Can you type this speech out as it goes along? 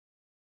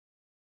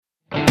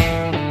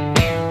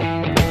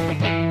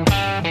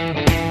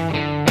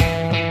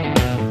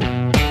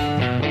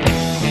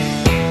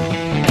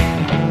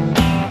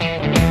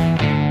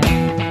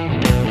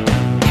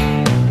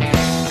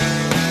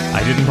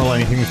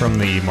from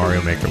the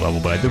Mario Maker level,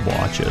 but I did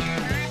watch it.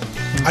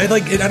 I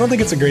like it. I don't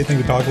think it's a great thing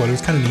to talk about. It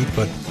was kind of neat,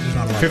 but there's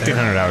not a lot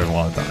 1,500 hours, a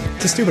lot of time.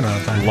 It's a stupid amount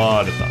of time. A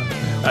lot of time.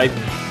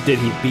 Did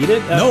he beat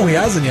it? No, he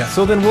hasn't yet.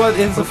 So then what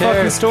is the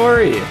fucking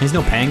story? He's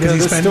no Panga. Because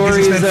he spent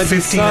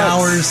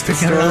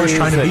 1,500 hours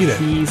trying to beat it.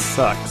 He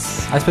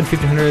sucks. I spent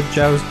 1,500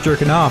 hours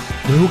jerking off.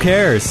 Who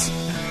cares?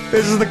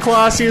 This is the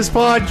classiest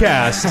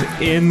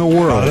podcast in the Oh, I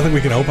world. don't think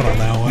we can open on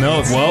that one.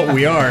 No, well,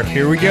 we are.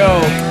 Here we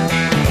go.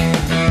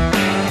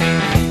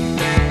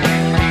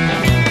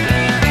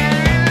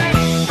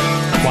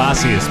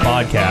 Classiest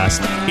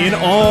podcast in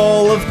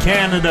all of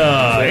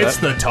Canada. It's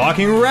the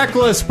Talking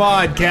Reckless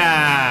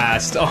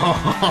podcast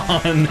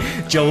on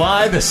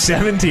July the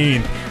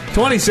 17th,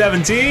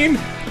 2017.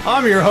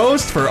 I'm your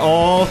host for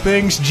all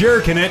things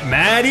jerkin' it,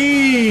 Matt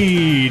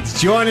Eads.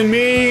 Joining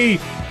me,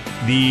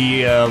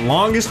 the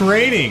longest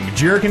reigning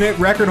jerkin' it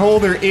record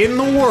holder in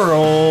the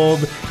world,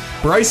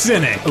 Bryce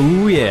Zinnick.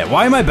 Ooh, yeah.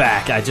 Why am I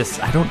back? I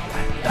don't...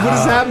 What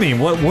does that mean?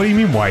 What do you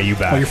mean, why are you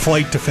back? Well, your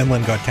flight to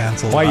Finland got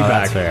canceled. Why are you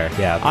back? That's fair.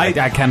 Yeah,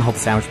 I can hold the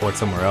sandwich board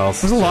somewhere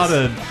else. There's a lot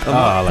of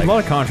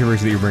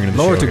controversy that you're bringing to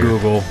the Lower show to here.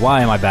 Google.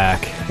 Why am I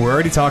back? We're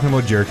already talking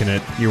about jerking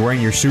it. You're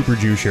wearing your Super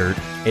Jew shirt.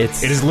 It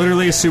is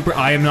literally a super...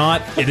 I am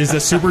not. It is a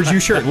Super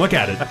Jew shirt. Look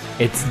at it.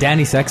 It's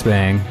Danny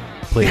Sexbang.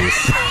 Please.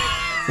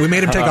 We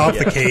made him take off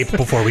the cape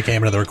before we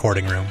came into the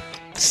recording room.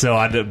 So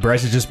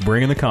Bryce is just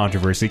bringing the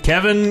controversy.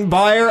 Kevin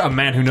Byer, a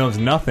man who knows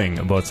nothing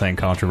about saying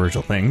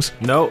controversial things.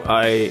 No,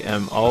 I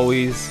am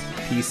always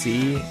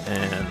PC,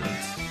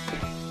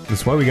 and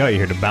That's why we got you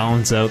here, to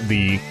balance out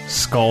the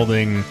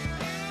scalding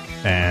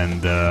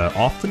and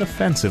often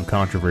offensive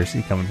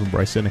controversy coming from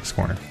Bryce Zinnick's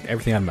corner.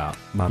 Everything out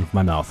of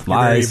my mouth. Very,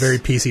 Lies. very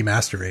PC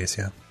master race,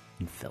 yeah.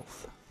 and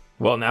filth.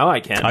 well, now I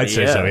can. I'd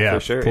say so, yeah. for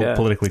sure. Yeah.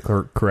 Politically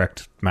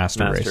correct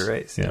master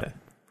race. Yeah.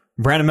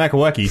 Brandon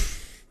McAwecki,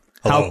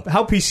 Hello.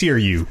 how PC are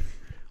you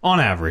on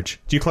average?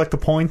 Do you collect the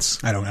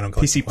points? I don't collect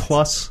PC points.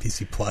 plus?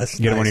 PC plus.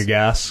 You get them on nice. your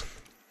gas?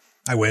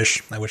 I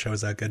wish I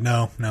was that good.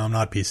 No, I'm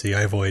not PC.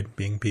 I avoid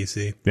being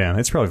PC. Yeah,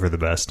 it's probably for the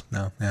best.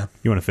 No, yeah.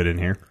 You want to fit in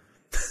here.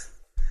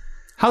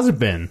 How's it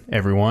been,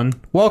 everyone?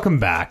 Welcome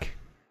back.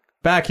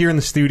 Back here in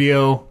the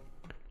studio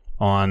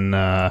on,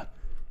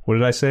 what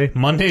did I say?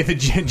 Monday,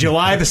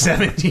 July the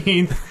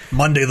 17th.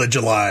 Monday the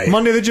July.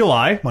 Monday the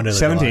July. Monday the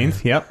 17th,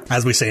 July. yep.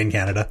 As we say in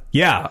Canada.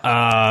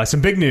 Yeah,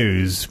 some big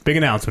news, big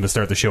announcement to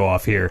start the show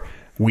off here.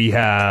 We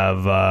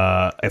have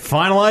a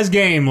finalized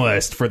game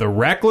list for the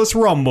Reckless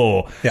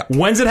Rumble. Yeah.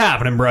 When's it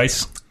happening,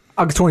 Bryce?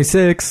 August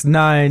 26th,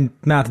 9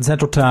 Mountain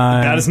Central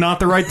Time. That is not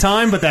the right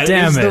time, but that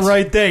Damn is the it.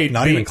 right date.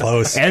 Not even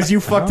close. As you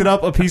fucked it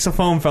up, a piece of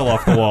foam fell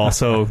off the wall,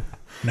 so...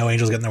 No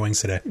angels getting their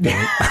wings today. 9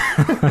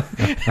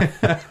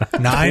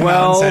 12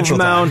 Mountain Central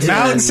Mountain.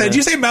 Time. Did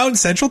you say Mountain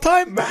Central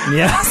Time?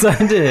 Yes,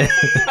 I did.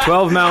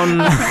 12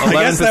 Mountain, 11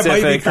 guess that might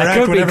be Pacific,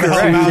 correct, could be whatever the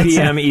hell correct. 2 Mountain-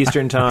 p.m.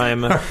 Eastern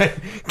Time,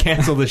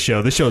 Cancel the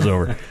show. The show's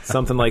over.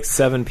 something like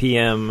 7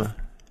 p.m.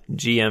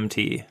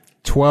 GMT.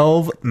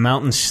 12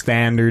 Mountain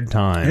Standard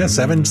Time. Yeah,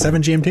 7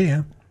 GMT,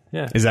 yeah.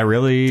 Yeah. Is that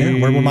really...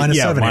 Yeah, we're minus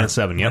 7 minus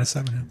here. 7, yep. Minus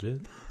 7, yeah.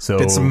 So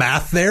Did some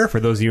math there. for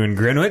those of you in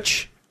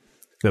Greenwich,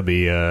 there'll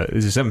be...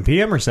 is it 7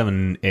 p.m. or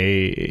 7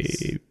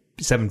 p.m.?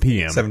 7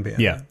 p.m.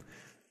 Yeah.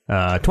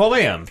 12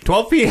 a.m.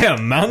 12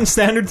 p.m. Mountain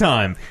Standard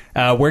Time.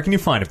 Where can you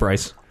find it,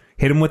 Bryce?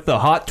 Hit him with the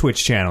hot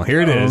Twitch channel.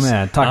 Here it is. Oh,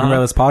 man. Talking about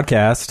this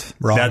podcast.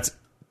 Wrong. That's right.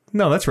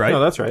 No, that's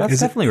right.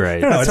 That's definitely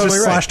right. no, it's totally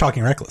just right. /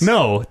 Talking Reckless.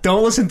 No,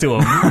 don't listen to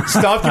him.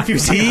 Stop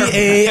confusing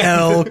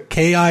him.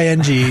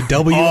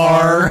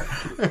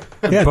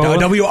 TALKINGWR. Yeah,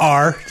 Both-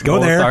 WR. Go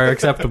Both there. are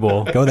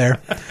acceptable. Go there.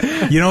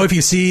 You know, if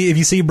you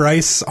see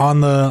Bryce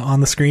on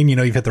the screen, you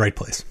know you've hit the right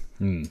place.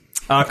 Colin,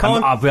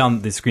 I'll be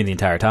on the screen the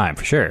entire time,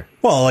 for sure.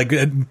 Well, like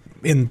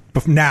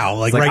now,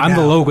 like Like, right I'm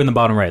now. the logo in the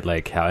bottom right,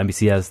 like how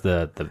NBC has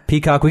the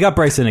peacock. We got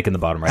Bryce Zinnick in the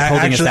bottom right,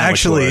 holding a sandwich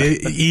Actually,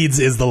 board. Eads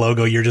is the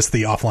logo. You're just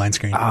the offline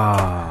screen.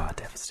 Ah,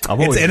 devastating. I've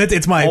always-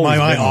 It's my always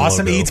been the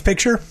awesome logo. Eads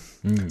picture.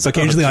 So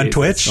occasionally on Jesus.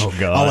 Twitch, Oh,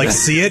 God. I'll like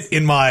see it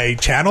in my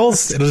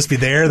channels. It'll just be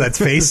there. That's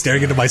face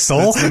staring into my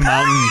soul.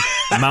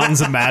 The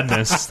Mountains of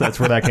Madness. That's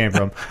where that came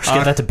from. Just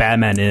get that to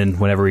Batman in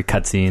whenever we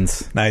cut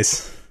scenes.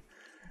 Nice.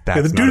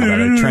 That's not a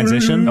bad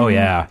transition. Oh,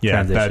 yeah.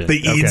 Yeah, Transition. The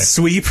Eads Okay.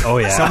 sweep. Oh,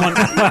 yeah. Someone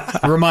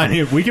remind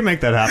me. We can make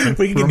that happen.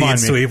 We can get an Remind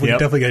Eads me. sweep. We can Yep.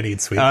 definitely get an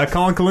Eads sweep.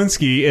 Colin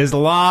Kalinske is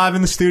live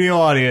in the studio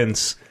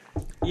audience.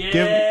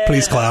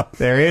 Please clap.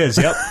 There he is.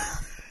 Yep.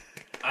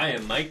 I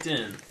am mic'd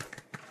in.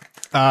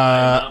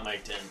 I'm not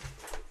mic'd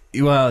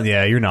in. Well,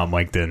 yeah, you're not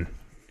mic'd in.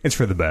 It's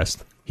for the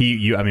best.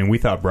 I mean, we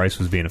thought Bryce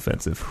was being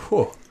offensive.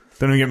 Whew.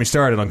 Don't even get me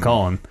started on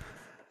Colin.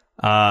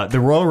 The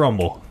Royal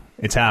Rumble.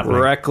 It's happening.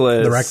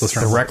 Reckless. The Reckless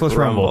Rumble. The Reckless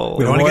Rumble.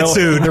 We don't wanna get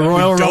sued. The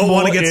Royal We don't Rumble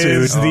wanna get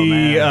sued. is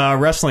the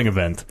wrestling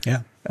event.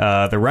 Yeah.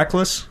 The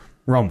Reckless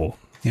Rumble.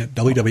 Yeah.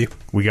 WW.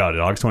 We got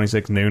it. August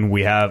 26th, noon.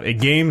 We have a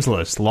games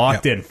list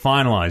locked in,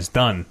 finalized,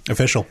 done,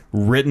 Official.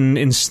 written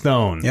in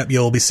stone. Yep.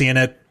 You'll be seeing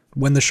it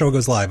when the show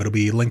goes live. It'll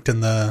be linked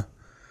in the.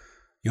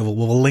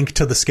 We'll link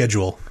to the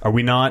schedule. Are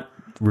we not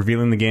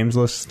revealing the games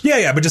list?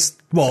 Yeah, but just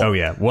Oh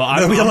yeah.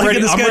 Well, we I'm like ready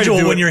in the I'm ready to schedule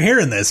do when it. you're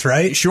hearing this,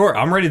 right? Sure,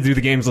 I'm ready to do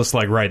the games list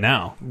like right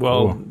now.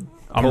 Well,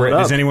 I'm pull it ready.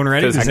 up, Is anyone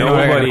ready? 'cause Does I got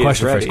anyone- a nobody is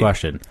question. ready. First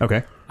question.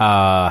 Okay.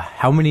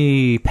 How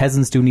many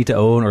peasants do we need to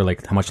own, or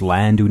like how much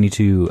land do we need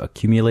to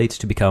accumulate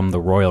to become the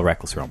Royal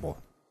Reckless Rumble?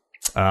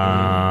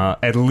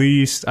 At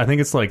least I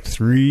think it's like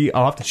 3.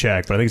 I'll have to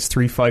check, but I think it's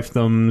 3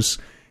 fiefdoms.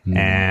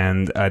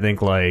 And I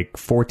think like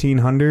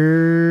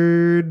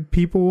 1,400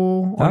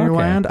 people on your Okay,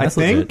 land. I that's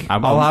think legit.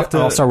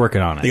 I'll start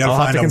working on it. You gotta I'll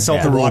have find to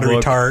consult the rule watery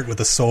book. tart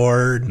with a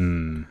sword.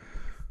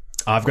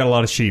 I've got a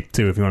lot of sheep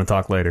too. If you want to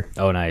talk later,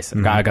 Oh, nice.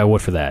 I got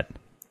wood for that.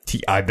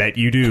 I bet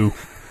you do.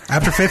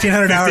 After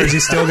 1,500 hours, you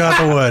still got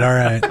the wood. All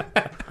right.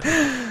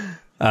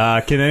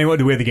 Can anyone?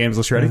 Do we have the games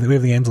list ready? We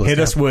have the games list. Hit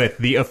yeah. us with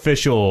the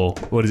official.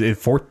 What is it?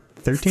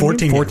 13?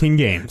 14 14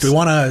 games. Do you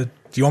want me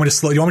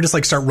to just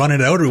like start running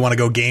it out, or do we want to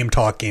go game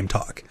talk?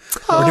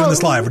 We're doing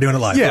this live. We're doing it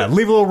live. Yeah,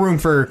 leave a little room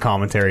for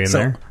commentary in So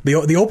there.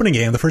 the opening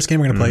game, the first game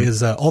we're going to play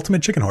is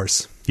Ultimate Chicken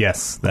Horse.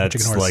 Yes, Chicken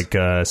that's Horse.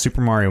 like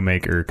Super Mario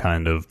Maker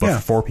kind of, but Yeah.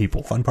 for 4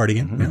 people. Fun party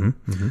game.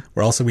 Yeah.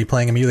 We're also be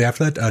playing immediately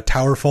after that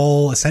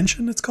Towerfall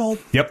Ascension. It's called.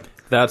 Yep.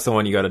 That's the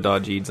one you got to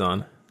dodge Eads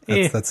on.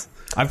 That's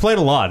I've played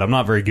a lot. I'm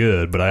not very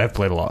good, but I have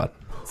played a lot.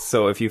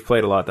 So if you've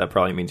played a lot, that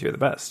probably means you're the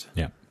best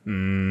Yeah.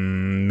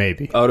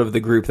 Maybe. out of the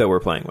group that we're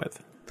playing with.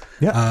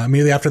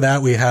 immediately after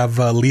that we have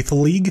Lethal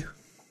League.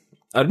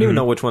 I don't even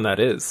know which one that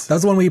is. That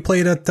was the one we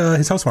played at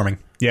his housewarming.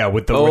 Yeah,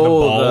 with the, where the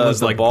ball is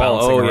the like ball.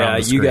 bouncing Oh around yeah, the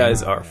you screen.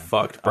 guys are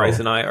fucked. Bryce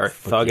and I are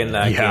thugging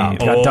that Yeah. game.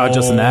 Got dodge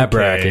us in that Okay.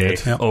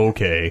 bracket. Yeah.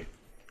 Okay.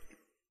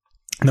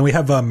 And then we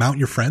have Mount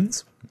Your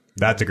Friends.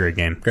 That's a great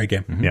game. Great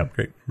game. Yep.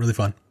 Great. Really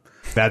fun.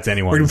 That's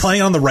anyone. We're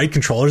playing on the right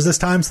controllers this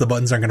time, so the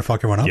buttons aren't going to fuck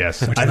everyone up.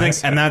 Yes. which I is think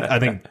nice. and that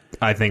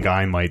I think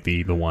I might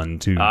be the one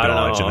to I don't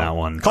dodge in know. that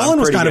one. Colin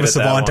was pretty kind of a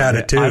good at that savant one. at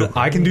it too.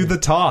 I can do the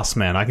toss,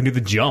 man. I can do the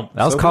jump.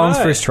 That was So Colin's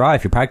good. first try.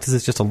 If you practice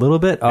this just a little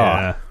bit,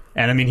 Yeah.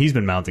 And I mean, he's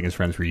been mounting his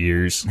friends for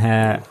years.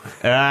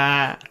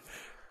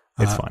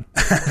 It's fun.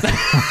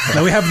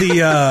 Now we have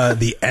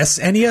the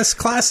SNES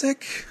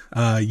Classic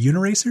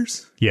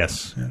Uniracers.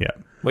 Yes. Yeah.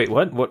 Wait,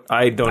 what? What?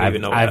 I don't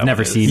even know. What I've that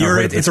never one is. seen. or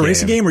heard It's this a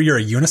racing game where you're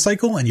a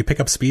unicycle and you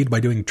pick up speed by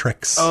doing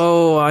tricks.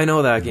 Oh, I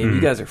know that game.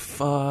 You guys are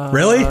fucked.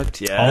 Really?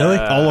 Yeah. Really?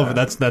 All over.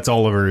 That's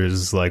all over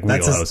his like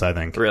That's his- wheelhouse. I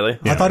think. Really?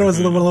 I thought it was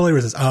a little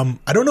races.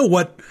 I don't know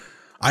what.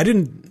 I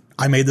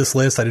made this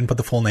list. I didn't put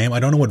the full name. I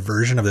don't know what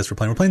version of this we're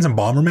playing. We're playing some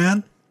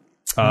Bomberman.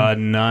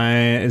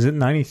 Is it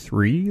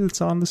 93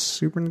 that's on the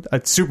Super?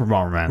 It's Super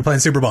Bomberman. We're playing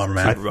Super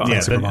Bomberman.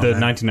 Yeah, Super the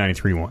Bomberman.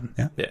 1993 one.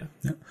 Yeah.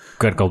 Yeah.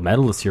 Got gold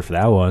medalist here for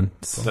that one.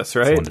 That's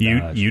right.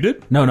 You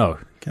did? No.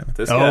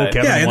 This Oh, guy.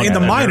 okay. Yeah, in Won the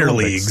that minor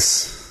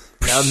Olympics.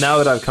 leagues. Now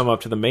that I've come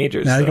up to the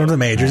majors, Now you go to the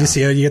majors. You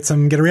see, you get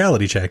a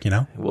reality check.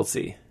 we'll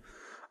see.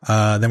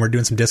 Then we're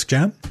doing some Disc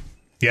Jam.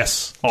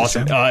 Yes,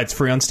 awesome. It's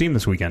free on Steam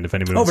this weekend. If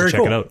anybody wants very to check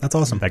cool. it out, That's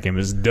awesome. That game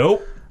is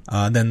dope.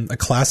 Then a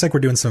classic. We're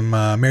doing some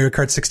Mario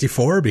Kart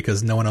 64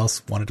 because no one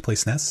else wanted to play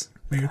SNES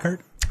Mario Kart.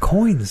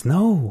 Coins,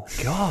 no,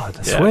 God.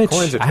 Yeah, Switch.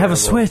 coins are I have a terrible.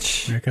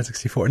 Switch. Mario Kart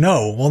 64.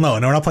 No, we're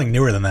not playing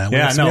newer than that.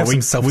 Yeah, have no,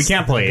 some we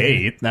can't play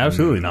 8.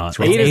 Absolutely not.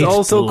 8 is Eight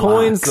also blocks.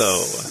 coins,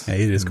 though. Yeah,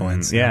 it is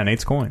coins. Yeah, and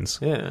 8's coins.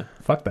 Yeah.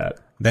 Fuck that.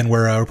 Then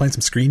we're playing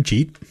some Screen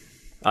Cheat.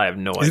 I have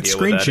no idea It's what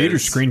screen that cheat or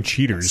is. screen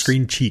cheaters.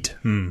 Screen Cheat.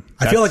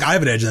 I feel like I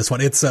have an edge in this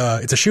one. It's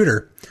a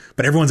shooter,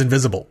 but everyone's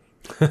invisible.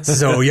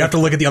 So you have to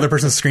look at the other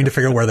person's screen to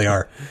figure out where they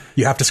are.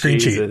 You have to screen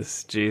cheat.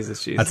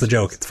 Jesus. That's the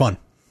joke. It's fun.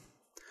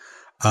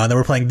 Then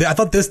we're playing. I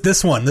thought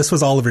this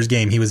was Oliver's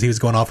game. He was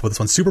going off with this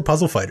one. Super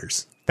Puzzle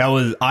Fighters.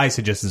 I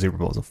suggested Super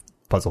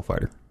Puzzle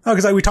Fighter. Oh,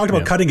 because we talked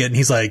about cutting it, and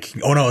he's like,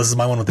 "Oh no, this is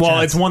my one with the Well,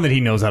 chance." it's one that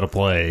he knows how to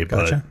play.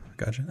 Gotcha.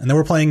 And then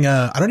we're playing.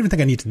 I don't even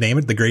think I need to name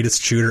it. The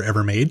greatest shooter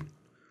ever made.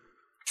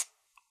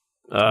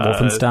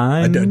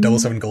 Wolfenstein.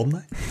 007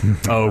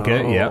 GoldenEye. But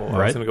okay, yeah, I was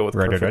right. gonna go with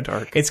right. Perfect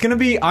Dark. It's gonna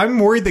be. I'm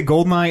worried that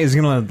GoldenEye is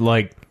gonna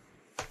like.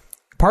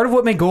 Part of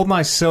what made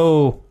GoldenEye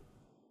so.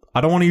 I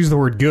don't want to use the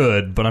word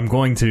good, but I'm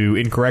going to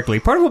incorrectly.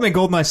 Part of what made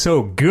GoldenEye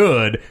so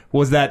good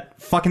was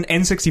that fucking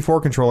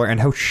N64 controller and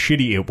how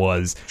shitty it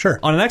was. Sure.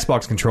 On an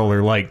Xbox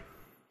controller, like,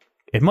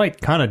 it might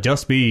kind of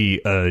just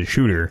be a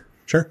shooter.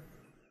 Sure.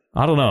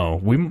 I don't know.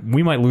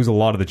 We might lose a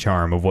lot of the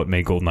charm of what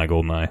made GoldenEye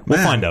GoldenEye. We'll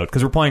Man. find out,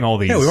 because we're playing all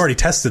these. Yeah, we've already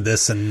tested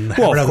this and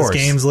Well, have it of on this course.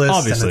 games list.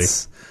 Obviously. And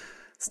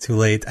it's too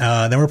late.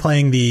 Then we're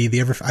playing the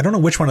I don't know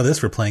which one of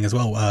this we're playing as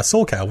well.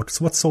 Soul Cal.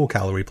 What Soul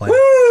Cal are we playing?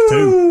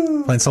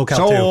 2. Playing Soul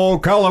Cal 2. Soul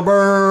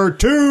Calibur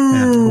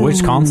 2.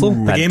 Which console?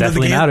 That The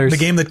definitely matters. the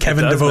game that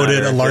Kevin does devoted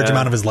matter, a large yeah.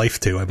 amount of his life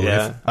to, I believe.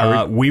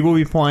 Yeah. We will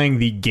be playing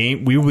the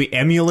game. We will be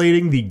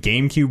emulating the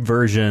GameCube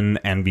version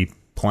and be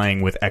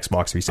playing with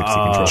Xbox 360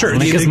 controllers. Sure,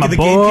 Link is my the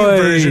boy. GameCube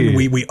version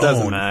we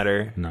Doesn't own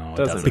matter. No, it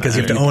doesn't doesn't. because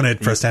you have to matter. own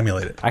it for us to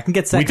emulate it. I can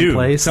get second do.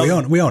 place.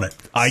 So- We own it.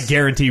 I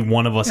guarantee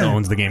one of us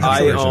owns the GameCube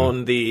I version.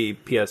 own the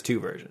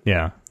PS2 version.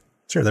 Yeah.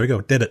 Sure, there we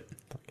go. Did it.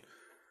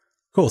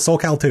 Cool. Soul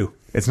Cal 2.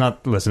 It's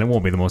not. Listen, it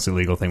won't be the most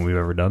illegal thing we've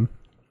ever done.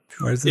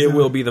 Where's this It at?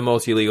 will be the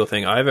most illegal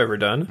thing I've ever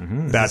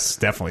done. That's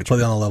definitely true.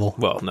 Totally on the level.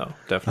 Well, no,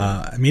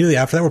 definitely. Immediately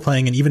after that, we're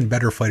playing an even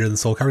better fighter than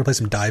Soul Cal. We're going to play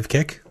some Dive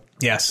Kick.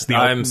 Yes,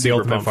 I'm the super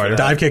Ultimate pumped for Fighter. that.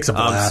 Dive Kick's a I'm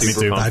blast. super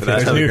Me too. pumped for Dive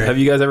Kick's that. really great. Have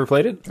you guys ever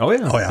played it? Oh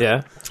yeah, Oh, yeah.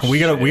 Yeah. We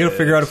gotta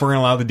figure out if we're gonna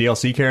allow the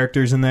DLC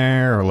characters in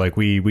there, or like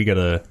we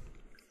gotta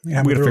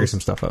figure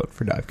some stuff out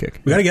for Dive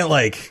Kick. We gotta get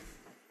like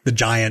the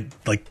giant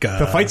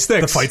the fight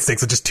sticks. The fight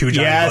sticks with just two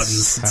giant Yes.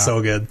 buttons. It's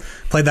so good.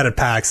 Played that at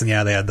PAX, and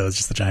yeah, they had those,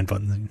 just the giant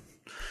buttons.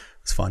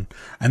 It's fun.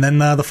 And then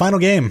the final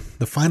game,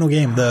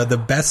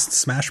 the best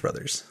Smash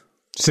Brothers.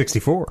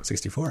 64.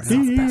 64.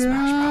 Yeah. Best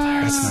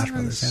Smash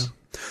Brothers. Yeah.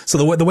 So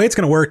the way it's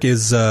going to work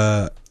is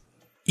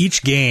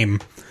each game,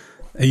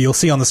 you'll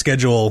see on the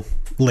schedule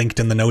linked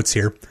in the notes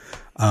here.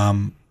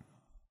 We're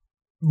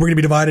going to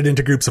be divided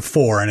into groups of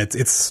 4, and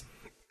it's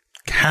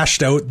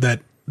hashed out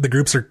that the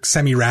groups are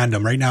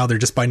semi-random. Right now, they're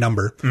just by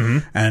number,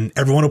 and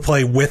everyone will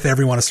play with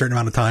everyone a certain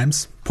amount of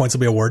times. Points will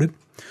be awarded.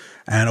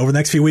 And over the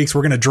next few weeks,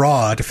 we're going to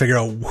draw to figure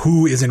out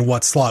who is in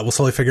what slot. We'll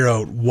slowly figure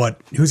out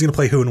who's going to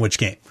play who in which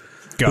game.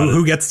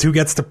 Who gets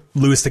to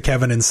lose to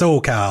Kevin in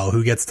SoCal?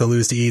 Who gets to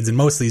lose to Eads in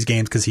most of these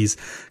games because he's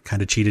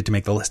kind of cheated to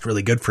make the list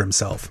really good for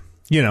himself.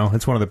 You know,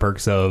 it's one of the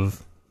perks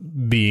of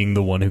being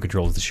the one who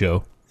controls the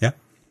show.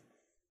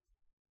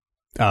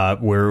 Yeah.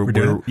 We're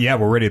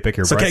ready to pick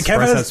here. So Bryce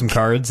has some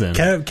cards, and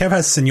Kev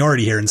has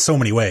seniority here in so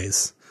many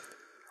ways.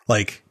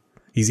 Like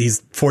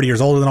he's 40 years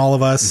older than all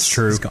of us. It's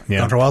true. He's gone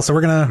for a while, so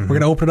we're gonna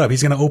open it up.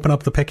 He's gonna open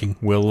up the picking.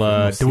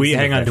 we'll do we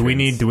hang on? Do we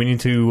need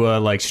to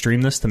like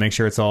stream this to make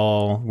sure it's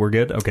all we're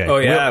good? Okay. Oh,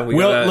 yeah, we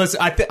gotta-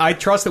 listen. I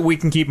trust that we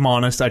can keep them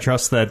honest. I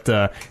trust that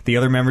the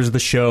other members of the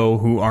show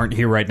who aren't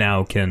here right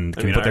now can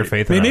put their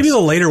faith in us. Maybe the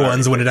later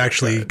ones when it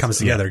actually comes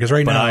together. Because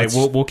right now,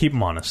 we'll keep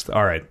them honest.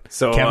 All right.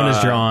 So, Kevin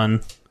has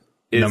drawn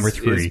number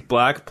 3. Is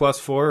black plus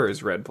 4 or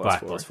is red plus Black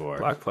 4? plus 4.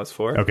 Black plus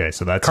 4. Okay,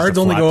 so that's cards just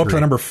a only flat go up 3. to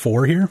number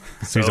 4 here.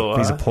 So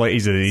he's player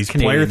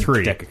Canadian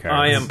 3. deck of cards.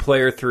 I am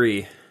player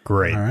 3,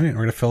 Great. All right,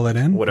 we're gonna fill that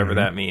in. whatever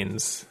that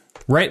means.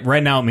 Right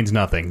now it means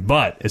nothing,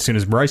 but as soon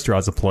as Bryce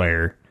draws a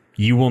player,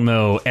 you will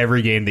know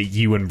every game that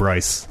you and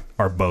Bryce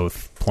are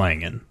both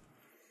playing in.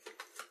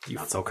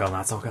 Not SoCal,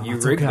 not SoCal. You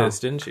not rigged SoCal. this,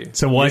 didn't you?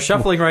 So what? You're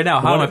shuffling right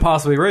now. How am I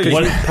possibly rigged?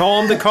 You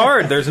palmed the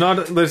card. There's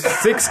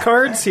 6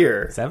 cards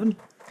here. 7?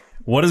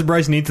 What does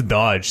Bryce need to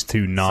dodge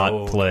to not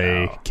SoCal.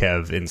 play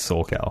Kev in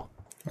SoCal?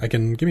 I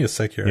can give me a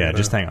sec here. Yeah,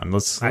 just hang on.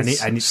 Let's I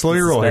need slow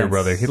your roll here,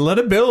 suspense. brother. Let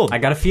it build. I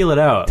gotta feel it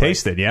out.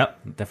 Taste it. Yep.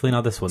 Definitely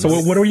not this one. So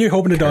what are you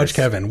hoping to dodge,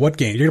 Kevin? What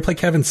game? You're gonna play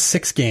Kevin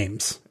 6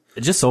 games.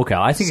 Just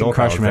SoCal. I think you SoCal, can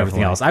crush him in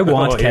everything else. I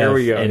want here Kev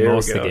we go. in Here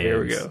most we of go. the games.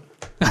 Here we go.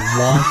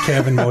 Want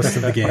Kevin most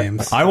of the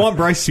games. I want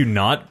Bryce to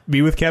not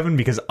be with Kevin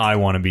because I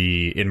want to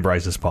be in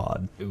Bryce's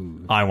pod.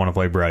 I want to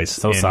play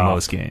Bryce in soft.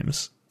 most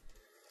games.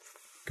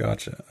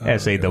 Gotcha.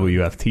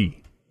 SAWFT.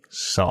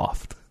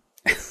 Soft.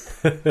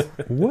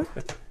 What?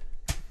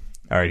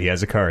 All right, he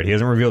has a card. He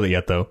hasn't revealed it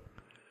yet, though.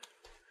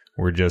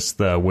 We're just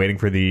waiting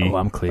for the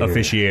I'm clear.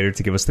 officiator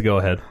to give us the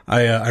go-ahead.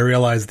 I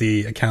realize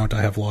the account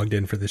I have logged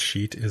in for this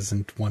sheet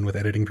isn't one with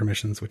editing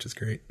permissions, which is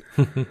great.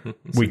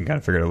 We can kind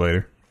of figure it out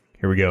later.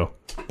 Here we go.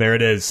 There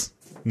it is.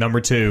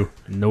 Number 2.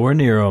 Nowhere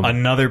near him.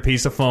 Another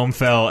piece of foam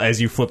fell as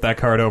you flip that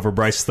card over.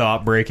 Bryce,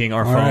 stop breaking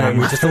our foam.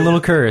 right. Just a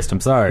little cursed. I'm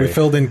sorry. We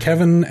filled in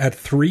Kevin at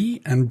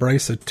 3 and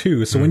Bryce at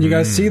 2. So when you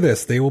guys see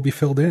this, they will be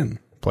filled in.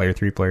 Player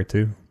 3, player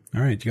 2.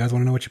 All right. Do you guys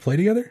want to know what you play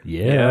together?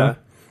 Yeah.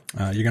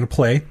 You're going to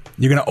play.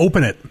 You're going to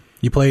open it.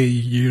 You're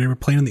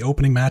playing in the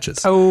opening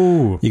matches.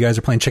 Oh. You guys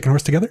are playing Chicken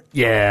Horse together?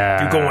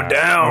 Yeah. You're going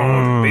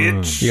down,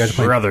 bitch. You guys are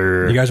playing,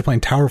 Brother. You guys are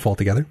playing Towerfall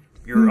together?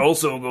 You're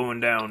also going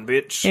down,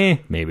 bitch.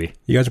 Maybe.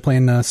 You guys are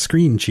playing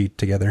Screen Cheat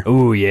together?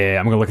 Oh, yeah.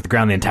 I'm going to look at the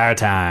ground the entire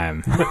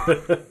time.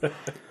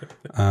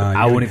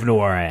 I won't even know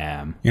where I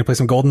am. You going to play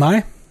some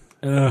GoldenEye?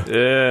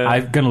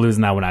 I'm going to lose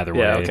in that one either way.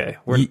 Yeah, okay.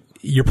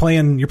 You're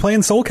playing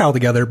SoCal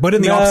together, but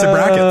in the opposite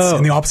brackets.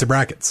 In the opposite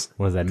brackets.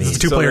 What does that mean? It's a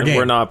two-player then game.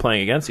 We're not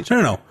playing against each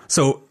other. No.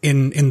 So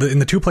in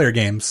the 2-player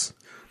games,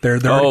 they're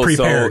already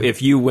so prepared.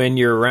 if you win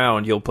your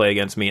round, you'll play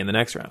against me in the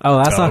next round. Oh,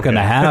 that's not okay. going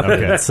to happen.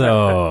 Okay.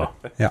 So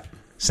yeah.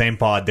 Same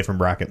pod, different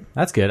bracket.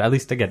 that's good. At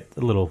least I get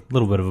a little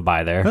bit of a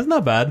buy there. That's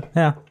not bad.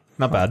 Yeah.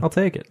 Not bad. I'll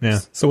take it. Yeah.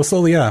 So we'll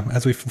slowly,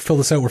 as we fill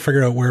this out, we'll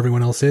figure out where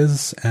everyone else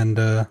is, and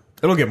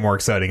It'll get more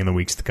exciting in the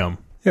weeks to come.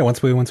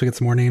 once we get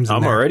some more names, in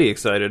I'm there, already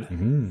excited.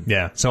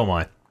 Yeah, so am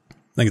I. I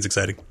think it's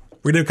exciting.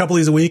 We're gonna do a couple of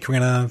these a week. We're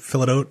gonna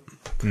fill it out,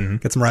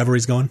 get some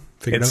rivalries going,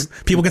 figure it out.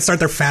 People can start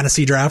their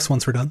fantasy drafts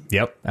once we're done.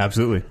 Yep,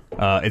 absolutely.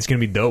 It's going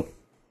to be dope.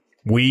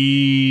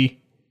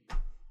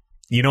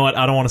 You know what?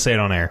 I don't want to say it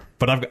on air,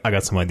 but I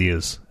got some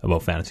ideas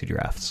about fantasy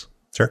drafts.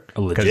 Sure.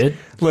 Legit.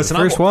 Listen,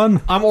 First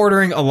one. I'm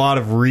ordering a lot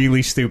of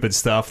really stupid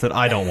stuff that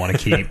I don't want to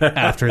keep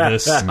after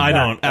this. I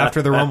don't.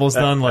 After the Rumble's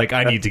done,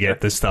 I need to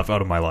get this stuff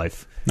out of my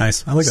life.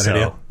 Nice. I like that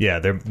idea. Yeah,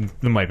 there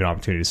might be an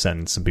opportunity to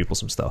send some people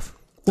some stuff.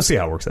 We'll see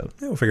how it works out.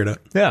 Yeah, we'll figure it out.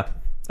 Yeah.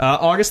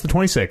 August the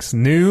 26th,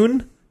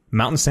 noon,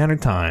 Mountain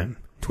Standard Time.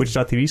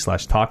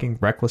 Twitch.tv/Talking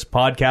Reckless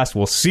Podcast.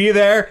 We'll see you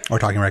there. Or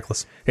Talking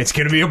Reckless. It's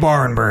going to be a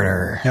barn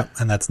burner. Yep.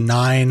 And that's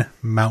 9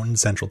 Mountain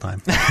Central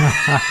Time.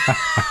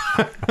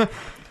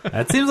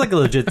 That seems like a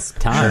legit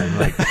time.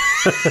 Like,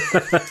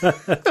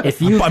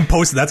 if you, I'm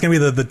posting. That's gonna be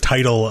the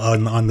title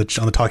on the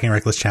Talking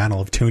Reckless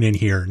channel of Tune In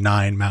Here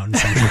 9 Mountain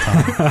Central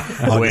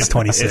Time, August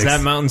 26th. Is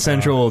that Mountain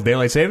Central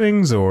daylight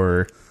savings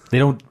or? they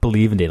don't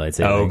believe in daylight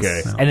savings. Oh,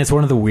 okay. And it's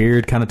one of the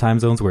weird kind of time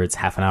zones where it's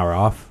half an hour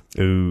off.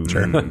 Ooh.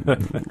 Sure.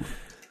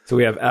 So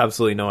we have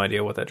absolutely no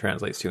idea what that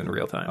translates to in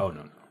real time. Oh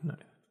no.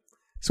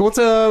 So what's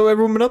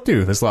everyone been up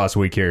to this last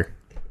week here?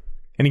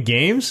 Any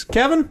games,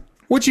 Kevin?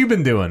 What you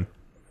been doing?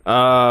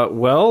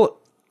 Well,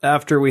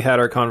 after we had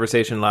our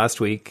conversation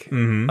last week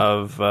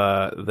of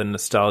the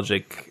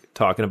nostalgic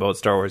talking about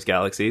Star Wars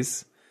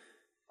Galaxies,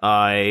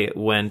 I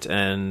went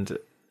and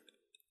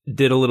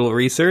did a little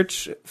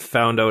research,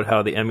 found out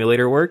how the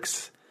emulator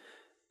works,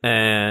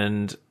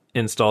 and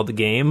installed the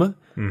game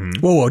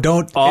Whoa,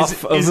 don't.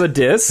 off of a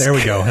disc. There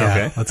we go. Yeah.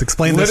 Okay. Let's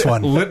explain this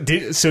one.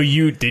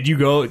 Did you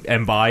go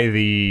and buy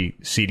the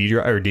CD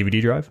drive or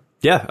DVD drive?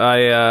 Yeah,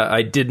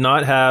 I did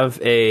not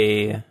have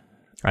a...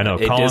 I know.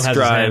 A Colin disc has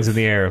drive. his hands in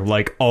the air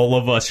like all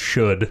of us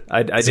should.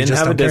 I didn't just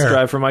have a don't disk care.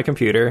 drive for my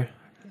computer,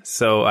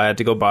 so I had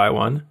to go buy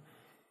one.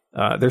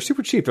 They're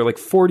super cheap. They're like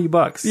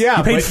 $40. Yeah,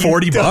 You paid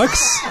 $40?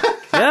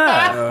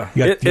 Yeah.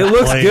 You got- It you got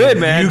looks played. good,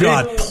 man. You Dude,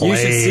 got you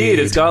should see it. played.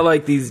 It's got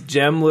like these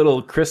gem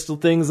little crystal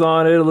things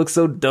on it. It looks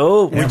so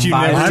dope. Yeah,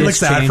 mine looks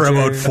that for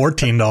about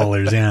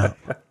 $14.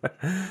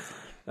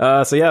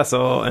 Yeah.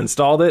 So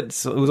installed it.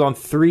 So it was on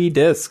 3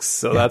 discs.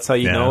 So that's how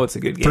you Yeah. know it's a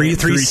good game. Three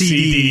Three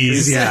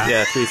CDs. Yeah.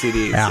 Yeah, 3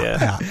 CDs.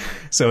 Yeah.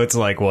 So it's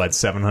like what,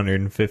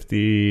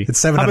 750?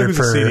 It's How big 700 was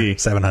the for CD?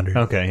 700.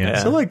 Okay, yeah. Yeah.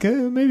 So like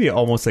maybe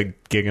almost a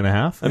gig and a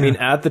half. I mean,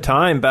 at the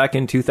time, back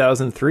in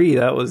 2003,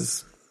 that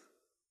was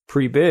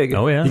pretty big.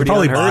 Oh, yeah. You could Pretty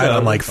probably unheard buy it on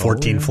of. like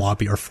 14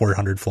 floppy or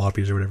 400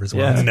 floppies or whatever.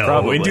 Yeah. no,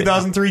 probably. in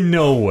 2003,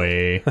 no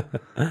way.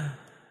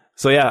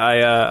 So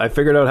yeah, I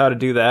figured out how to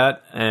do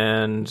that,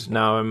 and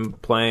now I'm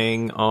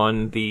playing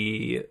on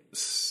the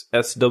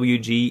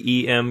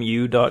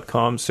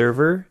swgemu.com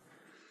server,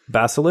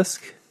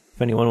 Basilisk.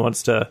 If anyone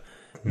wants to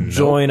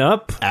join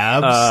up,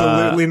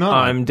 Absolutely not.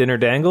 I'm Dinner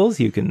Dangles.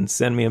 You can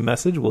send me a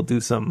message. We'll do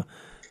some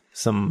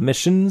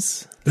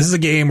missions. This is a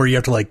game where you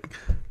have to like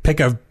pick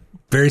a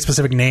very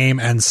specific name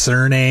and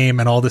surname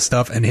and all this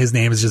stuff, and his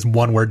name is just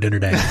one word, Dinner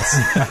Dangles.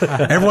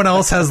 Everyone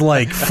else has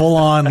like full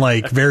on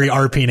like very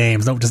RP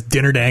names, no, just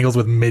Dinner Dangles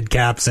with mid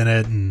caps in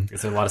it. And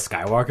Is there a lot of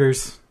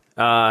Skywalkers?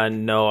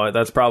 No,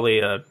 that's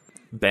probably a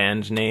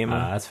band name.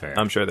 That's fair.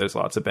 I'm sure there's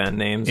lots of band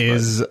names.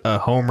 Is a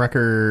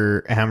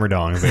Homewrecker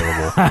Hammerdong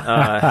available?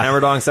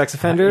 Hammerdong Sex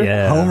Offender?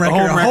 Yeah.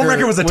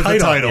 Homewrecker was a was the title.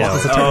 title. Yeah,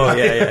 was a Oh,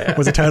 yeah.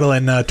 was a title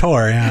in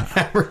Tor. Yeah.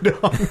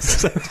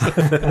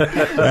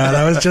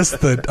 That was just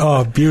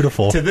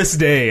beautiful. To this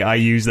day, I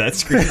use that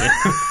screen.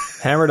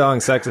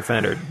 Hammerdong Sex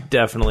Offender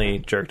definitely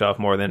jerked off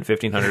more than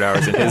 1,500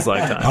 hours in his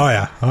lifetime. Oh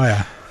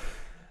yeah.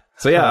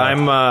 So yeah,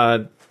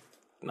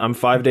 I'm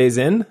 5 days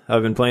in.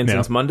 I've been playing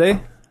since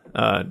Monday.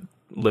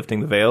 Lifting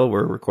the Veil.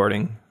 We're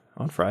recording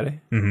on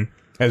Friday,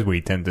 As we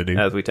tend to do.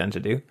 as we tend to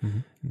do.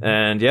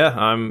 And yeah,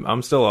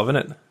 I'm still loving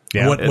it.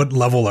 Yeah. What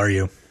level are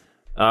you?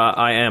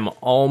 I am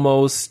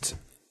almost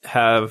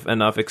have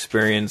enough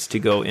experience to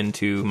go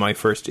into my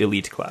first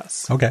elite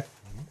class. Okay.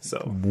 So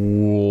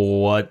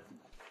What?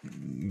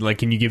 Like,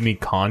 can you give me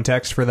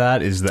context for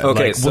that? Is that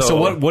Okay, Like,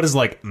 so- what is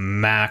like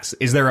max?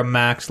 Is there a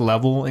max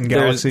level in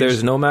Galaxies?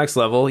 there's no max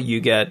level. You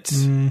get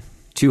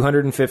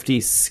 250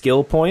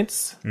 skill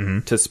points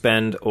to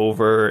spend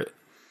over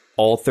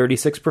all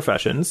 36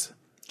 professions.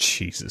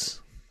 Jesus.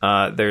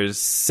 There's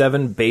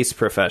 7 base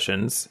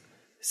professions.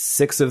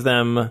 6 of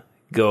them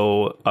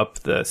go up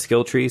the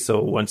skill tree.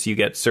 So once you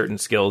get certain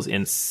skills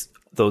in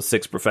those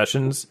 6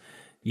 professions,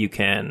 you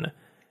can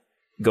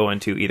go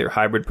into either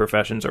hybrid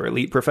professions or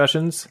elite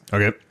professions.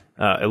 Okay.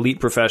 Elite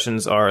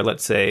professions are,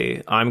 let's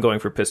say, I'm going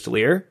for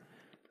Pistolier.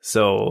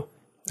 So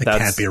It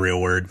can't be a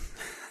real word.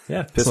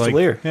 Yeah, It's like-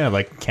 Pistolier. yeah,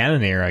 like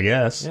Cannoneer, I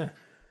guess. Yeah.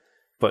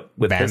 But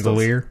with pistols.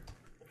 Bandolier.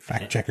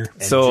 Fact checker.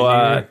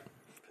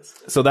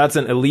 So that's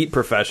an elite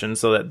profession,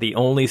 so that the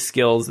only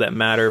skills that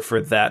matter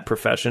for that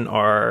profession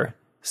are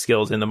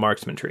skills in the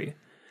marksman tree.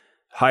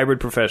 Hybrid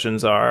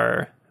professions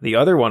are the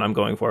other one I'm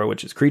going for,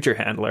 which is creature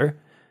handler.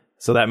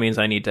 So that means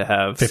I need to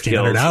have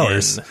 1,500 skills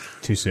hours.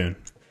 Too soon.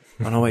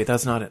 Oh no, wait,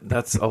 that's not it.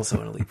 That's also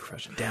an elite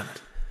profession. Damn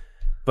it.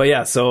 But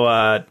yeah,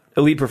 so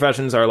elite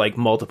professions are like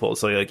multiple.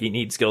 So like you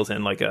need skills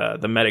in like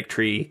the medic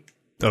tree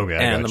Okay,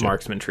 I and the gotcha.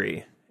 marksman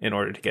tree in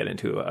order to get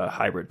into a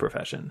hybrid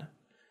profession.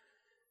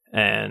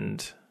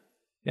 And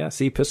yeah,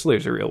 see, Pistolier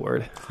is a real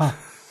word.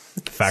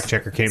 Fact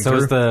checker came So through.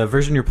 is the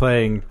version you're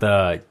playing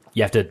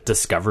you have to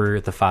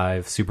discover the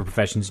 5 super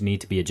professions you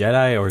need to be a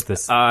Jedi, or is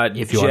this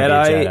if you want to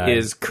be a Jedi Jedi?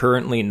 is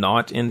currently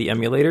not in the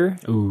emulator.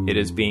 Ooh. It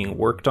is being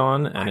worked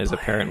on and is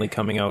apparently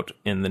coming out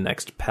in the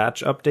next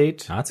patch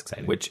update, Oh, that's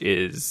exciting. which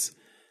is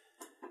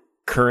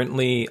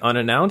currently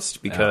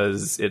unannounced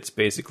because it's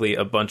basically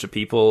a bunch of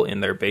people in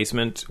their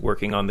basement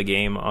working on the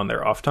game on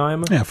their off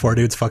time. Yeah, 4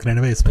 dudes fucking in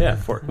a basement.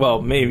 Yeah,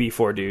 maybe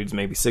 4 dudes,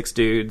 maybe 6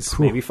 dudes,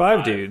 maybe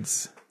 5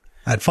 dudes.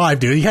 At 5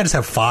 dudes, you can't just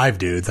have 5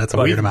 dudes. That's a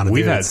weird amount of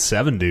We've dudes. had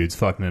 7 dudes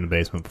fucking in a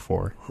basement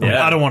before.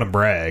 Yeah. I don't want to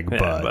brag,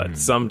 Yeah, but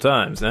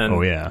sometimes. And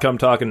Oh, yeah.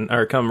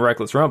 come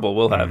Reckless Rumble,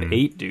 we'll have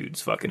 8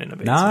 dudes fucking in a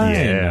basement.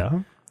 yeah.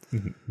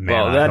 Man,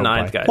 Well, I that hope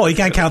 9th guy. Well, you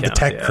can't doesn't count the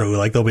tech yeah. crew.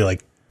 Like, there'll be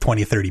like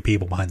 20, 30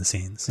 people behind the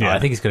scenes. I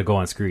think he's going to go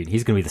on screen.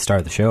 He's going to be the star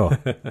of the show.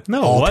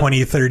 No, All what?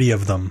 20, 30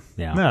 of them.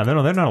 Yeah. No,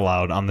 they're not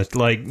allowed on the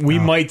like. We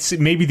might see,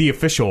 maybe the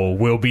official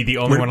will be the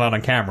only one out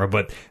on camera,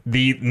 but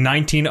the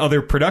 19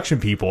 other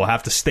production people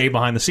have to stay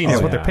behind the scenes.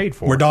 That's what yeah. they're paid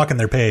for. We're docking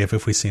their pay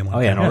if we see them. Oh,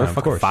 yeah, no, Yeah, they're of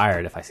fucking course.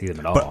 fired if I see them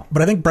at all.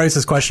 But I think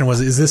Bryce's question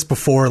was, is this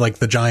before like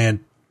the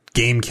giant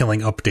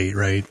game-killing update,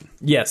 right?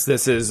 Yes,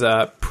 this is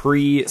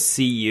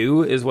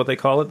pre-CU is what they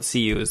call it.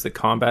 CU is the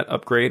combat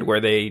upgrade where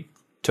they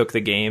took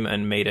the game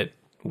and made it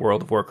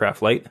World of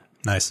Warcraft Lite.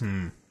 Nice.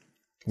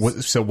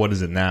 So what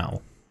is it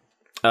now?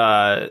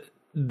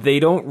 They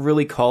don't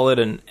really call it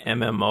an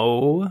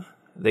MMO.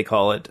 They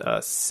call it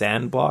a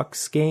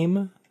sandbox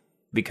game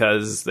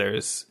because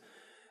there's...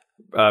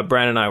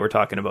 Brandon and I were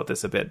talking about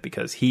this a bit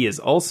because he is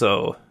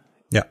also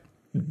Yeah.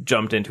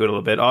 jumped into it a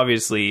little bit.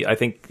 Obviously, I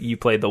think you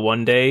played the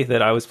one day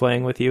that I was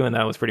playing with you, and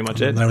that was pretty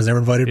much it. And I was never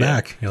invited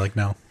back. You're like,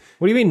 no.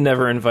 What do you mean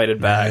never invited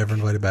I back? never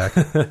invited back.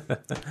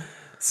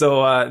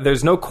 So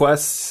there's no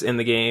quests in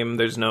the game.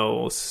 There's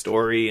no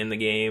story in the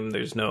game.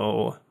 There's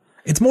no...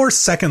 It's more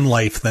Second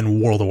Life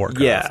than World of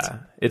Warcraft. Yeah.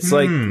 It's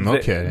like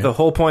okay. the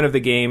whole point of the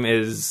game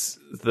is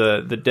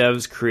the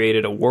devs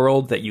created a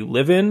world that you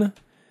live in,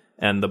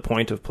 and the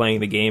point of playing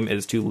the game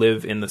is to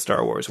live in the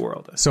Star Wars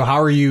world. So how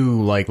are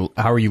you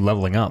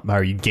leveling up? How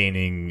are you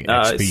gaining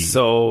XP?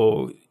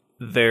 So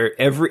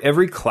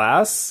every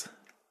class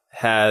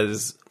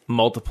has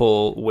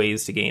multiple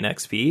ways to gain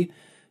XP.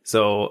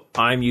 So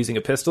I'm using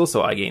a pistol,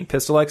 so I gain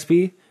pistol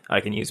XP.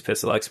 I can use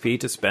pistol XP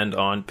to spend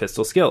on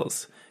pistol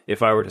skills.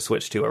 If I were to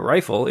switch to a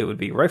rifle, it would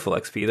be rifle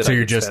XP that I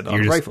could spend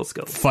on rifle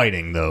skills.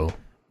 Fighting though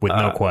with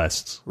no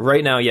quests.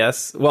 Right now,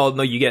 yes. Well,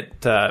 no, you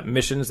get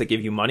missions that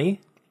give you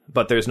money,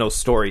 but there's no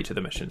story to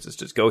the missions. It's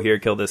just go here,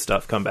 kill this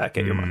stuff, come back,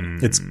 get your money.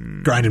 It's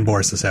grinding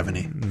Boris to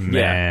 70.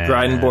 Yeah,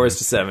 grinding boars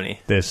to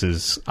 70.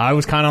 I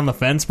was kind of on the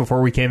fence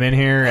before we came in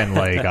here, and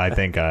like I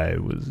think I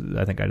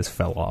just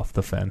fell off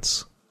the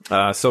fence.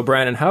 So,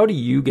 Brandon, how do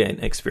you gain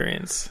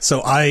experience?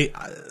 So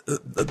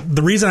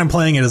the reason I'm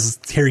playing it is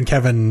hearing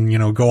Kevin,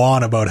 go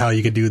on about how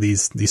you could do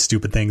these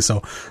stupid things.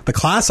 So the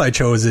class I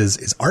chose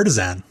is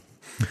Artisan,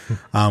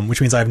 which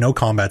means I have no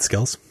combat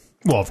skills.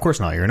 Well, of course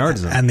not. You're an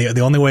artisan. And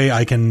the only way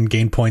I can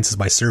gain points is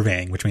by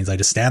surveying, which means I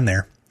just stand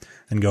there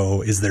and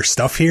go, is there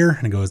stuff here?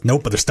 And it goes,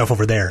 nope, but there's stuff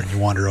over there. And you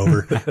wander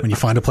over. When you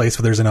find a place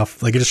where there's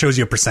enough, like it just shows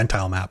you a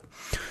percentile map.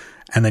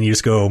 And then you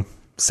just go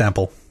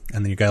sample.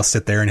 And then your guy will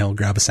sit there and he'll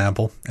grab a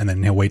sample and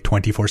then he'll wait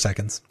 24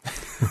 seconds.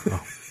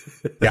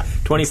 Yeah.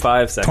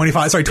 25 seconds.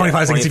 25 seconds.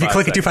 25 If you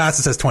click it too seconds. fast,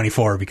 it says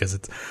 24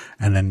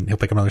 and then he'll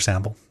pick another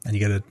sample and you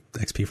get an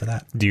XP for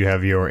that. Do you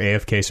have your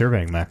AFK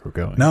surveying macro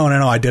going? No.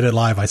 I did it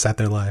live. I sat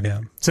there live.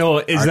 Yeah. So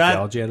is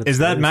Archaeology at its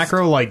that finest.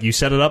 macro like you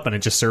set it up and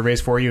it just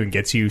surveys for you and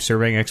gets you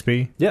surveying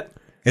XP? Yeah.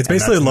 It's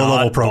basically That's low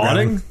level not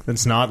programming. botting?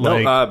 That's not No,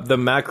 like the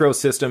macro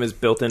system is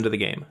built into the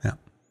game. Yeah.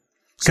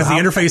 Because the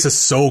interface is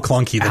so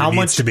clunky that it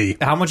needs to be.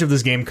 How much of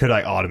this game could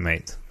I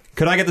automate?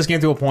 Could I get this game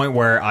to a point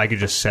where I could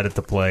just set it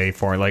to play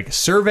for like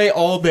survey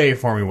all day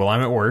for me while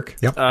I'm at work?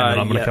 Yep. And then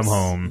I'm going to Yes. come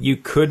home.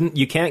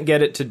 You can't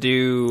get it to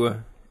do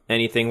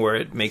anything where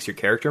it makes your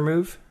character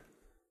move.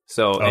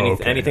 So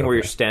anything where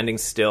you're standing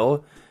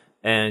still,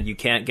 and you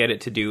can't get it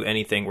to do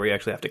anything where you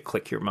actually have to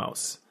click your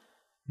mouse.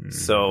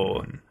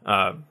 So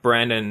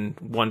Brandon,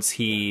 once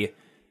he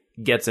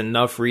gets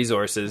enough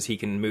resources, he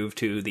can move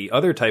to the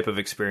other type of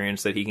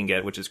experience that he can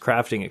get, which is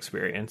crafting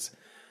experience.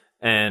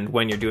 And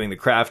when you're doing the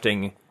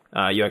crafting,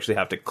 you actually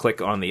have to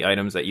click on the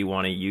items that you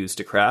want to use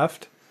to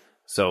craft.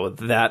 So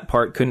that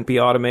part couldn't be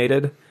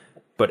automated,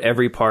 but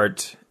every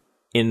part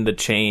in the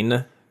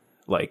chain,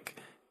 like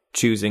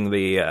choosing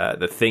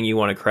the thing you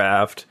want to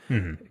craft,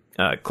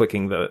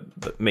 clicking the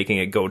making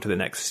it go to the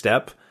next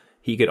step,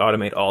 he could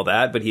automate all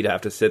that, but he'd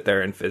have to sit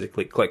there and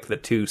physically click the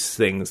two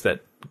things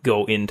that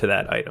go into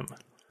that item.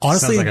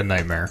 Honestly, Sounds like a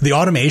nightmare. The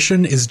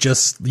automation is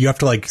just, you have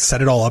to like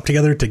set it all up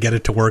together to get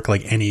it to work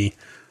like any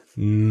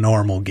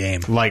normal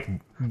game. Like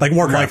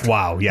Warcraft. Like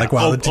WoW, yeah. Like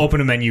WoW.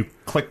 Open a menu,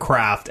 click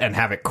craft, and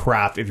have it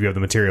craft if you have the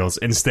materials,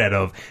 instead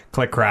of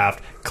click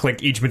craft,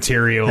 click each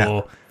material.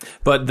 Yeah.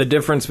 But the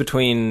difference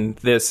between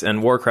this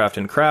and Warcraft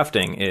and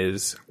crafting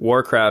is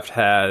Warcraft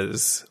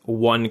has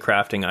one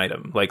crafting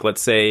item. Like,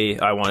 let's say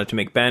I wanted to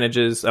make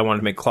bandages. I wanted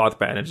to make cloth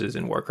bandages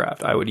in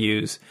Warcraft. I would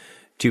use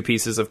 2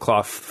 pieces of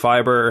cloth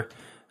fiber.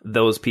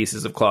 Those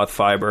pieces of cloth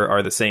fiber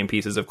are the same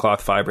pieces of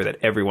cloth fiber that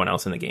everyone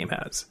else in the game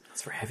has.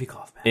 It's for heavy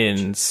cloth.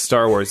 In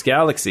Star Wars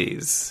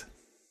Galaxies,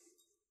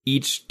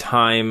 each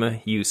time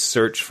you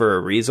search for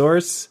a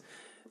resource,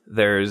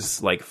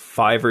 there's like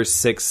 5 or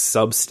 6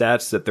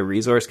 substats that the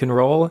resource can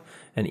roll,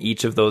 and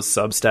each of those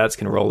substats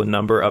can roll a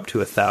number up to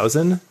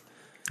 1,000.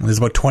 There's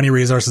about 20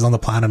 resources on the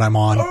planet I'm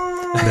on.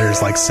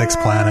 There's like 6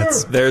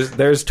 planets.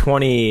 There's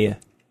 20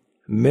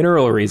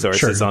 mineral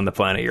resources on the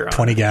planet you're on.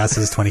 20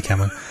 gases, 20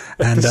 chemo.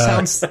 And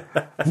Sounds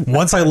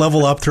once I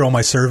level up through all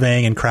my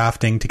surveying and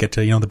crafting to get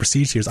to the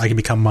prestige tiers, I can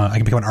become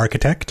an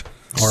architect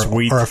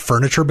Sweet. or a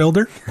furniture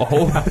builder.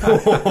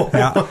 oh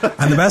Yeah.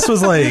 And the best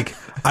was like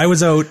I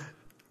was out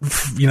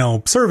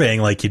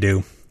surveying like you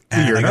do.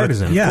 And You're an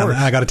artisan, Yeah, of course.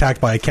 and I got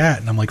attacked by a cat,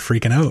 and I'm like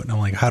freaking out. And I'm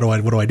like,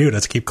 what do I do?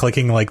 Just keep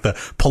clicking like the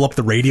pull up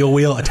the radial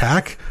wheel,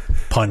 attack,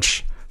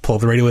 punch, pull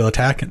up the radial wheel,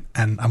 attack,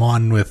 and I'm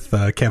on with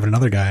Kevin,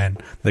 another guy,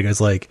 and the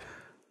guy's like,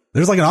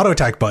 there's like an auto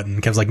attack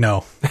button. Kev's like,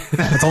 no,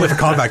 it's only for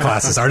combat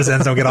classes.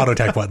 Artisans don't get auto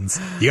attack buttons.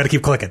 You got to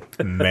keep clicking.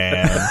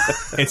 man,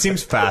 it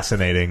seems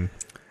fascinating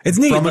It's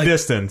neat. from a like-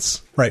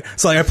 distance. Right.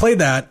 So like, I played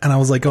that, and I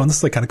was like, this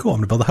is like kind of cool. I'm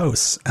going to build a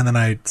house. And then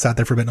I sat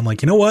there for a bit, and I'm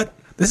like, you know what?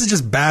 This is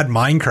just bad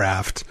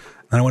Minecraft.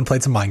 And I went and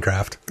played some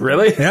Minecraft.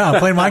 Really? Yeah, I'm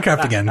playing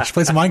Minecraft again. Just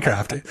play some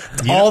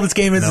Minecraft. All this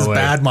game is way.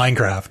 bad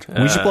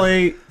Minecraft. We should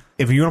play.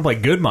 If you want to play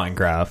good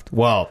Minecraft,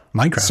 well,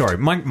 Minecraft. Sorry,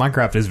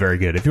 Minecraft is very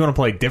good. If you want to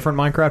play different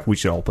Minecraft, we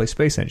should all play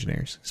Space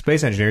Engineers.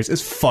 Space Engineers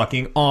is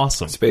fucking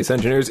awesome. Space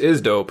Engineers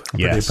is dope.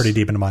 Yes. Pretty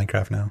deep into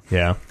Minecraft now.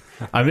 Yeah.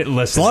 I mean,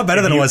 listen, It's a lot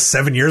better than it was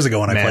 7 years ago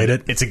when I played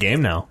it. It's a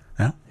game now.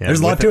 Yeah. Yeah, There's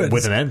a lot with- to it.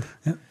 with an end.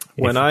 Yeah.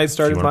 When If- I if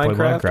started you wanna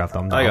play Minecraft,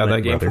 I'm I got in,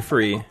 that game brother. for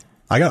free.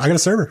 I got a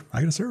server.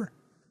 I got a server.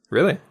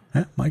 Really?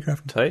 Yeah,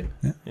 Minecraft. Tight?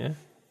 Yeah.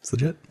 It's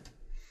legit.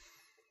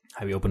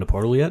 Have you opened a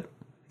portal yet?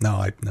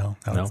 No, No?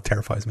 it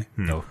terrifies me.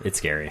 No, it's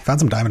scary. Found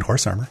some diamond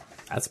horse armor.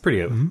 That's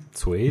pretty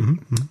sweet.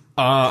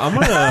 I'm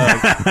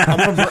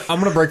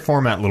gonna break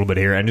format a little bit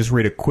here and just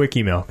read a quick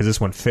email because this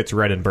one fits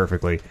right in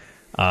perfectly.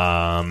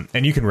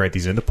 And you can write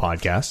these into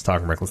podcasts,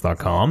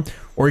 talkingreckless.com,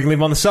 or you can leave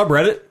them on the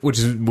subreddit, which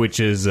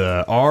is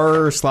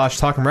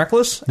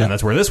r/talkingreckless, and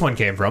that's where this one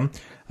came from.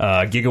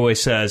 Gigaway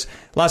says,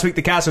 last week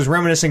the cast was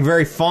reminiscing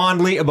very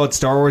fondly about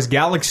Star Wars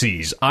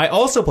Galaxies. I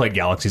also played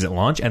Galaxies at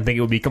launch and think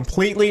it would be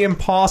completely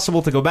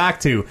impossible to go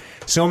back to.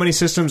 So many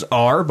systems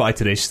are, by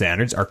today's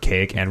standards,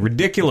 archaic and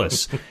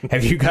ridiculous.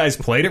 Have you guys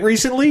played it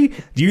recently?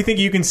 Do you think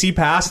you can see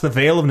past the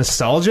veil of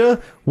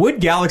nostalgia? Would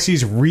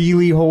Galaxies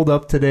really hold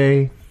up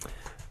today?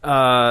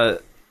 The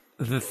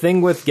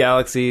thing with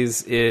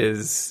Galaxies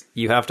is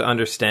you have to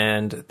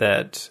understand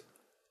that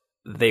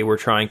they were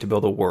trying to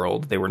build a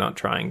world. They were not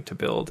trying to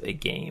build a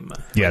game.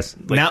 Yes.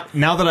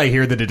 Now that I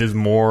hear that it is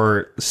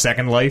more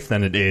Second Life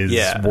than it is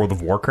World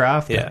of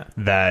Warcraft,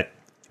 that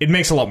it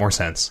makes a lot more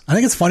sense. I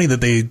think it's funny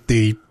that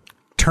they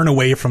turn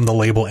away from the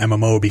label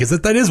MMO because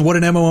that is what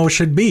an MMO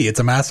should be. It's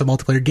a massive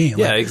multiplayer game.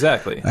 Yeah,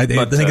 exactly. I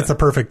think it's the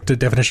perfect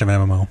definition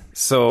of MMO.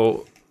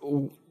 So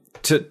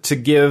to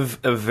give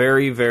a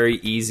very, very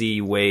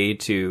easy way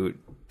to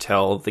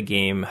tell the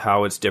game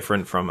how it's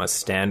different from a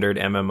standard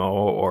MMO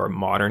or a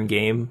modern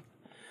game,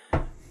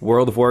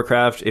 World of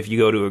Warcraft, if you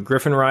go to a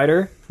Griffin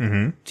Rider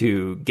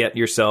to get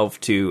yourself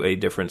to a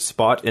different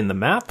spot in the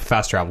map,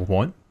 Fast travel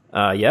point.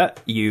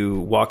 you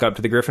walk up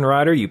to the Griffin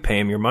Rider, you pay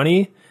him your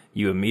money,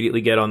 you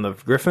immediately get on the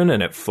Griffin,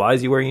 and it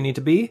flies you where you need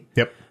to be.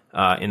 Yep.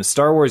 In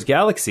Star Wars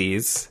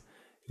Galaxies,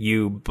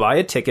 you buy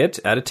a ticket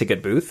at a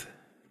ticket booth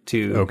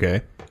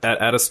Okay.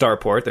 at a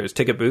starport. There's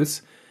ticket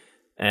booths,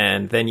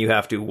 and then you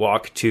have to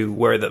walk to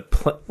where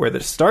the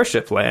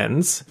starship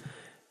lands,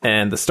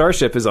 and the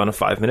starship is on a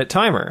 5-minute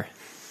timer.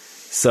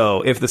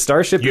 So if the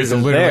starship You have to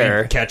isn't literally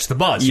there, catch the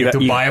bus. You have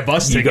to buy a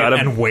bus you ticket gotta-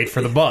 and wait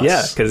for the bus.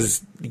 yeah,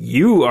 because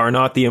you are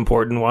not the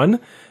important one.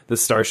 The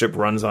starship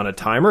runs on a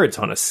timer. It's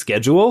on a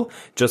schedule.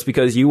 Just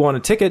because you want a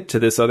ticket to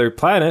this other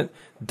planet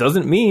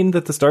doesn't mean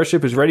that the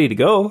starship is ready to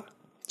go.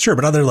 Sure,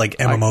 but other like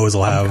MMOs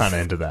will I'm have kind of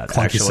into that,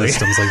 clunky actually.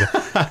 systems like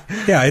that.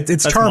 Yeah, it's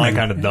That's charming.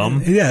 kind of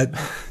dumb. Yeah,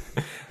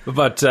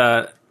 But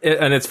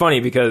and it's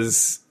funny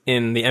because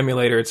in the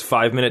emulator it's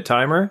 5-minute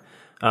timer.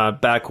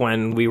 Back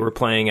when we were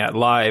playing at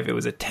live, it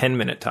was a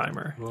 10-minute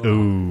timer.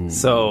 Ooh.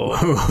 So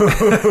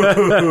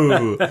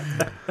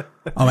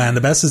oh man,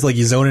 the best is like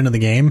you zone into the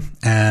game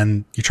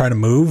and you try to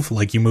move,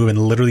 like you move in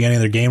literally any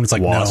other game. It's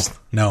like Lost.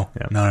 no.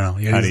 You How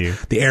use do you-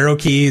 the arrow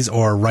keys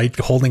or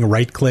holding a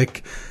right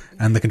click,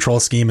 and the control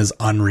scheme is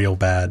unreal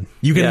bad.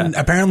 You can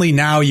apparently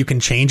now you can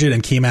change it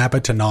and key map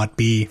it to not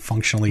be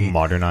functionally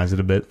Modernize it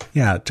a bit.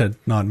 to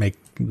not make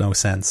no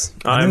sense.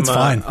 I think it's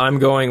fine. I'm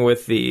going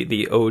with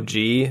the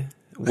OG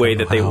way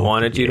that they how.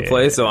 wanted you to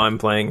play. So I'm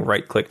playing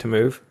right click to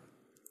move,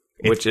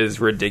 which is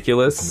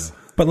ridiculous.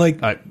 But like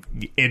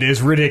It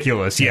is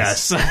ridiculous.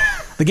 Yes.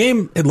 the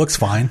game, it looks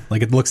fine.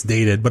 Like it looks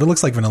dated, but it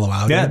looks like vanilla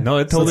WoW. Yeah, did. no,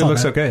 it So totally it's not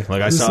looks bad. okay.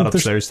 Like I saw it There's-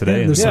 upstairs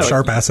today. There's and some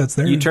sharp assets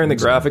there. You turn the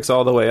graphics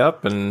all the way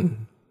up,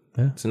 and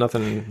it's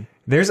nothing.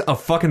 There's a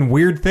fucking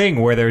weird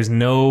thing where there's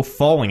no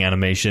falling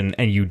animation,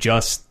 and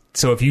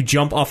so if you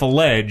jump off a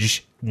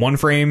ledge, one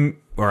frame,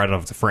 or I don't know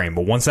if it's a frame,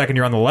 but 1 second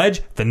you're on the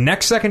ledge, the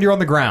next second you're on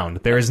the ground.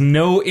 There is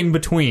no in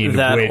between.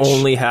 That which,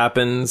 only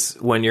happens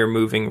when you're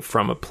moving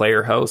from a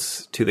player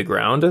house to the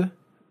ground.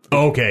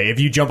 okay, if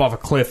you jump off a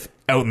cliff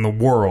out in the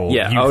world,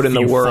 Out in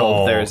the you world,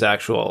 fall. there's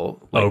actual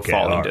Okay,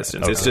 falling alright,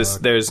 distance. okay. It's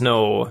just there's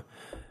no,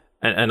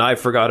 and I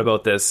forgot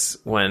about this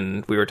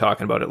when we were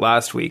talking about it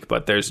last week.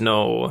 But there's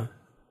no,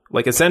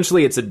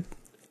 essentially, it's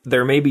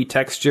there may be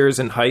textures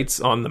and heights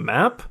on the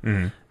map,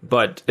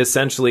 but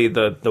essentially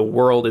the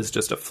world is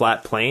just a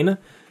flat plane.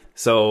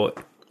 So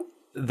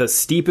the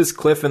steepest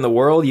cliff in the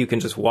world, you can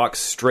just walk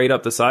straight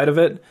up the side of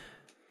it,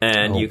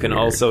 and you can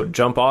also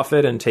jump off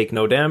it and take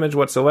no damage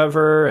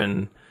whatsoever,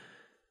 and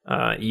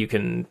you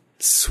can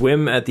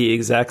swim at the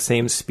exact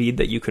same speed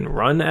that you can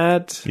run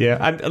at.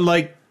 Yeah,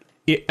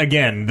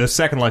 again, the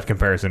Second Life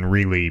comparison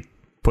really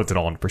puts it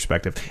all in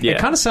perspective. Yeah. It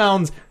kind of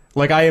sounds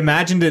like I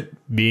imagined it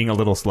being a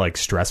little like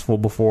stressful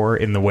before,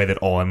 in the way that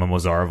all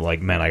MMOs are, of like,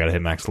 man, I gotta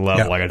hit max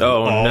level, Yeah. I gotta do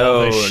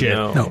all this shit.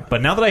 No.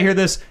 But now that I hear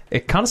this,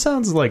 it kind of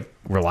sounds like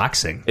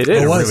relaxing. It is.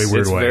 in a was. really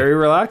weird It's way. very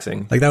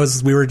relaxing. Like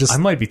we were just I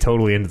might be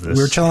totally into this.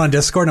 we were chilling on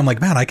Discord, and I'm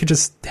like, man, I could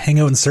just hang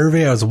out and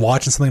survey. I was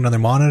watching something on their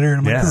monitor, and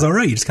I'm like, Yeah. this is all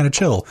right. You just kind of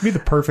chill. It'd be the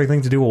perfect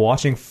thing to do while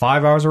watching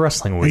 5 hours of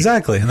wrestling a week.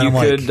 Exactly. And then You I'm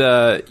like,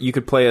 could you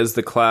could play as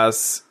the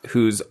class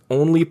whose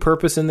only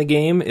purpose in the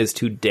game is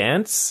to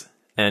dance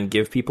and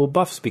give people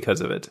buffs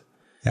because of it.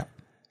 yeah.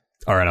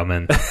 All right, I'm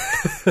in.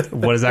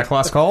 What is that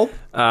class called?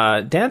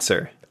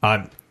 Dancer.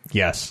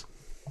 Yes.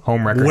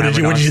 Home record. What did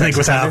you think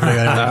was happening?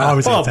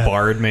 Obviously, Well, it's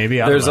bard maybe.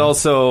 I don't There's know.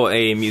 also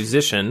a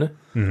musician,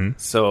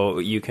 so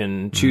you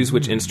can choose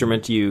which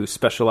instrument you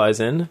specialize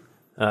in.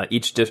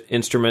 Each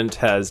instrument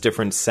has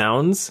different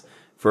sounds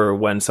for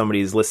when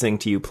somebody's listening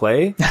to you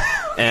play,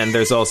 and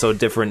there's also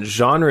different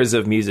genres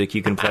of music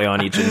you can play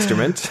on each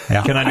instrument.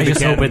 Yeah. Can I do I the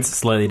just hope canon? it's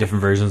slightly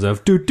different versions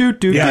of do do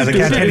do. Yeah, the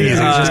cantina music.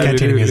 It's just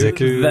cantina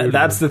music.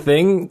 That's the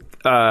thing.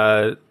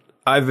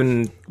 I've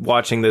been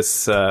watching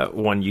this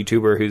one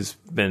YouTuber who's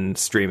been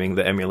streaming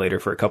the emulator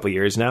for a couple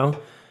years now.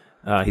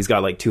 He's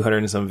got like 200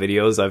 and some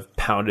videos. I've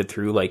pounded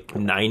through like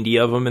 90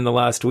 of them in the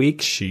last week.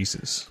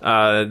 Jesus.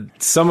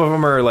 Some of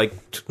them are like,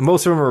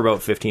 most of them are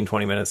about 15,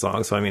 20 minutes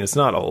long. So, I mean, it's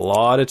not a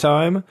lot of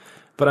time.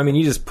 But, I mean,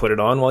 you just put it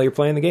on while you're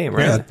playing the game,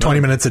 right? Yeah,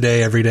 20 minutes a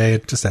day, every day.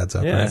 It just adds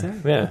up. Yeah.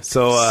 Right? Yeah.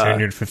 So,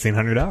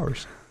 1,500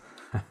 hours.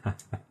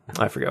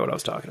 I forgot what I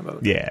was talking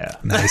about. Yeah.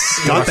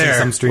 Nice. Got there.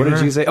 Some What streamer.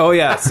 did you say? Oh,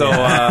 yeah. So,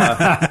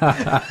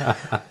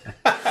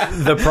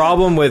 the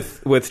problem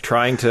with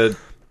trying to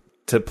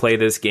play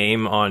this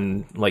game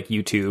on like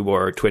YouTube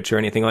or Twitch or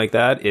anything like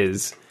that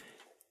is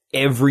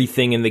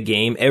everything in the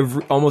game,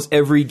 almost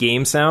every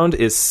game sound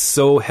is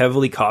so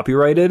heavily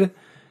copyrighted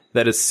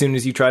that as soon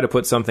as you try to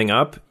put something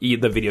up, the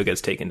video gets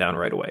taken down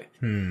right away.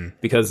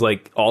 Because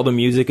like all the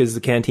music is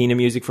the Cantina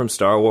music from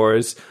Star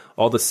Wars,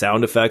 all the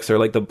sound effects are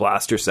like the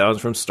blaster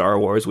sounds from Star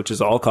Wars, which is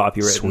all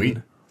copyrighted. Sweet.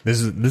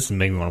 This is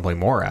making me want to play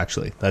more,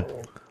 actually. That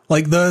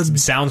Like the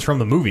sounds from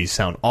the movies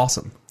sound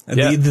awesome.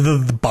 Yeah.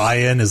 the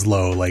buy-in is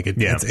low. Like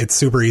Yeah. it's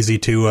super easy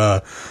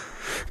to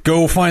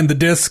go find the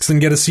discs and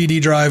get a CD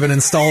drive and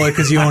install it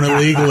because you own it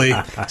legally.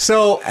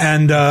 So,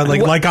 And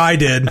like I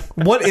did,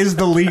 what is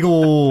the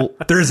legal...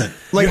 there isn't.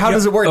 Like, how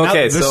does it work? Okay,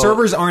 Now, the so-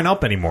 servers aren't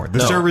up anymore. The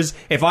servers,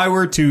 if I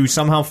were to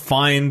somehow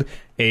find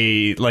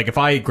if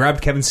I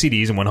grabbed Kevin's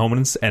CDs and went home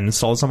and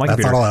installed some on my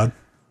That's computer... not allowed.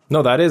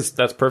 No,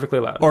 that's perfectly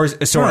allowed. Or,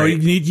 No, sorry...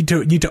 you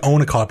need to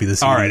own a copy of the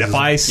CD. All right, if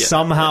I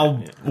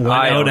somehow went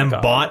I out own a and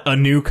copy. bought a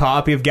new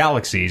copy of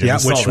Galaxies, and yeah,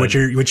 installed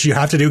which you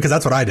have to do because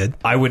that's what I did.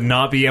 I would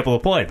not be able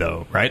to play it,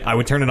 though, right? I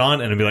would turn it on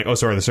and it'd be like, oh,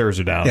 sorry, the servers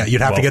are down. Yeah, you'd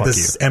have to Well, get fuck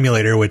this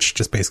emulator, which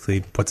just basically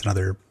puts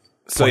another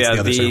So, points yeah, the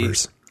other the-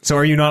 servers. So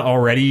are you not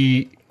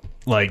already,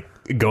 like,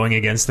 going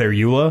against their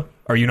EULA?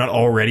 Are you not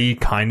already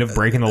kind of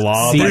breaking the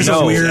law? See, by There's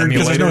no, a using weird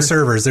because there's no emulator?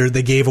 servers.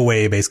 They gave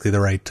away basically the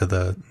right to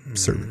the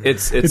server.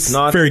 It's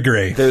not very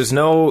gray. There's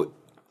no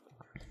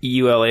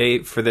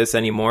EULA for this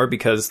anymore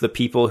because the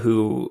people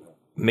who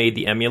made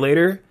the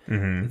emulator,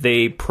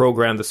 they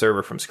programmed the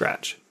server from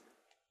scratch.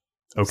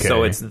 Okay.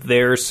 So it's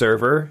their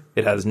server.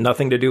 It has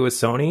nothing to do with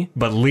Sony.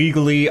 But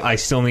legally, I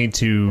still need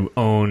to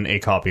own a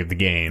copy of the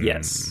game.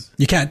 Yes.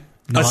 You can't.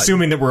 Not,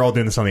 Assuming that we're all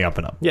doing this on the up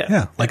and up.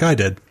 Yeah. like I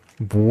did.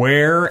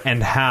 Where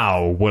and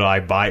how would I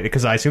buy it?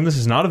 Because I assume this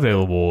is not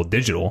available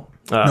digital.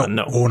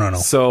 No. Oh, no.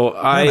 So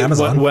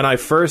Amazon. when I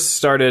first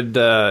started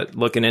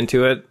looking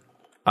into it,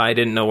 I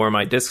didn't know where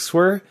my discs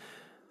were.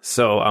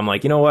 So I'm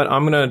like, you know what?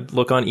 I'm going to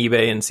look on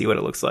eBay and see what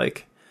it looks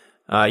like.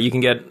 You can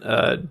get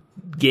a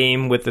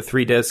game with the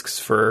 3 discs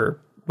for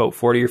about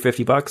 $40 or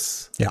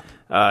 $50.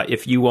 Yeah.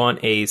 If you want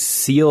a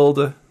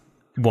sealed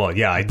Well,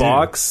 yeah, I do.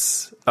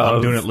 box I'm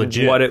of doing it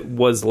legit. what it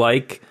was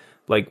like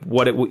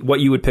what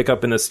you would pick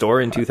up in the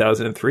store in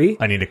 2003,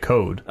 I need a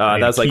code. I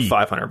need that's a like key.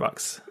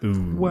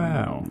 $500.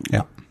 Wow.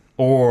 Yeah.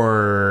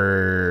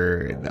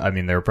 Or, I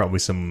mean, there are probably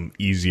some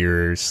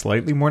easier,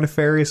 slightly more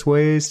nefarious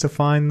ways to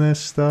find this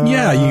stuff.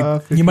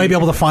 Yeah, you might be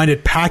able to find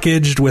it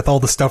packaged with all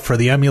the stuff for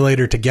the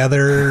emulator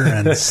together,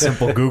 and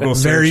Simple Google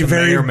search very, may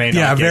very, or may not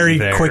yeah, get very you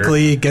there.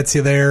 quickly gets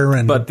you there.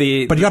 And But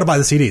you got to buy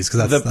the CDs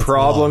because that's The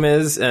problem law.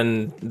 is,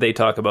 and they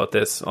talk about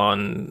this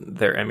on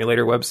their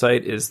emulator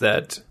website, is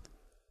that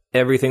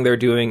everything they're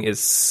doing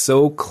is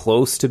so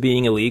close to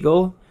being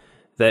illegal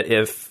that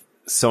if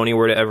Sony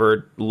were to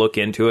ever look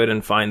into it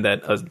and find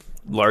that a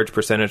large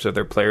percentage of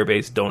their player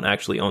base don't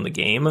actually own the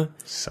game,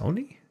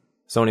 Sony?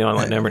 Sony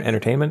Online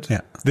Entertainment,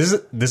 Yeah. This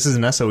is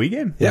an SOE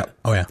game? Yeah.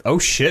 Oh yeah. Oh,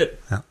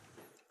 shit. Yeah.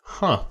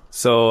 Huh.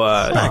 So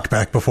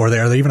Back before they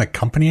are they even a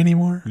company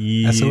anymore?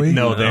 SOE?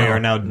 No, they are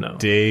now No.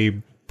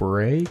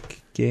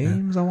 Daybreak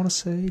Games, I want to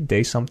say.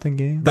 Day something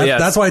Games. That, yes.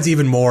 That's why it's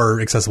even more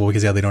accessible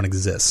because they don't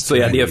exist. So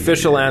yeah, right? the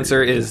official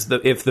answer is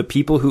that if the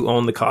people who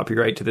own the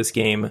copyright to this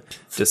game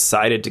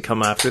decided to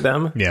come after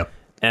them Yeah.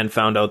 and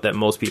found out that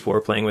most people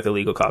were playing with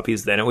illegal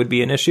copies, then it would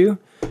be an issue.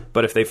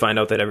 But if they find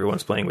out that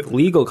everyone's playing with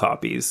legal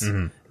copies,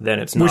 then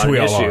it's not Which an we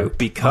all issue are,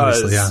 because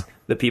obviously, yeah.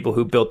 the people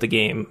who built the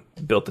game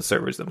built the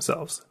servers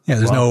themselves. Yeah,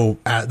 there's no.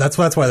 That's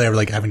why they're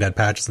like having to add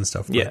patches and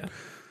stuff. but, Yeah.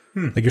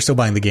 like you're still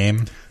buying the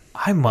game.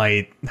 I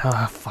might.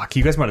 Fuck.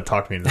 You guys might have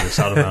talked me into this.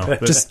 I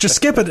don't know. Just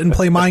skip it and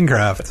play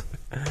Minecraft.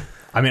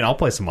 I mean, I'll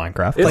play some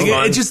Minecraft. It's Like,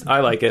 fun. it just- I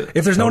like it.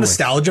 If there's no Totally.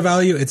 nostalgia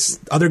value, it's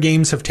other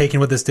games have taken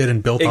what this did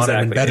and built on it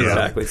and better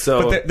Exactly. it.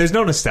 So But there's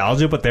no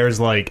nostalgia, but there's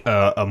like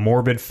a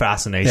morbid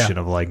fascination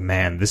Yeah. of like,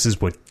 man, this is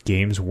what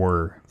games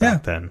were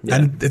back then.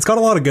 And it's got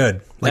a lot of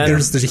good. Like And-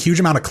 there's a huge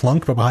amount of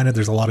clunk, but behind it,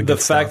 there's a lot of the good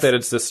fact stuff. that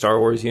it's the Star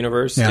Wars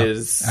universe Yeah,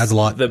 is adds a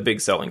lot. the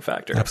big selling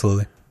factor.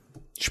 Absolutely.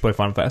 You should play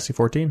Final Fantasy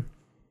 14.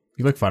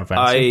 You like Final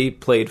Fantasy? I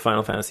played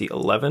Final Fantasy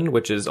 11,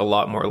 which is a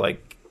lot more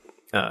like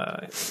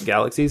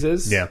Galaxies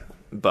is. Yeah.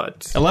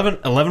 But 11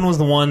 was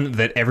the one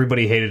that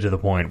everybody hated to the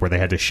point where they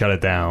had to shut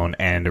it down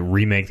and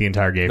remake the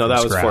entire game no, from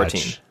that was scratch.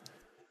 14.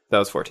 That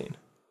was 14.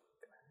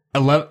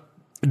 11,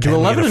 do Can we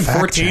 11 get a and fact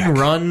 14 check?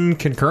 run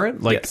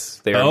concurrent? Like,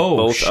 Yes, they are oh,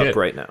 both shit. up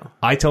right now.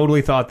 I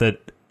totally thought that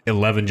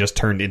 11 just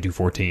turned into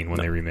 14 when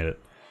they remade it.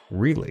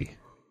 Really?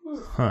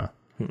 Huh.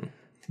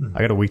 I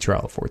got a week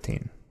trial of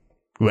 14.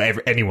 Well,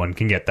 anyone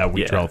can get that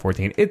week Yeah. trial of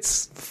 14.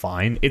 It's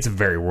fine. It's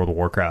very World of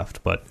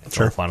Warcraft, but it's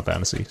all Final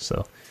Fantasy.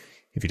 So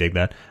if you dig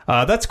that,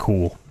 that's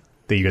cool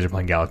that you guys are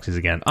playing Galaxies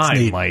again. I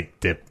neat. might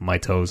dip my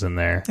toes in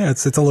there. Yeah,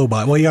 it's a little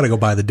buy. Well, you got to go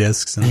buy the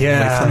discs. And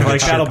Yeah,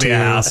 like ship that'll be to an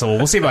you. hassle.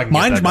 We'll see if I can. Get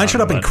Mine that showed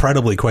done, up but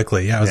incredibly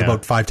quickly. Yeah, it was Yeah.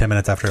 about 5-10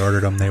 minutes after I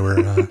ordered them. They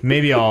were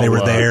Maybe I'll. they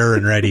were there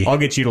and ready. I'll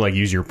get you to like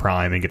use your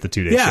Prime and get the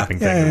 2-day yeah, shipping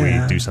thing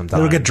that we do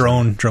sometimes. They'll get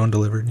drone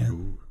delivered. Yeah.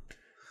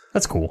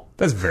 That's cool.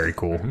 That's very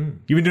cool.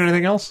 You been doing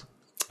anything else?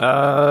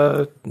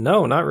 No,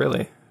 not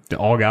really.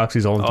 All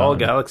Galaxies all the time. All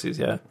Galaxies,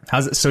 yeah.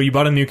 How's it? So you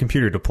bought a new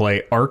computer to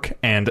play Ark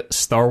and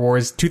Star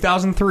Wars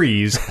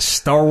 2003's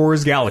Star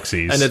Wars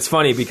Galaxies. And it's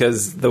funny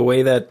because the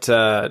way that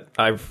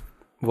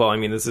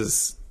this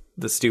is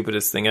the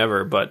stupidest thing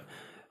ever, but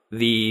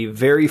the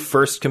very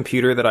first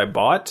computer that I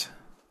bought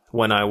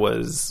when I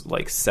was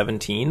like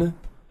 17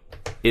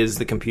 is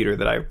the computer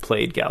that I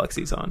played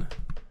Galaxies on.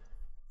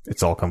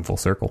 It's all come full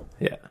circle.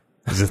 Yeah.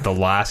 Is this the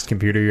last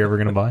computer you're ever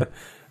going to buy?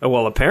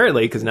 Well,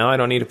 apparently, because now I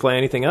don't need to play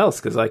anything else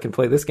because I can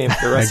play this game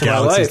for the rest of my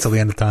Galaxies life. till the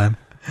end of time.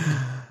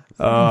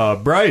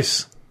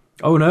 Bryce,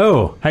 Oh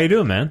no, how you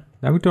doing, man?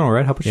 I'm doing all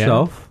right. How about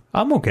yourself?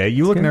 I'm okay.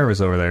 You look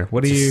nervous over there.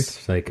 What do you?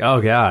 It's like,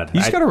 oh god, You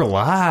just gotta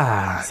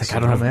relax. I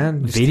don't have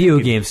man. Just video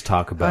take it- games to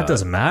talk about. That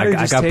doesn't matter.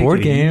 I Just got take board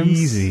it games.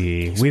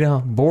 Easy. We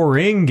don't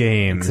boring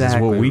games is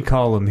Exactly. what we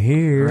call them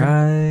here.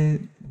 Right.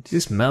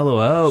 Just mellow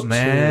out,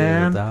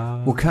 man.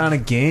 out. What kind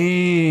of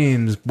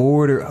games,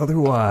 board or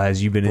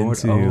otherwise, you've been Board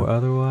into? or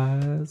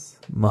otherwise.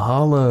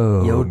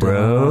 Mahalo, Yo,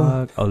 bro.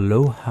 dog.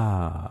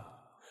 Aloha.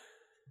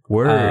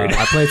 Word.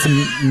 I played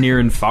some Near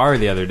and Far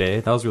the other day.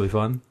 That was really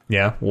fun.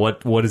 Yeah.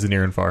 What is a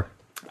near and far?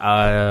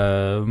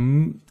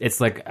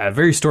 It's like a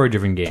very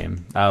story-driven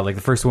game. Like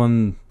the first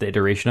one, the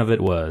iteration of it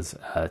was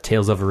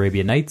Tales of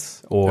Arabian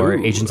Nights or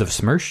Ooh. Agents of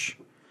Smersh.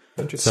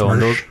 Interesting. So on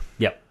Smersh? those,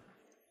 yep.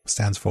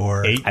 Stands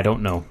for I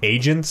don't know.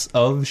 Agents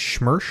of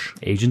Schmersh.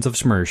 Agents of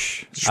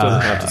Smersh.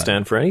 Doesn't have to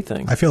stand for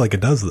anything. I feel like it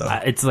does though.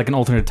 It's like an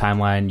alternate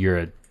timeline. You're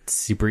a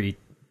super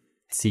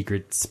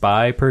secret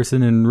spy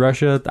person in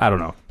Russia. I don't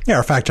know. Yeah,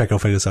 our fact check will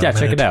figure this out. Yeah, in a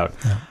check it minute.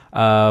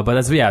 out. But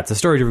it's a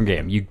story-driven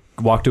game. You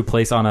walk to a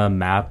place on a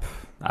map,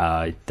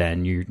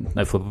 then you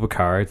flip up a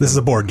card. This is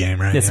a board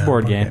game, right? It's a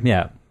board game,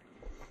 yeah.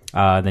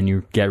 Then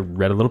you get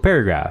read a little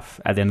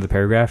paragraph. At the end of the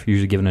paragraph, you're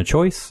usually given a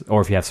choice,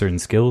 or if you have certain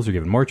skills, you're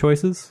given more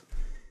choices.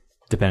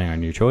 Depending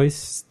on your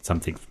choice,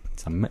 something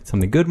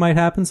good might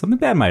happen, something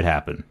bad might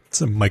happen.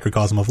 It's a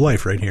microcosm of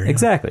life right here.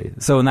 Exactly.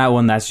 So in that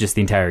one, that's just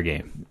the entire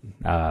game.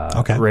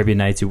 Okay. Arabian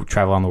Nights, you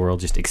travel on the world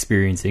just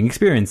experiencing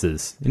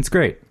experiences. It's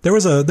great. There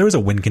was a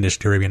win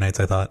condition to Arabian Nights,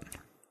 I thought.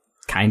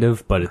 Kind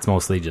of, but it's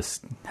mostly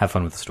just have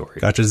fun with the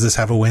story. Gotcha. Does this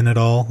have a win at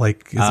all?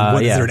 Like, is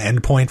yeah. there an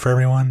end point for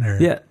everyone? Or?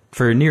 Yeah,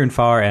 for Near and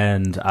Far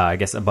and I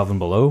guess Above and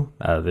Below,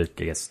 I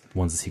guess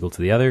one's a sequel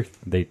to the other.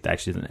 They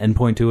actually have an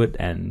endpoint to it,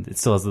 and it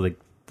still has like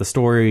the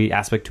story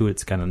aspect to it.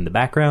 It's kind of in the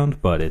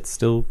background, but it's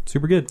still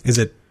super good. Is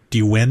it? Do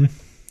you win?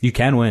 You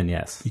can win,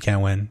 yes. You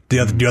can't win. Do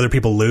other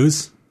people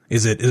lose?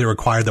 Is it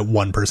required that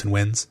one person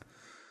wins?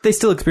 They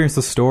still experience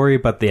the story,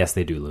 but yes,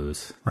 they do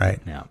lose. Right.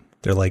 Yeah,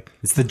 They're like,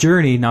 it's the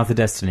journey, not the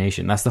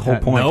destination. That's the whole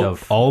point nope,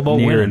 of all about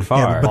Near winning. and Far.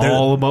 Yeah, but they're-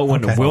 All about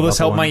winning. okay. Will All this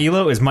about help my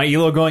elo? Is my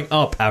elo going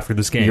up after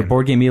this game? Your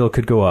board game elo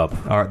could go up.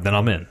 All right, then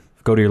I'm in.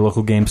 Go to your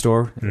local game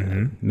store.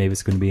 Maybe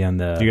it's going to be on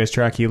the. Do you guys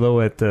track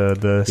elo at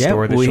the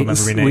store that shall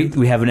never be named?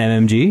 We have an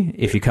MMG.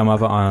 If you come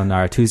up on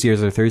our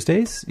Tuesdays or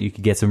Thursdays, you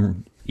could get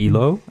some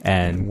Elo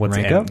and What's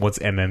rank up. what's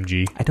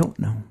MMG? I don't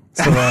know.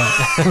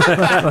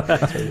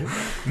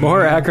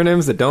 More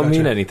acronyms that don't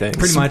mean anything.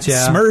 Pretty much,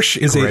 yeah. SMERSH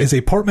is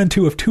a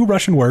portmanteau of two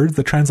Russian words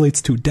that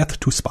translates to death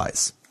to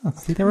spies.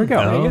 See, there we go.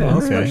 Oh, There you go.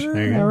 okay. There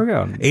you go. There we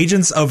go.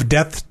 Agents of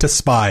death to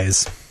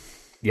spies.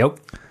 Yep.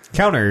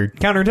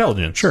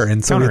 Counterintelligence. Sure,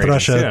 in Soviet Counter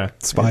agents, Russia,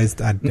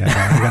 spies. I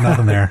got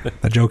nothing there.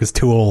 That joke is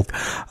too old.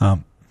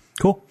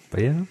 Cool.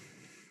 But yeah,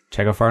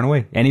 check out Far and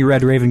Away. Any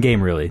Red Raven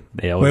game, really.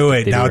 They always,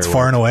 Wait. they Now do it's very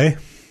far well. and away.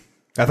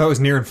 I thought it was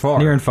near and far.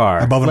 Near and far.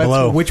 Above and Let's-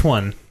 below. Which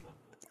one?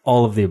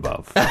 All of the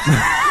above.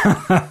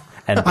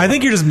 And I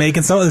think you're just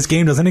making so this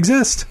game doesn't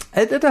exist.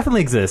 it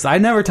definitely exists. I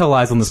never tell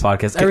lies on this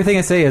podcast. Everything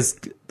I say is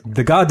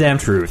the goddamn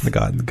truth.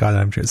 God,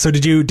 I'm. So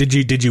did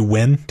you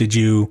win? Did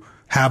you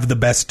have the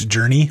best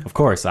journey? Of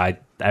course, I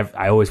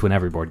always win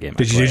every board game.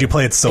 I Did you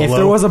play it solo? If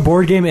there was a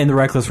board game in the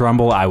Reckless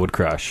Rumble, I would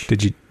crush.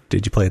 Did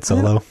you play it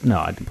solo? No,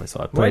 I didn't play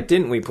solo. Why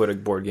didn't we put a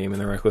board game in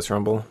the Reckless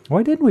Rumble?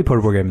 Why didn't we put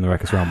a board game in the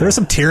Reckless Rumble? There's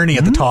some tyranny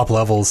at the top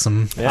levels,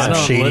 some I don't know,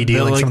 shady let-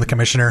 dealings like, from the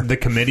commissioner. The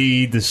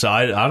committee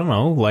decided. I don't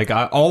know. Like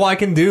all I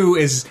can do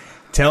is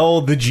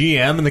tell the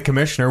GM and the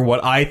commissioner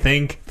what I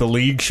think the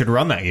league should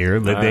run that year.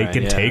 That they Alright,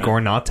 can yeah. take or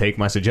not take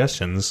my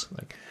suggestions.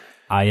 Like,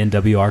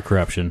 INWR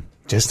corruption.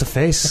 just a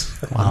face.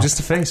 I'm just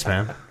a face,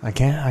 man. I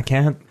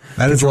can't.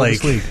 That is control like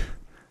this league.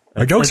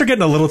 our jokes are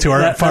getting a little too far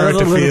That out was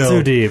to a little feel.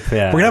 too deep.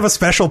 Yeah, We're gonna have a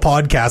special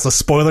podcast, a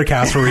spoiler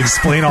cast, where we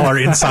explain all our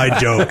inside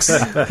jokes,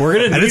 We're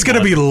gonna and it's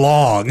gonna be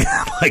long,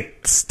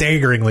 like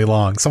staggeringly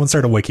long. Someone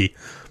start a wiki.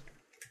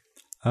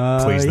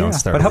 Please don't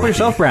start. But how about wiki.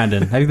 yourself,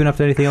 Brandon? Have you been up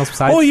to anything else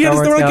besides? Oh, yeah,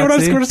 Star Wars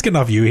Galaxy? we're just getting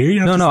off you here. You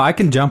know, No, I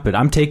can jump it.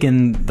 I'm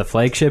taking the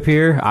flagship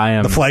here. I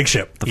am the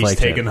flagship. The He's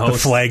flagship. taking The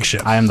host.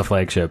 flagship. I am the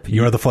flagship.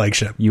 You are the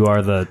flagship. You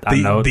are the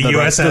The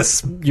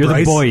USS You're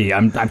Bryce? the boy.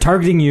 I'm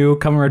targeting you.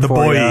 Coming right The for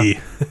boy. ya.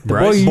 The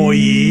Bryce? boy.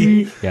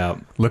 Boy. Yeah.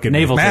 Look at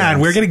Naval me. Man,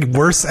 terms. we're getting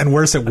worse and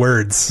worse at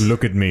words.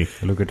 Look at me.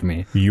 Look at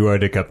me. You are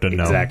the captain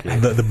now. Exactly.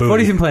 The buoy. What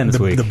have you been playing this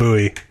week? The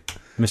buoy.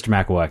 Mr.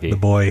 McElwacky. The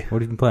boy.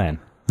 What have you been playing?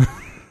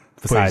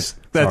 Besides,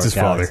 That's his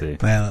Star Wars father.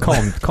 Galaxy.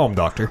 Man, Calm,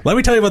 doctor. let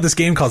me tell you about this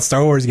game called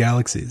Star Wars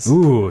Galaxies.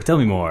 Ooh, tell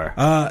me more.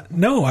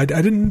 No, I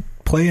didn't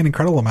play an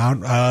incredible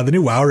amount. The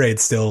new WoW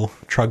raid's still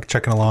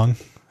chucking along.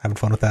 Having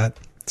fun with that.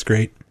 It's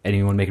great.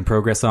 Anyone making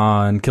progress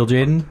on Kill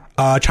Jaden?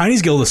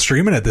 Chinese Guild is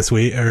streaming it this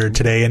week or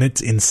today, and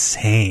it's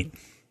insane,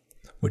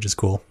 which is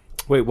cool.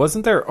 Wait,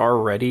 wasn't there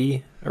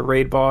already a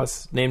raid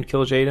boss named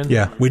Kill Jaden?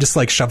 Yeah, we just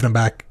like shoved him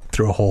back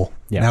through a hole.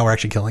 Yeah. Now we're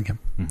actually killing him.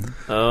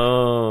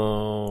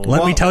 Oh.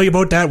 Let me tell you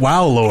about that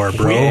WoW lore,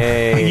 bro.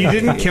 Yay. You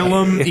didn't kill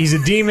him. He's a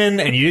demon,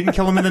 and you didn't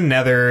kill him in the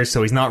Nether,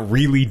 so he's not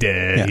really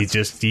dead.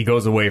 Yeah. He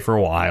goes away for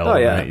a while. Oh,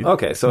 yeah.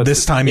 Okay, so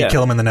This time you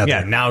kill him in the Nether.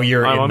 Yeah, now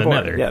you're I'm in on the board.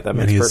 Nether. Yeah, that and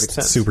makes he's perfect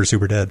sense.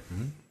 super dead,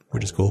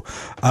 which is cool.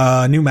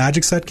 New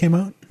Magic set came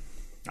out,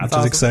 which is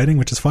awesome. exciting,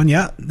 which is fun.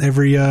 Yeah, they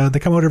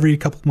come out every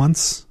couple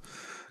months,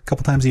 a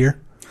couple times a year.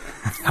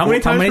 How many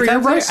times per year,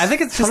 Bryce? I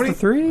think it's just the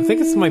three. I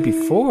think it might be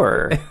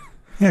 4.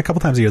 Yeah, a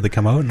couple times a year they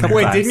come out. and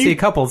Wait, they're- didn't See you?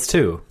 couples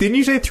too. Didn't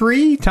you say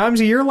 3 times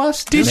a year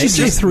last? Did you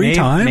say three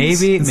times?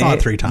 Maybe It's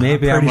not 3 times.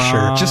 Maybe I'm I'm pretty sure.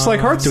 wrong. Just like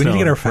Do we Hearthstone, need to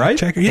get our fact right?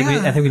 checker? I think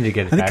Yeah, I think we need to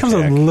get a I think it fact comes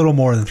out check. a little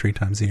more than 3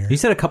 times a year. You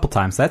said a couple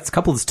times. That's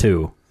couples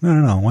too.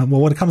 No.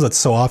 Well, when it comes out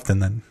so often,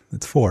 then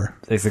it's 4.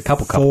 It's a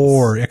couple couples.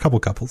 4, a couple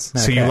couples.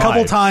 So you a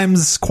couple lied.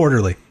 times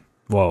quarterly.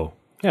 Whoa.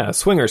 Yeah, a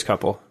swingers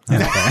couple.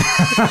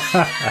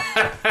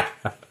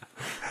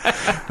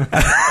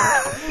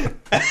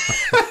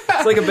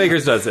 It's like a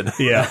baker's dozen.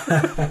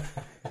 Yeah.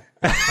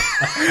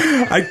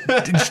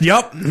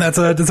 Yep, that's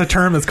a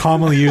term that's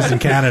commonly used in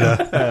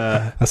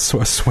Canada. A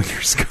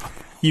swingers couple.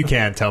 You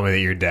can't tell me that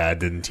your dad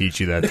didn't teach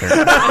you that term.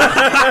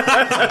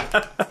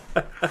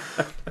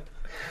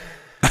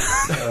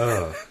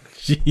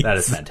 That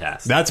is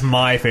fantastic. That's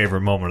my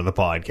favorite moment of the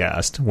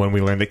podcast, when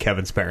we learned that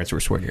Kevin's parents were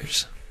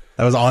swingers.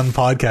 That was on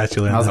podcast.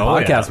 You learned That was that. a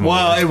podcast moment.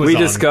 Well, it was We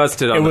on-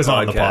 discussed it on it the was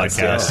on the podcast,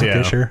 podcast, yeah.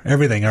 Okay, sure.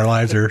 Everything. Our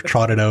lives are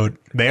trotted out.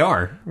 They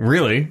are.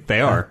 Really.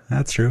 They are.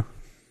 That's true.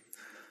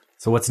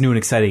 So what's new and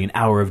exciting? An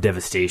Hour of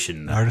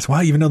Devastation. Artist. Wow,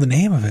 you even know the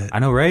name of it. I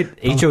know, right?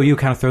 HOU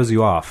kind of throws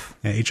you off.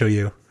 Yeah,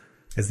 HOU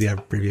is the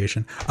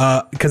abbreviation.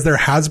 Because they're a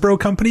Hasbro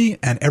company,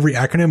 and every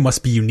acronym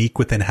must be unique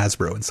within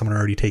Hasbro, and someone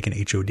already taken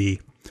HOD.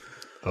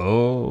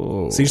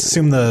 Oh. So you just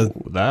assume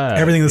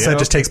everything in the set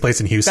just takes place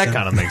in Houston. That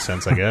kind of makes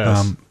sense, I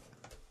guess.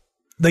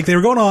 Like they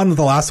were going on.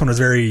 The last one was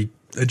very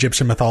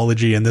Egyptian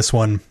mythology, and this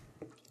one,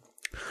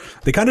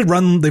 they kind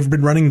of they've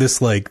been running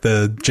this like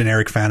the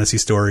generic fantasy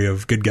story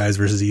of good guys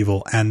versus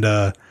evil, and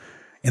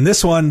in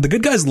this one, the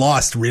good guys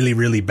lost really,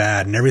 really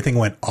bad, and everything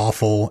went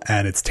awful,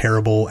 and it's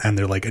terrible, and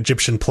they're like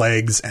Egyptian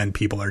plagues, and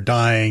people are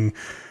dying.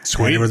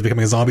 Sweet. And everyone's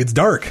becoming a zombie. It's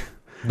dark.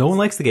 No one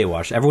likes the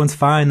Gatewash. Everyone's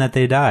fine that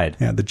they died.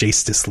 Yeah, the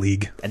Justice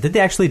League. And did they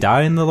actually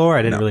die in the lore?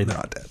 I didn't really. They're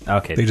not dead.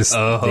 Okay. They just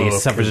they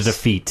suffered a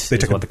defeat. they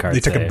is took what the cards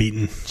they took say. a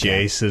beating.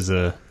 Jace is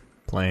a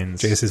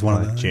planes. Jace is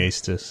one of the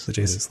Jastus. the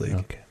Justice League.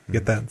 Okay.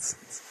 Get that? It's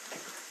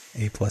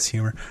A+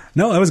 humor.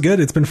 No, that was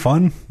good. It's been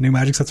fun. New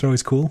Magic sets are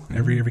always cool.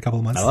 Every couple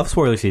of months. I love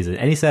spoiler season.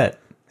 Any set.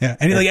 Yeah, If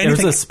there was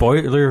anything. a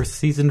spoiler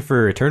season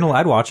for Eternal,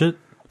 I'd watch it.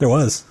 There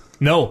was.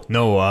 No.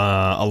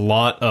 A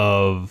lot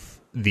of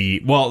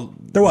the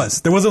There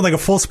wasn't like a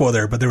full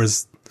spoiler, but there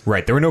was.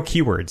 right. There were no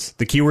keywords.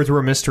 The keywords were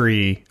a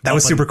mystery. That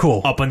was super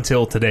cool. Up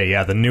until today.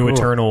 Yeah, the new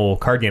Eternal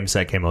card game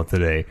set came out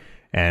today,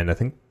 and I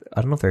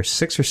don't know if there's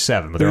 6 or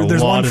 7, but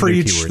There's a lot one of for new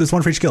each. keywords. There's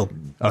one for each guild.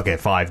 Okay,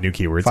 5 new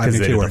keywords 5 because new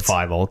they did the keywords.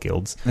 5 all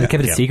guilds. They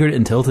kept it Yeah. secret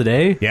until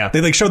today. Yeah,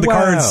 They like showed the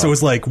Wow. cards, so it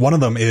was like one of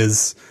them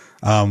is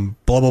blah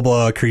blah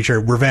blah creature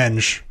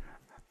revenge.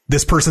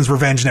 This person's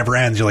revenge never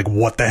ends. You're like,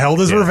 what the hell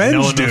does Yeah, revenge no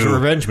one knows do? what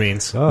revenge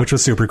means. Which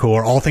was super cool.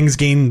 Or all things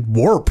gain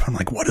warp. I'm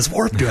like, what does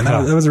warp do? And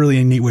that was a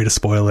really neat way to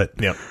spoil it.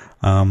 Yep.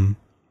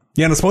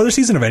 Yeah, and the spoiler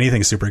season of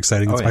anything is super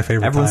exciting. It's my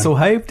favorite. Everyone's time. so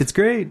hyped. It's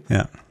great.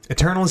 Yeah,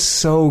 Eternal is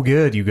so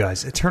good, you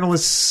guys. Eternal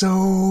is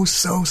so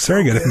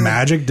very good. If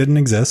magic didn't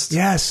exist,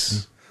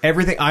 Yes.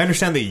 Everything. I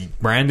understand that,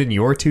 Brandon,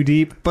 you're too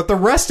deep, but the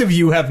rest of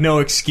you have no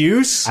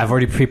excuse. I've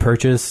already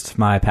pre-purchased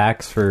my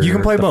packs for You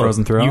can play the both.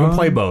 Frozen Throne. You can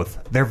play both.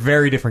 They're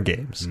very different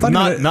games. Funny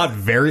that- Not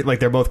very,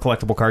 like, they're both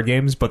collectible card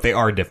games, but they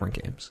are different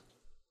games.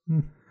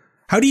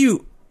 how do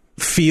you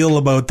feel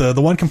about the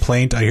one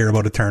complaint I hear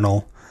about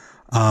Eternal?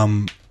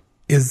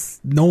 Is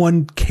no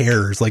one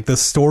cares. Like the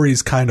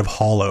story's kind of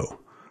hollow.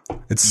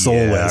 It's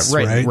soulless,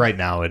 right? Right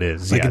now it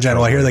is. Like yeah, in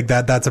general, I hear totally.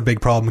 like that's a big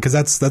problem because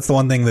that's the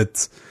one thing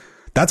that's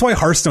why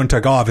Hearthstone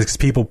took off is because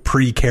people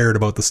pre-cared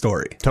about the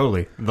story.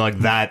 Totally. Like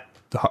that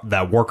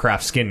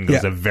Warcraft skin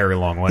goes Yeah. a very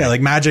long way. Yeah,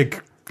 like Magic,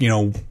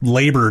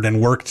 labored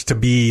and worked to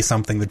be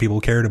something that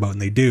people cared about,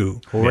 and they do.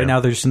 Well, right Yeah. now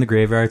they're just in the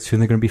graveyard. Soon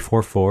they're going to be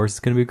 4/4s. It's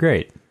going to be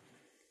great.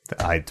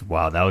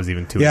 Wow, that was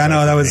even too. Yeah, no,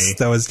 exciting that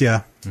for me. was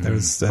that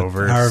was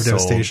Over Hour of sold.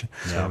 Devastation.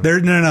 Yeah.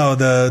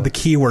 The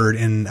keyword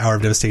in Hour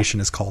of Devastation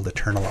is called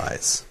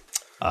Eternalize.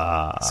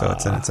 So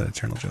it's an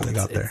eternal joke they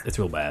got there. It's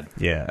real bad.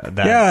 Yeah,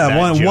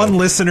 One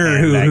listener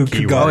who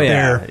got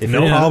there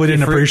probably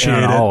didn't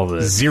appreciate all it.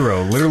 of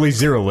it. literally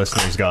zero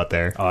listeners got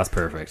there. Oh, that's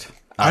perfect.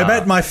 I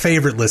bet my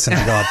favorite listener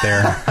got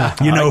there.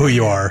 You know who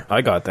you are.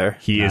 I got there.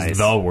 He is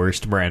the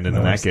worst, Brandon,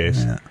 in that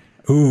case. Yeah.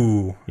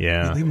 Ooh.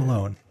 Yeah. Leave him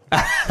alone.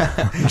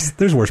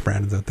 There's worse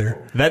Brandons out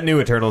there. That new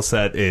Eternal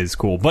set is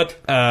cool, but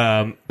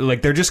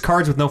they're just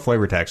cards with no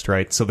flavor text,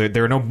 right? So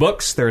there are no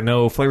books, there are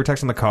no flavor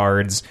text on the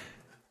cards.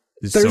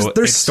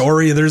 There's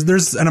story,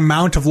 there's an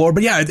amount of lore,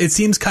 but yeah, it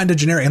seems kind of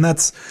generic, and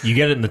that's You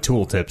get it in the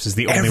tooltips is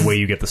the only way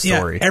you get the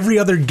story. Yeah, every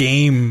other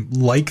game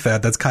like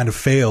that's kind of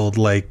failed,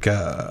 like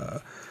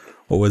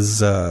what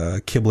was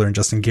Kibler and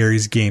Justin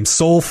Gary's game,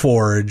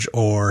 Soulforge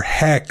or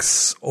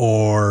Hex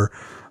or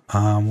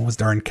what was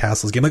Darren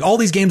Castle's game? Like all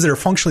these games that are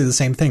functionally the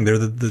same thing. They're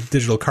the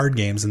digital card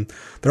games, and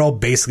they're all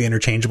basically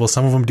interchangeable.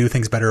 Some of them do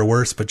things better or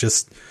worse, but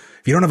just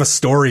if you don't have a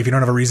story, if you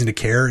don't have a reason to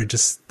care,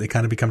 they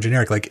kind of become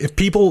generic. Like if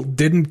people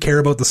didn't care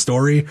about the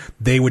story,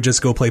 they would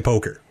just go play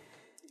poker.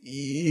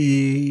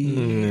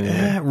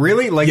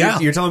 Really? Like Yeah.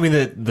 you're telling me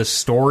that the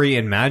story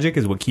in Magic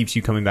is what keeps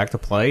you coming back to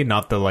play,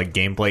 not the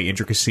gameplay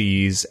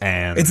intricacies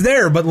and It's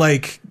there, but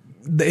like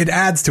it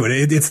adds to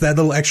it. It's that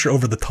little extra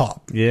over the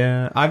top.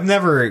 Yeah,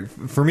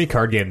 for me,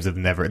 card games they've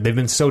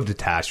been so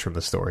detached from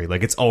the story.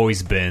 Like it's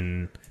always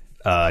been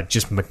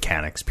just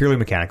mechanics, purely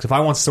mechanics. If I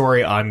want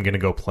story, I'm going to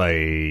go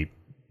play,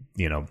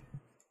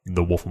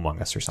 The Wolf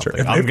Among Us or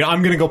something. Sure.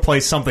 I'm going to go play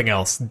something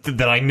else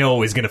that I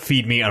know is going to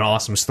feed me an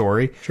awesome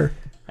story. Sure.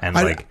 And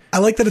I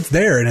like that it's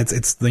there, and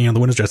it's the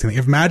windows dressing thing.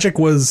 If Magic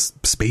was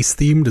space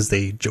themed, as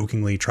they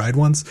jokingly tried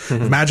once,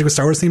 if Magic was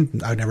Star Wars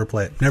themed, I'd never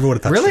play it. Never would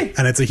have touched Really? it.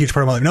 And it's a huge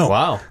part of my life. No,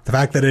 Wow. The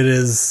fact that it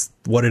is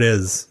what it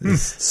is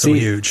so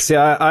huge. See,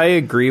 I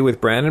agree with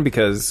Brandon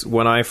because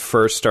when I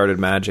first started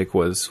Magic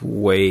was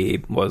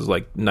like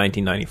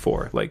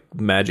 1994. Like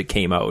Magic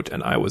came out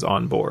and I was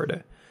on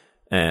board,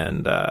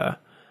 and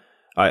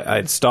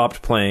I'd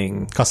stopped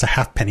playing. Costs a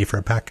half penny for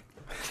a pack.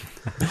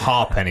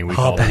 Ha penny, we Oh,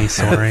 call penny, it.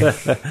 sorry.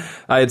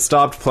 I had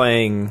stopped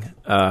playing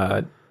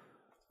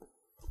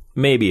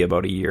maybe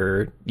about a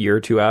year or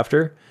two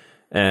after,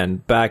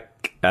 and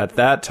back at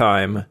that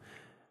time,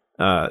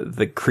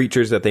 the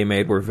creatures that they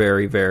made were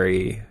very,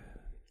 very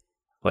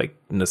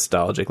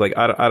nostalgic. Like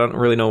I don't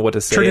really know what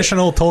to say.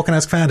 Traditional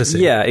Tolkien-esque fantasy.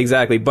 Yeah,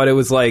 exactly. But it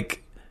was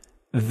like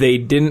they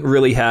didn't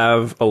really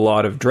have a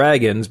lot of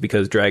dragons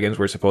because dragons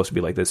were supposed to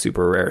be like this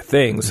super rare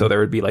thing. So there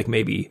would be like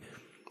maybe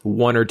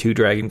 1 or 2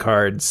 dragon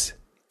cards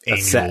a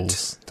set.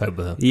 Angels type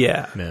of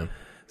Yeah. Yeah.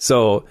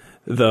 So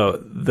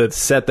the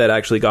set that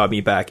actually got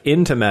me back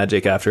into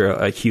Magic after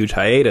a huge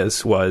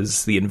hiatus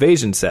was the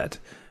Invasion set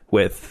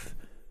with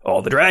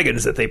all the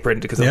dragons that they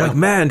printed because I'm Yeah. like,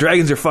 man,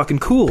 dragons are fucking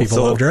cool. People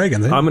so love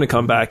dragons, eh? I'm going to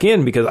come back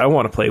in because I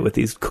want to play with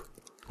these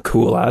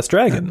cool ass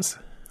dragons.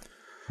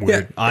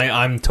 Weird.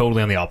 I'm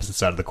totally on the opposite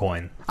side of the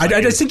coin. I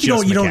just It's think you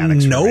don't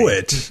mechanics for know me.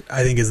 it,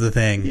 I think is the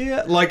thing.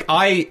 Yeah, like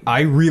I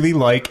really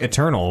like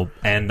Eternal,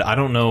 and I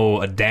don't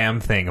know a damn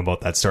thing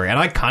about that story, and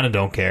I kind of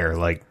don't care.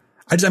 Like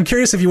I'm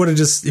curious if you would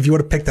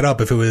have picked it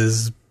up if it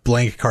was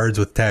blank cards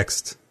with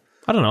text.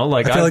 I don't know.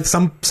 Like I feel like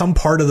some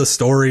part of the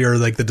story or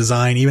like the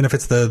design, even if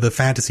it's the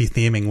fantasy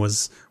theming,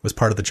 was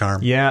part of the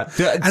charm. yeah.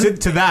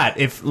 To that,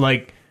 if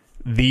like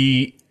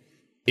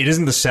it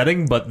isn't the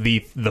setting, but the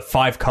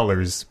 5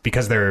 colors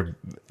because they're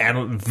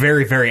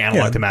very very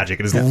analog Yeah. to Magic.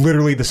 It is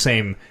literally the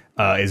same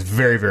is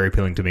very, very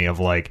appealing to me. Of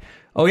like,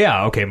 oh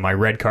yeah, okay, my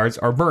red cards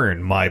are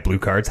burn, my blue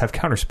cards have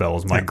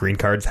counterspells, my green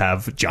cards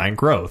have giant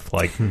growth.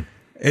 Like,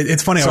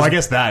 It's funny. so I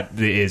guess that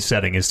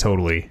setting is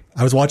totally.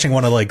 I was watching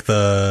one of like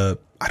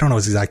I don't know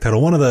his exact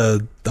title, one of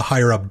the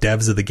higher up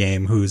devs of the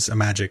game who's a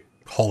Magic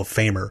Hall of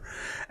Famer.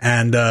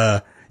 And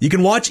you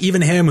can watch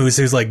even him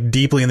who's like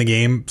deeply in the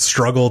game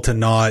struggle to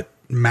not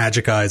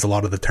magicize a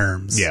lot of the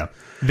terms. Yeah.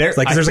 There's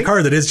a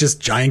card that is just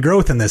giant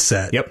growth in this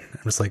set. Yep.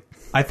 I'm just like,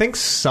 I think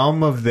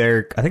one of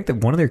their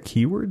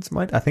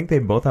keywords I think they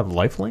both have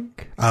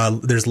lifelink.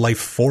 there's Life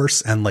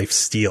Force and Life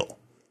Steal.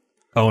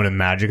 Oh, and in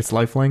Magic it's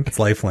lifelink? It's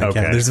lifelink.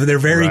 Okay. Yeah. They're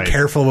very Right.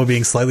 careful about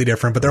being slightly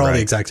different, but they're all Right.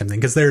 the exact same thing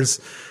because there's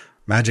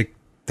Magic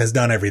has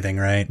done everything,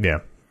 right? Yeah.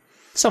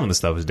 Some of the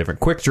stuff is different.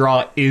 Quick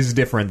Draw is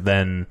different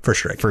than First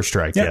Strike. First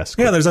Strike, Yeah. yes.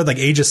 Yeah, there's like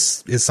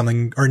Aegis is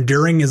something, or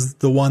Enduring is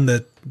the one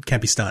that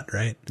can't be stunned,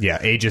 right?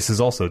 Yeah, Aegis is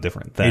also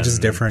different than Aegis is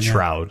different, yeah.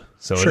 Shroud.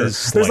 So Sure. it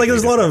is There's slightly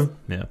a lot of,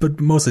 different. Yeah. but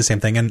mostly the same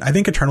thing. And I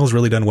think Eternal's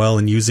really done well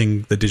in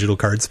using the digital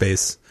card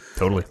space.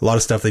 Totally. A lot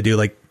of stuff they do,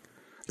 like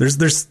there's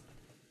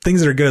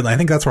things that are good. I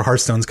think that's where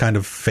Hearthstone's kind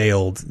of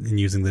failed in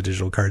using the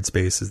digital card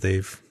space, is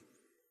they've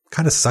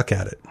kind of suck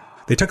at it.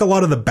 They took a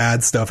lot of the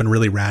bad stuff and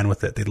really ran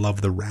with it. They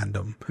love the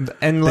random.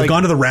 And They've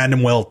gone to the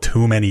random well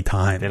too many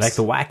times. They like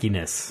the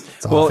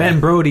wackiness. Well, Ben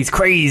Brody's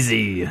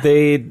crazy.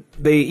 They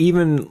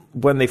even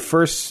when they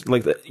first,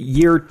 like the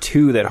year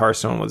 2 that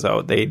Hearthstone was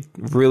out, they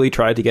really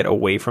tried to get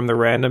away from the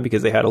random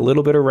because they had a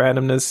little bit of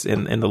randomness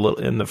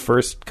in the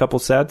first couple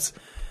sets,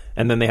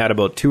 and then they had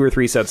about 2 or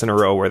 3 sets in a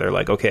row where they're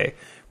like, okay,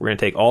 we're going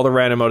to take all the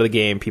random out of the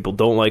game. People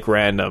don't like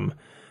random,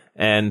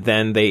 and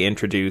then they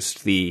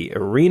introduced the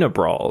arena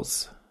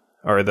brawls.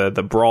 Or the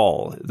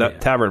brawl,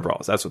 tavern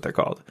brawls, that's what they're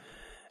called.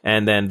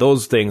 And then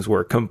those things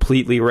were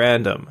completely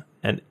random,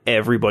 and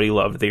everybody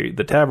loved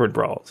the tavern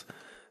brawls.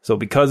 So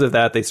because of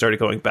that, they started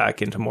going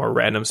back into more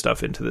random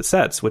stuff into the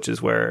sets, which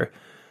is where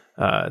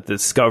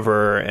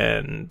Discover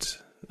and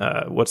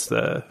what's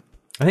the...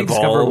 I think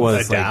Evolve, Discover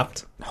was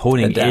Adapt. like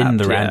honing in Adapt,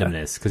 the yeah.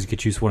 randomness, because you could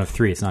choose one of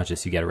 3. It's not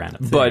just you get a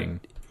random But thing.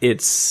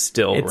 it's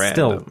still It's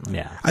random. still,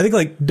 yeah. I think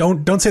like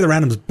don't say the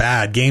random's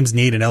bad. Games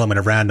need an element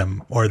of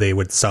random or they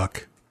would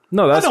suck.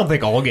 No, I that's... don't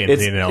think all games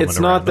It's, need an element it's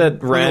of not random.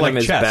 that random Like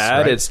is chess, bad,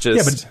 right? it's just...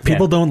 Yeah, but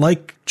people don't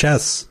like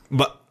chess.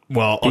 But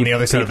well, on the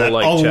other side of that,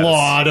 people like a chess.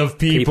 lot of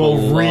People people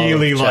love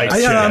really chess. like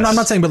chess. I'm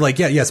not saying, but like,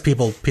 yes,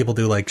 people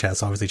do like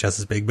chess. Obviously, chess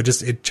is big, but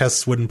just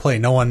chess wouldn't play.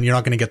 You're not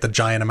going to get the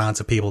giant amounts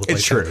of people to play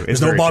It's chess. true. It's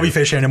There's no very Bobby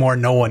true. Fish anymore.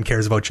 No one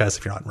cares about chess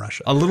if you're not in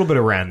Russia. A little bit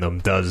of random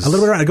does. A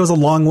little bit around. It goes a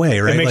long way,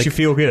 right? It makes Like, you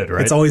feel good,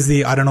 right? It's always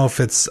I don't know if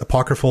it's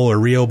apocryphal or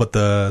real, but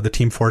the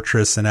Team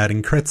Fortress and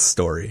adding crits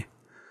story.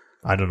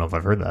 I don't know if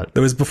I've heard that.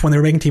 There was before when they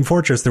were making Team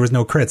Fortress, there was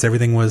no crits.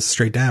 Everything was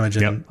straight damage,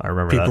 and Yep, I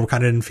remember people that.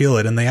 kind of didn't feel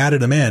it, and they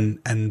added them in,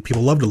 and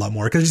people loved it a lot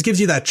more because it just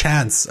gives you that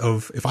chance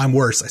of if I'm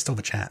worse, I still have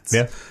a chance.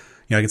 Yeah.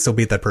 I can still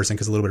beat that person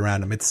because a little bit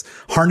random. It's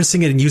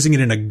harnessing it and using it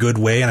in a good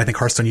way, and I think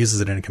Hearthstone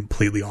uses it in a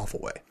completely awful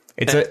way.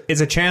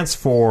 It's a chance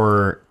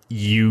for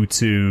you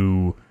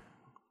to.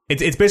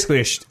 It's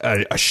basically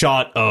a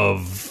shot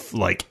of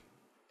like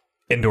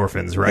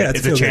endorphins, right? Yeah, it's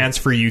a feel chance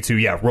for you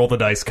to roll the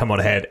dice, come out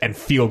ahead, and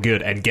feel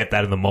good and get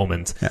that in the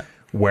moment. Yeah.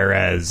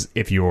 Whereas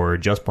if you're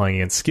just playing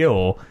against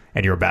skill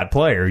and you're a bad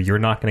player, you're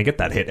not going to get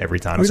that hit every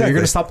time. So Exactly. you're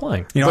going to stop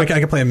playing. I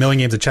can play a million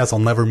games of chess. I'll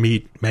never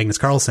meet Magnus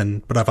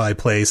Carlsen, but if I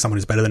play someone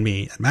who's better than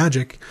me at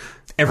Magic,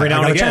 Every I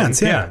now got and a again,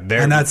 chance. yeah,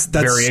 their and that's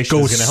variation is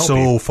goes gonna help so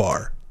you.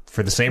 far.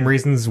 For the same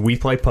reasons we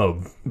play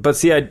pub. But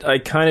see, I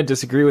kind of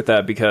disagree with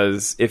that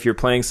because if you're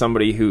playing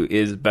somebody who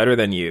is better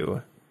than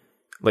you,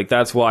 like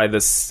that's why the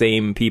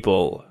same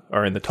people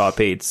are in the top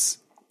 8s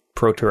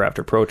Pro Tour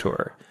after Pro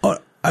Tour.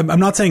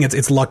 I'm not saying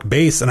it's luck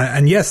based,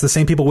 and yes, the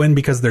same people win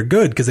because they're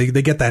good because they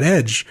get that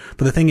edge.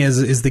 But the thing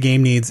is the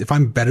game needs. If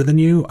I'm better than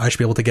you, I should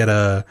be able to get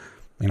an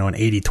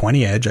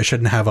 80-20 edge. I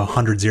shouldn't have a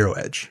 100-0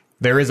 edge.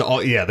 There's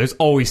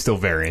always still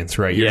variance,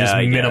 right? You're Yeah, just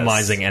I guess.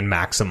 minimizing and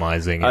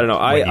maximizing. I don't know.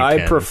 when you I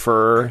can.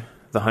 prefer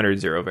the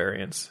 100-0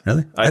 variance.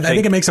 Really, I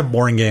think it makes a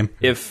boring game.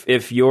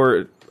 If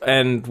you're,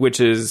 and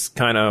which is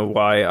kind of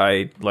why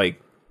I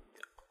like,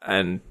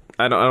 and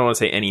I don't want to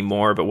say any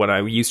more, but when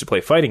I used to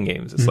play fighting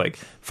games, it's like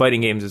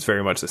fighting games is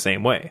very much the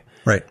same way.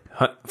 Right.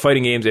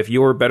 Fighting games, if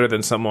you're better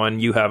than someone,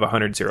 you have a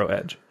 100-0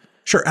 edge.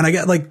 Sure, and I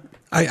get like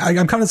I'm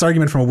coming to this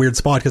argument from a weird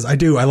spot because I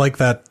like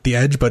that the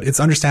edge, but it's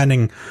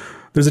understanding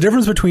there's a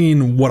difference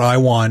between what I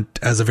want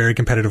as a very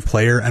competitive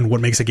player and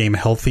what makes a game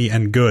healthy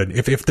and good.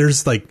 If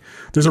there's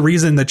a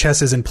reason that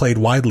chess isn't played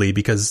widely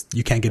because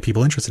you can't get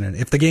people interested in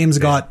it. If the game's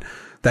got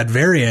that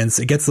variance,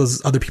 it gets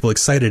those other people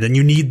excited, and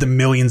you need the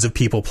millions of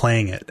people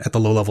playing it at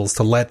the low levels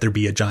to let there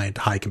be a giant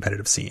high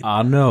competitive scene.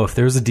 I don't know. If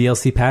there's a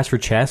DLC patch for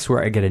chess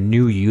where I get a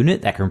new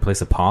unit that can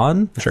replace a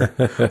pawn, Sure.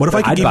 What if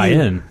I could I'd give buy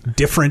you in.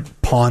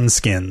 different pawn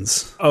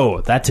skins?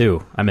 Oh, that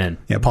too. I'm in.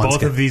 Yeah, pawn Both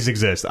skin. of these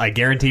exist. I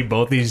guarantee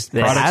both these It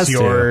products has to.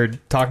 you're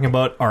talking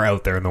about are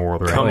out there in the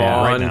world Come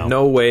right on, now.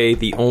 no way.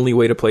 The only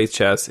way to play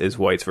chess is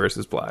whites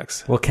versus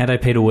blacks. Well, can't I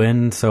pay to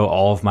win so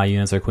all of my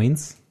units are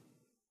queens?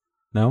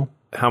 No?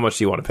 how much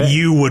do you want to pay?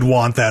 You would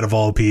want that of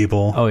all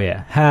people. Oh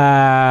yeah.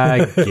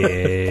 Ha,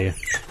 gay.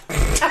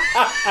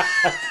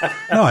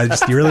 No,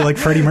 you really like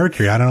Freddie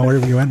Mercury. I don't know where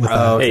you went with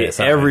that. Okay, Hey,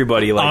 sorry.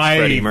 everybody likes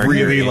Freddie I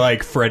Mercury. really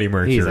like Freddie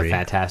Mercury. He's a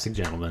fantastic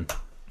gentleman.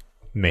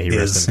 May he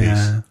rest in peace.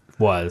 Yeah.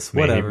 Was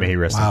May whatever. he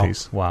rest Wow. in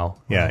peace. Wow.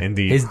 Yeah,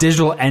 indeed. His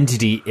digital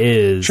entity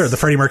is Sure, the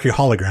Freddie Mercury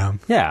hologram.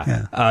 yeah.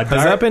 Yeah.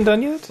 Has that been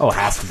done yet? Oh, it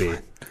has to be.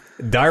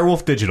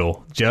 Direwolf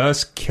Digital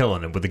just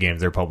killing it with the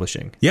games they're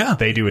publishing. Yeah.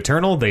 They do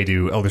Eternal, they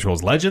do Elder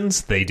Scrolls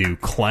Legends, they do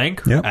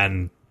Clank, Yep.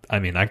 and I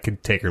mean, I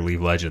could take or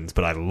leave Legends,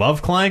 but I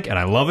love Clank and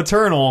I love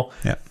Eternal.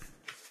 Yeah.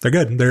 They're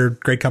good. They're a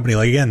great company,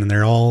 like, again, and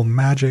they're all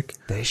magic.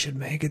 They should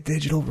make a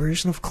digital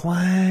version of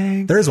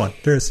Clank. There is one.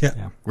 There is,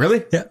 yeah.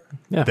 Really? Yeah.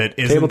 Yeah. That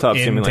isn't Tabletop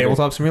in Simulator.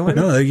 Tabletop Simulator?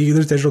 No,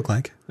 there's Digital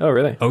Clank. Oh,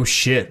 really? Oh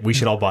shit, we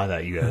should all buy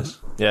that, you guys.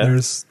 Yeah.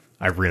 There's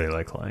I really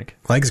like Clank.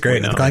 Clank's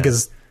great. know, Clank yeah.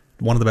 is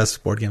one of the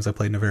best board games I've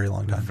played in a very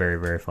long time. Very,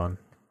 very fun.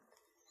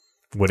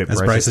 What it As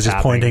Bryce is just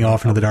tapping. pointing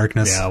off into the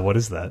darkness. Yeah, what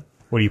is that?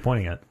 What are you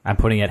pointing at? I'm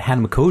putting it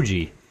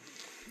Hanamakoji.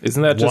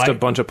 Isn't that just Why- a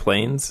bunch of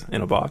planes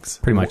in a box?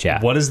 Pretty much,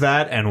 yeah. What is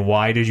that, and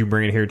why did you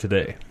bring it here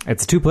today?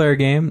 It's a 2-player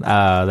game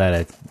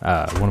that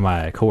one of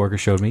my coworkers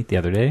showed me the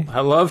other day. I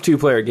love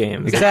 2-player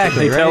games.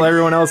 Exactly, They tell right?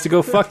 everyone else to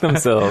go fuck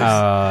themselves.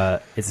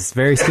 It's a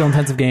very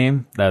skill-intensive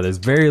game. There's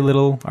very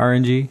little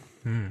RNG.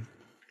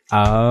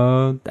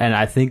 And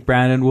I think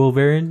Brandon will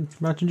very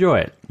much enjoy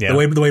it. Yeah.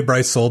 The way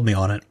Bryce sold me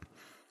on it.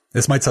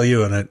 This might tell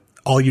you on it.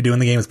 All you do in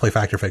the game is play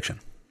Fact or Fiction.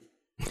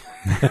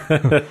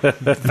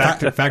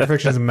 Fact or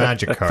Fiction is a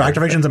magic card. Fact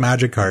or Fiction's a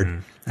magic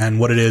card, and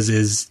what it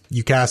is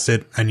you cast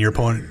it, and your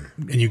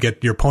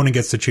opponent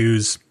gets to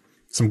choose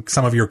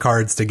some of your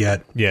cards to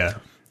get. Yeah.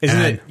 Isn't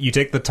And- it you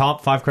take the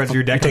top 5 cards of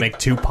your deck and make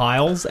 2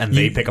 piles, and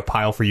they pick a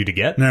pile for you to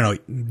get? No,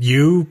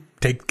 you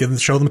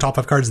show them the top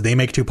 5 cards. They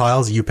make 2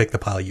 piles. You pick the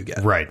pile you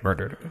get. Right.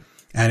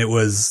 And it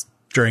was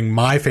during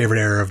my favorite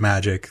era of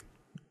Magic.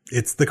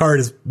 The card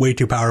is way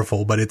too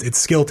powerful, but it's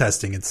skill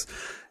testing. It's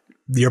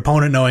your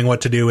opponent knowing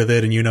what to do with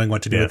it, and you knowing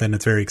what to do with it. And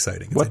it's very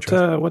exciting. It's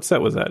interesting. What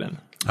set was that in?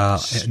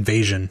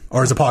 Invasion,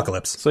 or is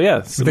Apocalypse? So yeah,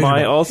 it's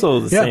Invasion.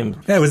 also the Yeah,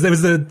 same. yeah. It was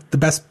the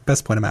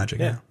best point of Magic.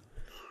 Yeah.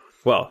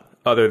 Well,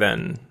 other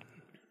than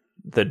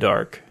the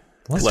Dark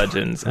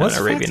Legends and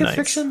Arabian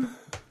Nights.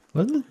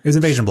 Wasn't it? It was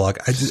Invasion Block.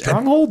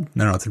 Stronghold?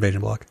 No, it's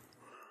Invasion Block.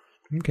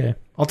 Okay.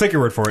 I'll take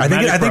your word for it. I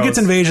think Magic it's Pros.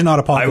 Invasion, not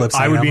Apocalypse.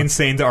 I would be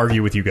insane to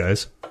argue with you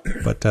guys.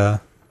 But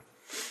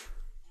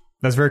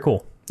That's very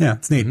cool. yeah,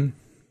 it's neat.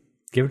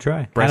 Give it a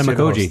try. Bryce, you're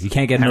the Hanamakoji. host. You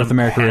can't get in North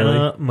America, really.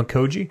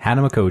 Makoji?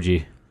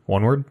 Hanamakoji.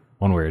 One word?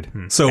 One word.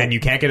 So And you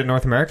can't get it in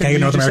North America? Can't get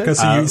did North you just America,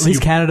 say? so At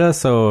least Canada,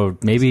 so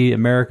maybe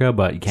America,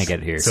 but you can't get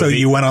it here. So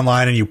you went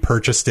online and you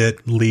purchased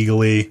it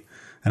legally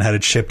and had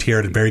it shipped here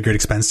at a very great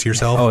expense to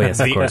yourself. Oh, yes,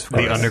 of course.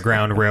 The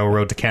Underground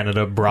Railroad to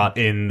Canada brought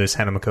in this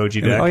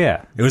Hanamakoji deck. Oh,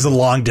 yeah. It was a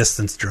long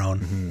distance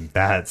drone.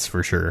 That's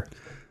for sure.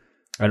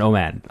 And oh,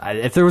 man.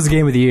 If there was a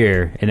game of the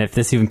year, and if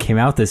this even came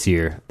out this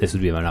year, this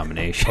would be my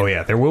nomination. Oh,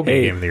 yeah. There will be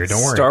a game of the year.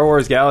 Don't worry. Star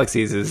Wars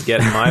Galaxies is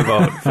getting my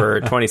vote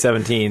for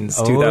 2017's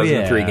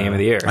 2003 yeah. Game of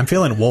the Year. I'm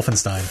feeling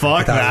Wolfenstein.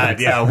 Fuck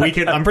that. Yeah, we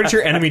could. I'm pretty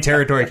sure Enemy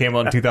Territory came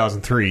out in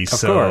 2003.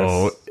 course.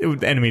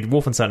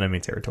 Wolfenstein Enemy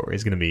Territory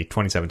is going to be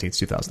 2017's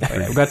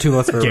 2003. We've got 2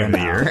 left for Game right of the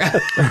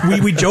now.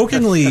 year. we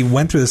jokingly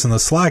went through this in the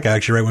Slack,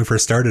 actually, right when we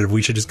first started.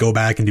 We should just go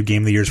back and do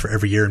Game of the Years for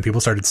every year. And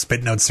people started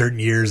spitting out certain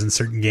years and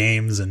certain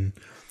games. And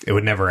It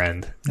would never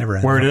end. Never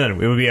end. Where would it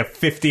end? It would be a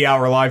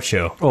 50-hour live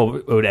show. Well,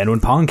 it would end when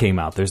Pong came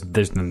out.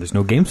 There's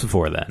no games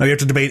before then. no, you have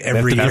to debate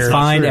every That's year.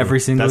 fine True. every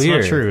single That's year.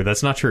 not true.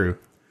 That's not true.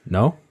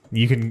 No?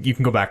 You can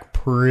go back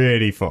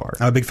pretty far.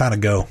 I'm a big fan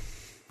of Go.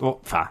 Well,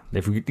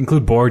 if we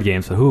include board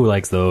games, so who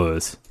likes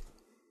those?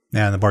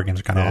 Yeah, and the board games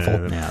are kind of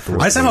awful. Yeah,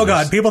 I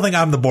somehow people think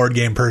I'm the board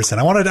game person.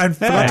 I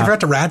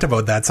forgot to rant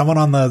about that. Someone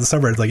on the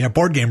subreddit is like, yeah,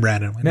 board game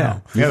Brandon. I'm like,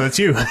 no. Yeah, that's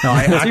you. No,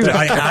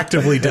 I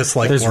actively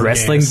dislike There's board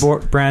wrestling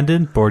games.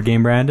 Brandon, board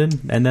game Brandon,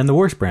 and then the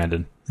worst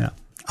Brandon. Yeah.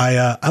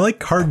 I like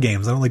card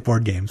games. I don't like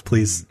board games.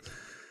 Please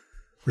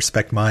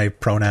respect my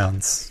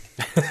pronouns.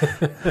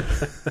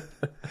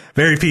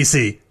 Very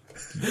PC.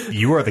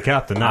 You are the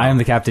captain now. I am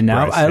the captain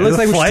now. Bryce, It looks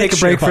like we should take a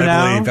break for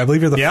now. I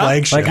believe you're the Yeah.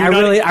 flagship. Like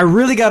I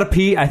really got to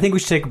pee. I think we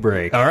should take a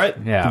break. All right.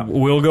 Yeah.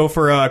 We'll go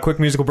for a quick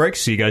musical break.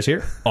 See you guys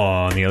here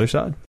on the other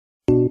side.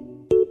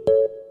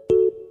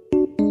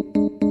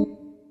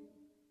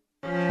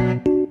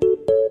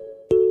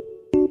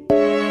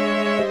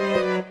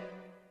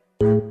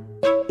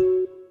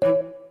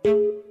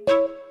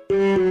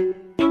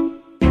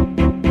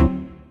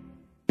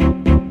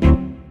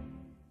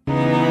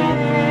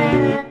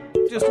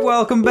 Just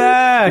welcome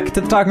back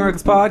to the Talking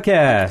Reckless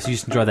podcast. You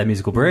just enjoyed that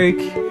musical break.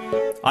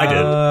 I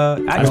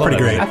did. That's pretty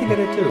great. I think I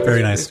did too.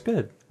 Very nice. It's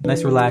good.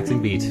 Nice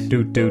relaxing beat.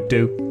 Do. Dude.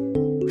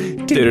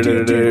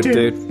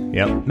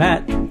 Yep.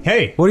 Matt,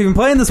 Hey, what have you been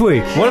playing this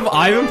week? what have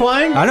I been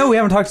playing? I know we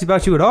haven't talked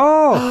about you at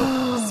all.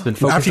 It's been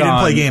focused After you didn't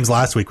on play games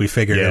last week, we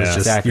figured it was just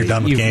Exactly. you're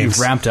done with games. You've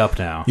ramped up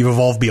now. You've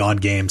evolved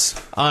beyond games.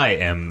 I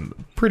am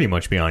pretty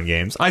much beyond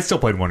games. I still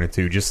played one or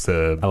two just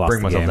to I lost bring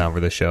the myself game. down for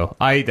this show.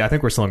 I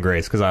think we're still in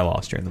grace because I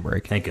lost during the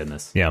break. Thank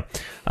goodness. Yeah.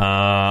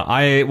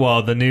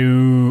 The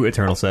new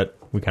Eternal set,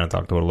 we kind of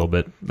talked about it a little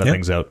bit. That Yep.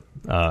 thing's out.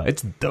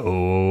 It's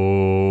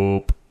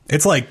dope.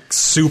 It's like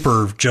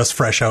super just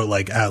fresh out,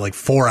 like at like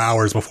 4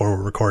 hours before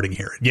we're recording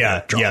here. It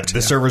Yeah, dropped,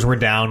 The servers were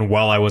down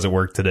while I was at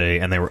work today,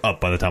 and they were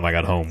up by the time I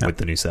got home with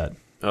the new set.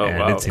 Oh, and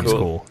wow, it seems cool.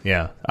 cool.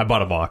 Yeah, I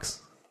bought a box.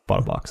 Bought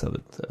a box of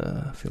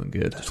it. Feeling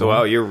good. So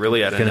wow, you're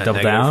really at a Gonna net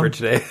double negative down? for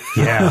today.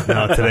 Yeah,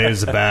 no, today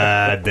is a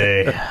bad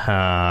day.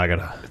 I got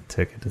a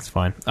ticket. It's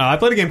fine. I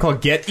played a game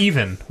called Get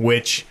Even,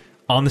 which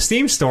on the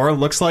Steam store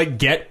looks like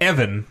Get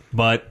Evan,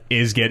 but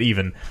is Get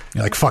Even.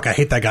 You're like, fuck, I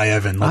hate that guy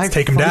Evan. Let's I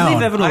take him fucking down.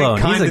 Leave Evan I alone.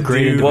 He's a kinda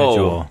great do.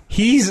 individual.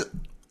 He's.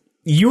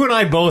 You and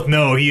I both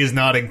know he is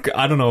not a.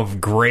 I don't know if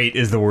great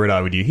is the word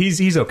I would use.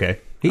 He's okay.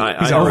 I-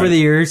 He's I- all Over right. the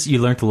years, you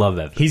learn to love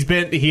Evan.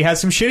 He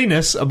has some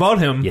shittiness about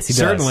him. Yes, he does.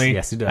 certainly.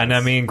 Yes, he does. And I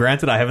mean,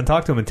 granted, I haven't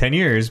talked to him in 10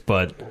 years,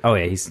 but Oh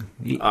yeah,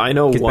 I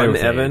know Gets better one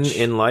with Evan age.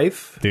 in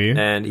life. Do you?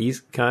 And he's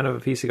kind of a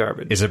piece of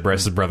garbage. is it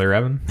Bress's brother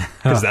Evan?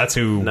 Because that's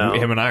who No.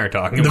 him and I are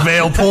talking The about.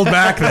 veil pulled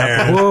back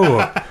there.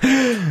 whoa.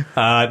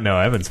 No,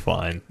 Evan's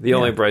fine. the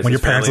only Bryce's When your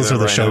parents family listen to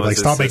the member I show, know like, is his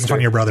stop making sister. fun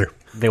of your brother.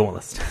 They won't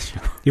listen.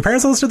 Your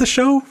parents listen to the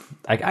show?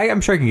 I'm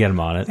sure I can get him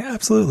on it. Yeah,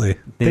 absolutely.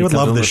 They need would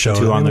something love to this show.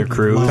 listen to They on their would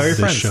cruise. love Tell your this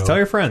friends. show. Tell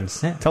your friends.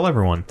 Yeah. Tell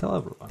everyone. Tell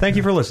everyone. Thank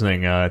you for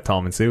listening,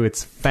 Tom and Sue.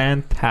 It's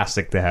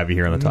fantastic to have you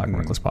here on the Talking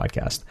Reckless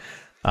podcast.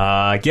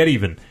 Get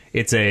Even.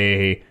 It's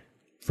a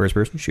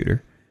first-person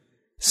shooter.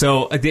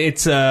 So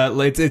it's a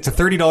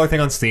 $30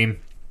 thing on Steam.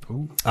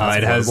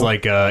 It has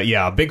like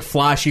a big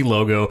flashy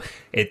logo.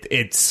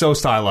 It's so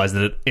stylized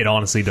that it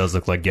honestly does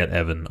look like Get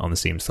Evan on the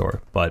Steam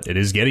store, but it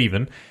is Get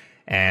Even.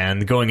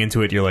 And going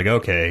into it, you're like,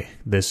 okay,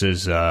 this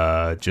is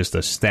just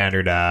a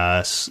standard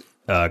ass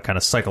kind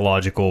of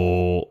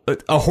psychological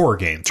a horror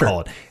game.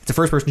 Call it. It's a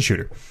first person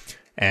shooter,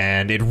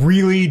 and it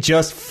really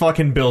just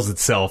fucking bills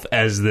itself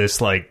as this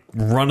like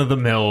run of the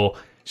mill.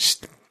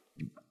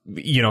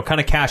 Kind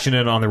of cashing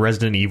in on the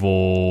Resident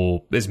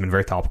Evil. It's been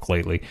very topical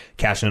lately.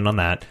 Cashing in on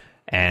that.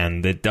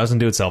 And it doesn't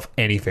do itself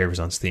any favors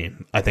on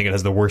Steam. I think it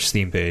has the worst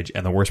Steam page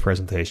and the worst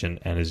presentation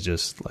and is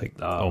just like,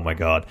 oh my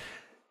god.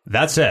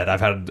 That said,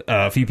 I've had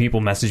a few people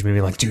message me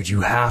like, dude,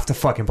 you have to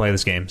fucking play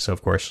this game. So,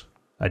 of course,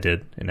 I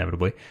did,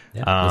 inevitably.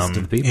 Listen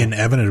to the people.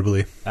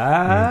 Inevitably.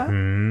 How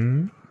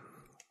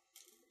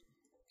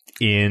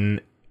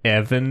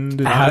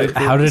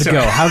did it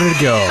go? How did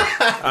it go?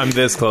 I'm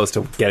this close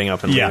to getting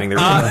up and leaving the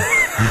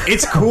room.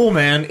 It's cool,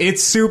 man.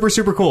 It's super,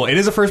 super cool. It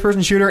is a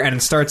first-person shooter, and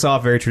it starts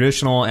off very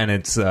traditional, and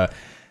it's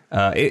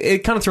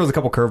it kind of throws a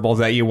couple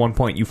curveballs at you. At one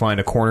point, you find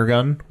a corner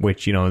gun,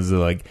 which is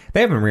like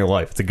they have in real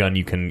life. It's a gun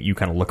you kind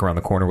of look around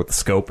the corner with the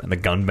scope, and the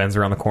gun bends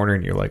around the corner,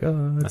 and you're like,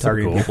 oh, that's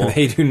targeting cool. people.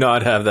 They do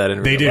not have that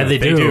in They real do. life. they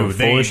do,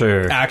 They for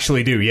sure.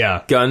 actually do.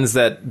 Yeah. Guns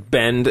that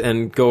bend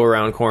and go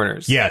around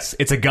corners. Yes,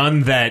 it's a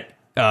gun that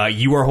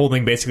you are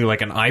holding basically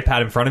like an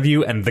iPad in front of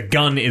you, and the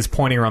gun is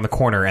pointing around the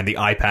corner, and the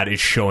iPad is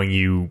showing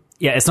you.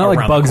 Yeah, it's not like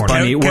around the Bugs corner.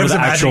 Bunny where Kev's the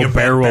imagining actual a bent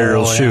barrel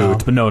barrel, will yeah.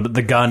 shoot. But no,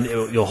 the gun,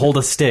 you'll hold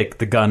a stick,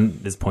 the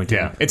gun is pointing.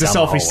 Yeah, it's a down the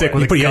selfie stick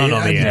with hallway. a gun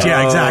on the end.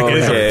 Yeah, exactly. It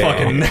is Okay. a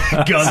fucking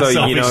gun So,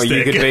 selfie you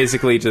stick. could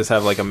basically just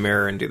have like a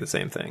mirror and do the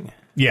same thing.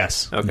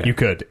 Yes, Okay. you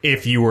could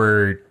if you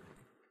were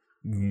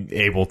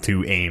able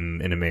to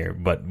aim in a mirror,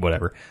 but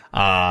whatever.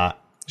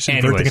 Just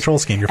invert the control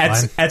scheme, you're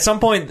fine. At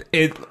some point,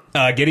 it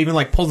Get Even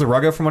like pulls the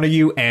rug out from under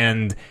you,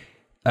 and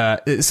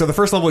so the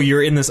first level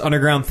you're in this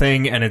underground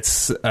thing, and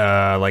it's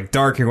like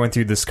dark. You're going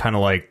through this kind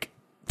of like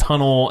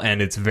tunnel,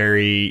 and it's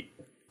very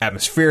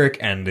atmospheric,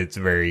 and it's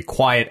very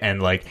quiet,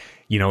 and like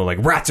like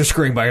rats are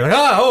screaming by. You're like,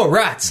 oh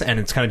rats, and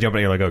it's kind of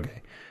jumping. You're like,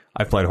 okay,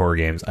 I've played horror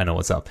games, I know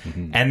what's up.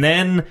 And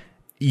then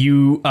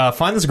you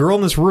find this girl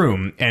in this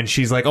room, and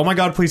she's like, oh my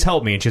god, please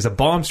help me. And she has a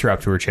bomb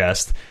strapped to her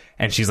chest,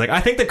 and she's like,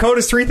 I think the code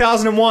is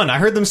 3001. I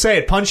heard them say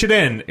it. Punch it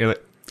in. You're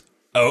like,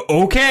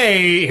 oh,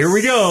 okay, here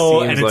we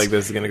go. Seems And like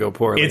this is going to go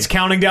poorly. it's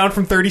counting down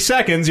from 30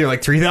 seconds. You're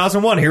like,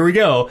 3001, here we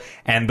go.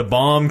 And the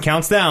bomb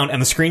counts down,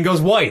 and the screen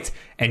goes white.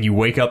 And you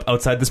wake up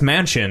outside this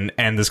mansion,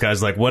 and this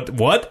guy's like,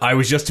 what? I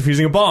was just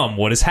defusing a bomb.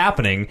 What is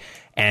happening?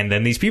 And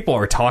then these people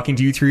are talking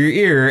to you through your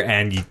ear,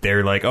 and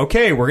they're like,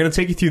 okay, we're going to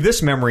take you through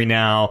this memory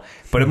now,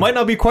 but it might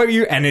not be quite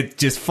you. And it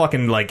just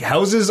fucking, like,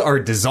 houses are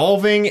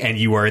dissolving, and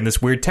you are in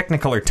this weird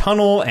Technicolor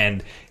tunnel,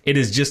 and it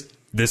is just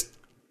this...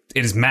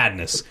 It is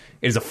madness.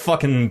 It is a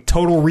fucking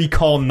Total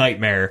Recall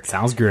nightmare.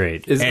 Sounds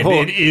great. Is, And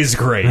hold- it is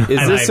great. is And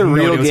I this have a no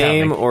real idea what's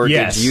game, happening. or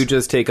Yes. did you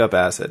just take up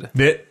acid?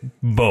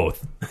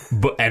 Both.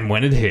 And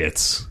when it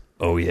hits,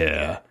 oh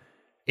yeah.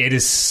 It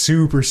is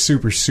super,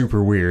 super,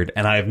 super weird,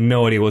 and I have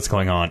no idea what's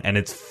going on, and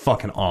it's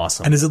fucking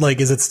awesome. And is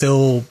it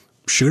still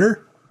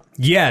shooter?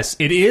 Yes,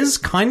 it is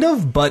kind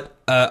of, but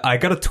I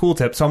got a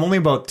tooltip, so I'm only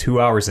about 2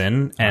 hours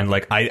in, and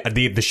like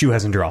the shoe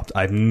hasn't dropped.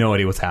 I have no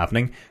idea what's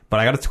happening, but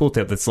I got a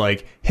tooltip that's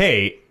like,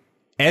 hey,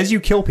 as you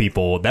kill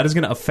people, that is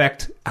going to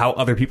affect how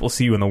other people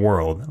see you in the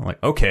world. I'm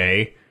like,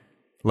 okay,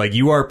 Like,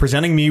 you are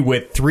presenting me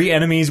with 3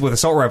 enemies with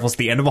assault rifles at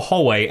the end of a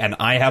hallway, and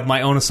I have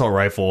my own assault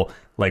rifle.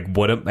 Like,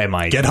 what am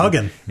I... Get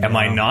hugging. Am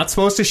I not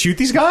supposed to shoot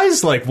these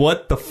guys? Like,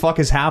 what the fuck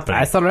is happening?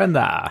 I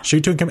surrender.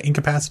 Shoot to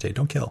incapacitate.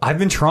 Don't kill. I've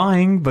been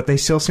trying, but they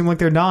still seem like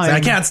they're dying. I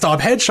can't stop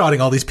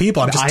headshotting all these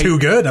people. I'm just too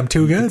good. I'm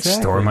too good.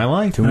 Story of my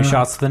life. Too many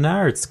shots to the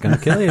nair, it's gonna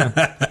kill you.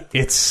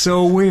 It's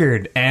so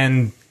weird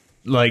and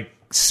like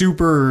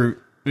super.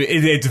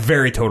 It's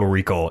very Total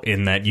Recall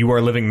in that you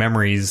are living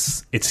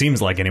memories. It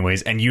seems like,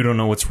 anyways, and you don't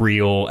know what's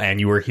real, and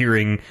you are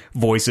hearing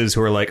voices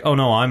who are like, "Oh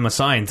no, I'm a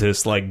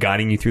scientist, like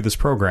guiding you through this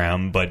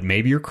program, but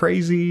maybe you're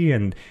crazy."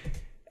 And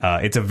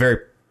it's a very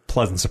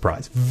pleasant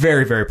surprise.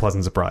 Very, very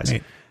pleasant surprise.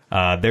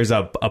 There's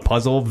a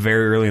puzzle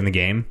very early in the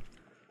game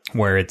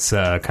where it's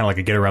kind of like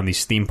a get around these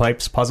steam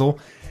pipes puzzle.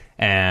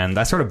 And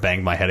I sort of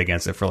banged my head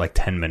against it for like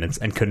 10 minutes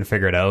and couldn't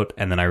figure it out.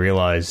 And then I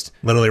realized...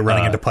 Literally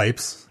running into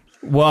pipes.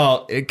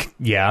 Well,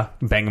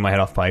 banging my head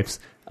off pipes.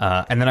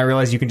 And then I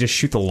realized you can just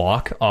shoot the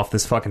lock off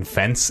this fucking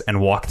fence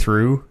and walk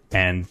through.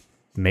 And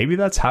maybe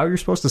that's how you're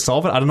supposed to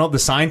solve it. I don't know. The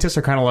scientists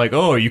are kind of like,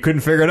 oh, you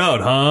couldn't figure it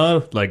out,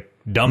 huh? Like,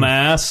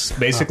 dumbass,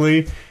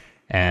 basically.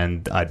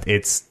 And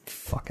it's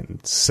fucking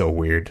so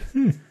weird.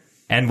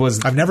 And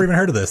I've never even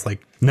heard of this.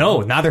 Like,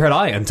 no, neither had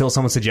I until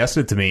someone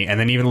suggested it to me. And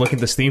then even looking at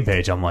the Steam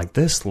page, I'm like,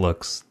 this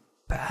looks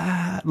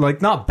bad. Like,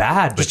 not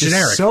bad, but just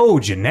generic. so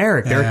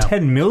generic. There are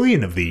 10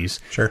 million of these.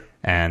 Sure.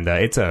 And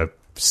it's a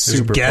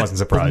super pleasant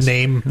surprise.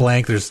 Name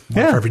blank. There's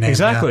one for every name.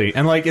 Exactly. Yeah.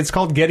 And like, it's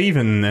called Get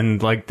Even.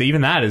 And like,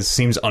 even that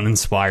seems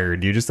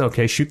uninspired. You just,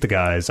 okay, shoot the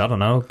guys. I don't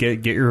know.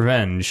 Get your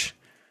revenge.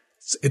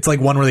 It's like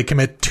one where they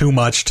commit too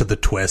much to the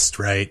twist,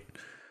 right?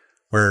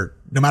 Where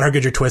no matter how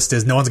good your twist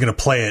is, no one's going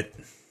to play it.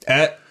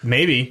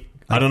 Maybe.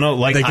 I don't know.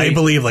 Like they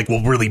believe like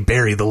we'll really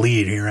bury the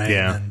lead here, right?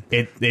 Yeah.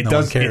 It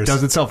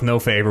does itself no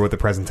favor with the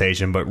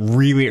presentation, but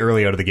really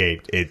early out of the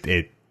gate,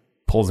 it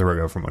pulls the rug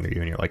out from under you,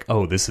 and you're like,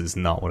 oh, this is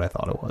not what I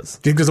thought it was.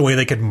 Do you think there's a way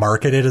they could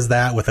market it as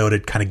that without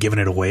it kind of giving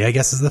it away? I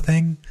guess is the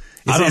thing.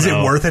 Is it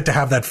worth it to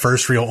have that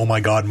first real oh my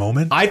god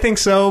moment? I think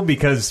so,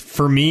 because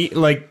for me,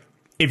 like,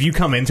 if you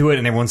come into it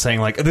and everyone's saying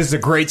like, this is a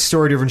great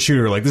story-driven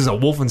shooter, like this is a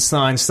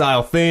Wolfenstein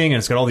style thing, and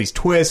it's got all these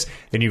twists,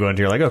 then you go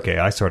into, you're like, okay,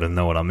 I sort of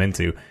know what I'm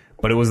into.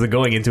 But it was the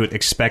going into it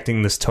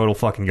expecting this total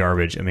fucking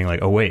garbage and being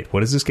like, oh wait,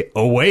 what is this?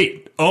 Oh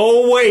wait,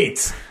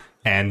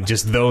 and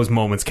just those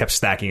moments kept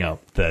stacking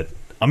up that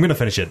I'm gonna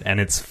finish it,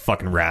 and it's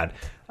fucking rad.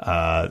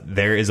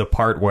 There is a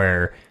part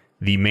where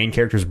the main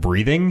character's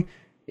breathing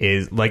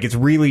is like, it's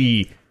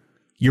really,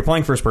 you're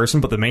playing first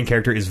person, but the main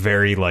character is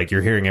very like,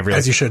 you're hearing every,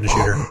 as you should in a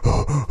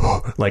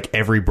shooter, like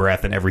every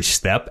breath and every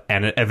step,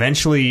 and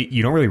eventually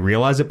you don't really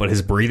realize it, but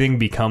his breathing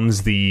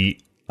becomes the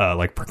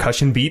like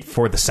percussion beat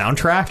for the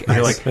soundtrack, and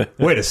you're like,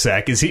 wait a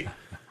sec, is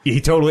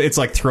he totally, it's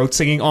like throat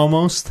singing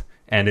almost,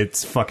 and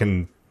it's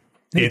fucking,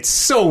 it's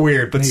so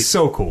weird, but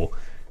so cool.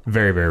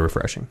 Very, very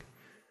refreshing.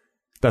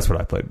 That's what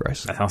I played,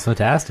 Bryce. That sounds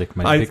fantastic.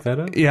 Might pick that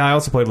up? Yeah, I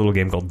also played a little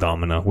game called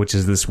Domina, which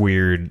is this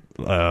weird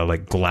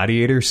like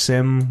gladiator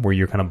sim where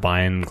you're kind of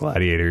buying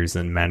gladiators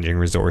and managing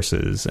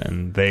resources,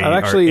 and they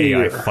I've actually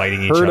are AI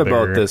fighting each other. heard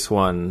about this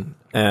one,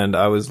 and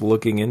I was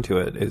looking into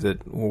it. Is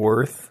it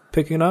worth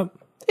picking up?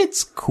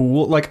 It's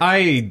cool. Like,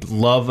 I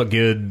love a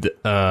good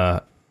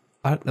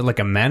like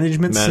a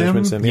management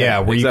sim. Yeah,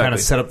 where you kind of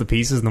set up the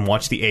pieces and then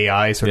watch the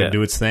AI sort of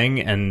do its thing,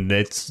 and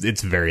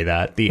it's very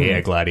that. The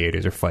AI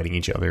gladiators are fighting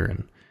each other,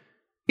 and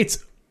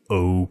it's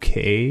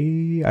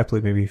okay. I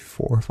played maybe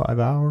 4 or 5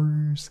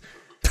 hours.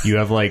 You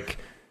have like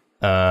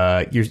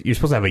you're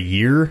supposed to have a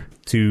year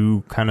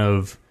to kind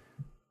of,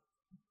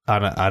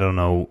 I don't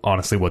know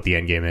honestly what the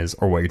end game is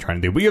or what you're trying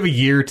to do, but you have a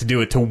year to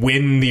do it, to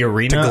win the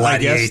arena, to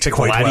gladiate, I guess, to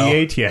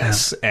gladiate,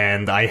 yes. Yeah.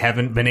 And I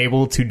haven't been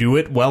able to do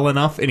it well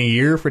enough in a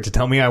year for it to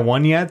tell me I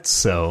won yet.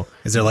 So,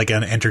 is there like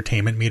an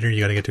entertainment meter?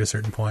 You got to get to a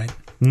certain point.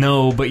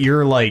 No, but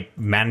you're like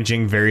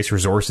managing various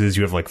resources.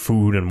 You have like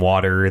food and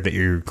water that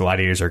your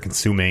gladiators are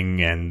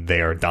consuming, and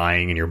they are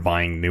dying, and you're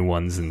buying new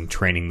ones and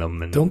training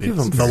them. And don't give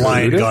them. The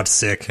lion got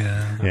sick.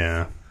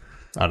 Yeah.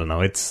 I don't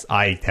know.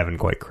 I haven't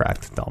quite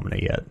cracked Domina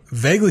yet.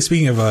 Vaguely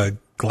speaking of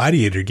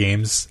gladiator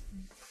games,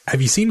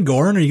 have you seen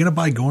Gorn? Are you going to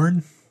buy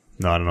Gorn?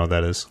 No, I don't know what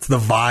that is. It's the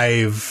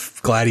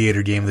Vive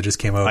gladiator game that just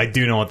came out. I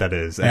do know what that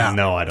is. And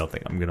no, I don't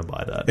think I'm going to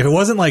buy that. If it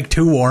wasn't like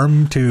too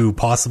warm to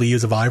possibly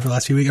use a Vive for the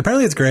last few weeks,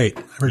 apparently it's great.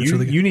 I've heard it's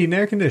really good. You need an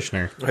air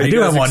conditioner. I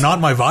do have one, not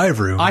in my Vive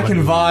room. I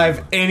can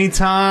Vive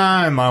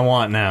anytime I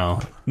want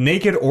now.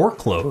 Naked or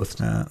clothed.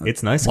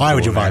 It's nice. Why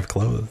would you Vive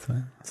clothed?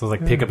 So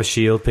like pick up a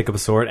shield, pick up a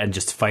sword, and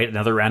just fight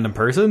another random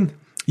person?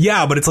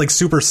 Yeah, but it's like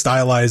super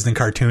stylized and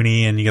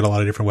cartoony, and you get a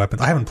lot of different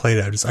weapons. I haven't played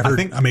it. I've heard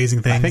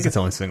amazing things. I think it's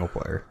only single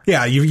player.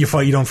 Yeah, you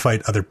fight. You don't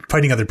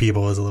fighting other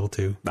people is a little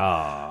too.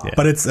 Yeah.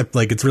 But it's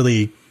like it's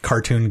really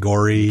cartoon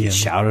gory and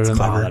shout at them.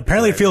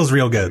 Apparently, it feels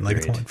real good. Like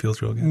it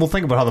feels real good. Well,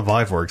 think about how the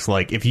Vive works.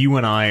 Like if you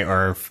and I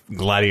are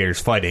gladiators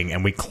fighting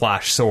and we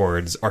clash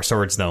swords, our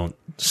swords don't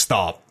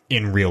stop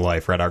in real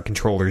life, right? Our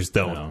controllers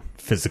don't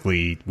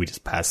physically. We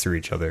just pass through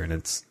each other, and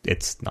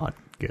it's not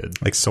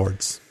good. Like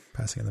swords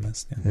passing in the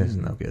mist. Yeah. It's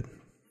no good.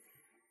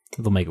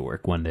 They'll make it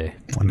work one day.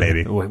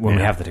 Maybe. When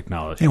we have the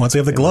technology. Hey, once we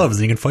have the gloves,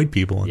 then you can fight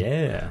people. And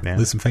Yeah.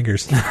 lose some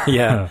fingers.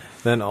 Yeah.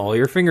 Then all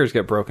your fingers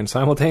get broken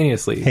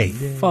simultaneously. Hey.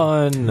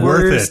 Fun.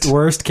 Worth it.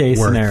 Worst case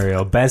Worth.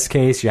 scenario. Best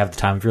case, you have the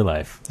time of your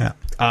life. Yeah.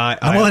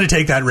 I'm willing to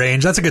take that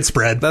range. That's a good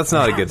spread. That's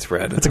not a good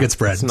spread. That's a good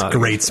spread. It's a not a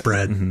great good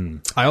spread.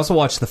 I also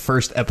watched the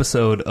first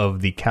episode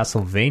of the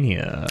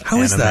Castlevania. How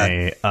is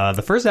anime.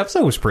 The first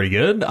episode was pretty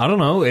good. I don't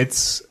know.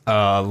 It's It's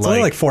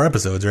only like 4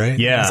 episodes, right?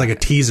 Yeah. It's like a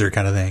teaser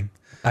kind of thing.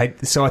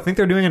 So I think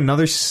they're doing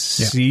another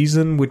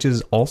season, which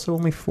is also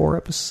only 4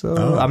 episodes.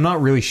 Oh. I'm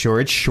not really sure.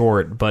 It's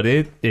short, but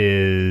it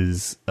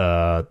is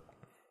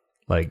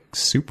like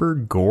super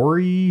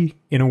gory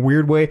in a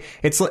weird way.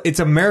 It's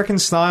American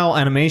style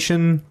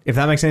animation, if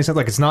that makes any sense.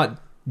 Like it's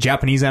not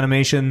Japanese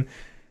animation,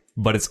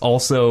 but it's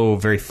also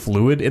very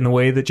fluid in the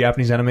way that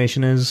Japanese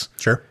animation is.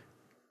 Sure.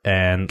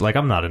 And like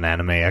I'm not an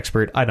anime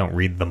expert. I don't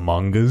read the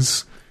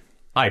mangas.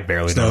 I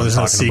barely know No, what there's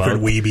I'm no talking secret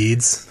about. wee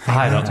beads.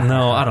 I don't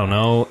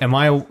know.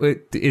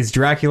 Is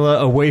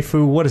Dracula a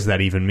waifu? What does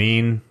that even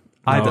mean?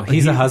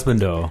 He's a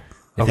husbando.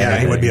 Yeah,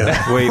 he would be a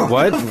Wait,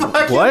 what?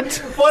 What? it's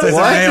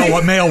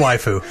a male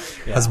waifu.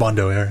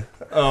 Husbando, yeah.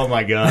 Oh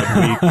my god!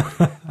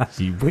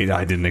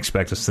 I didn't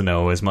expect us to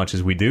know as much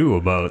as we do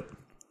about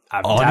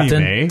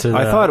anime.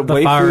 I thought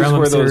the Fire waifus Emblem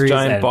were those series,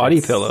 giant and body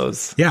it's-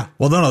 pillows. Yeah.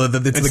 Well, no, it's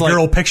the like-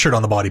 girl pictured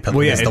on the body pillow.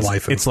 Well, yeah, is the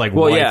waifu. it's like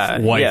Well, wife, yeah,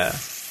 wife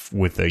yeah.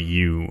 with a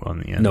U on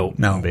the end.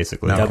 No.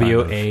 basically. No.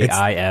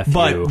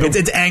 WAIFU. But-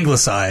 it's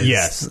anglicized.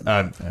 Yes,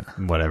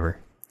 whatever.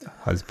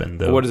 Husband.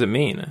 Though. What does it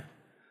mean?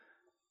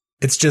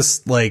 It's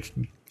just like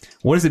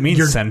What does it mean,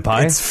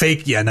 senpai? It's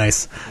fake. Yeah,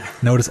 nice.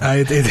 Notice.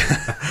 I'm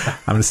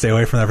gonna stay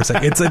away from that for a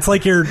second. It's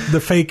like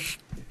the fake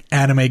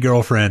anime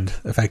girlfriend,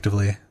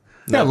 effectively.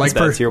 Yeah, like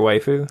That's your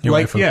waifu? Your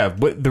like waifu. yeah,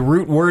 but the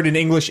root word in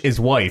English is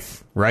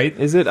wife, right?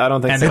 Is it? I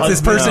don't think And so. It's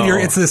this person. No.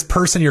 It's this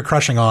person you're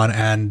crushing on,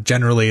 and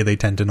generally they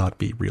tend to not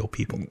be real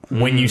people.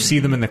 When you see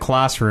them in the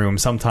classroom,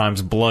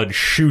 sometimes blood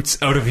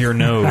shoots out of your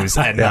nose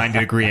at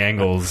 90-degree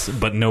angles,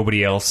 but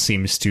nobody else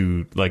seems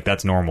to like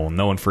that's normal.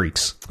 No one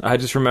freaks. I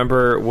just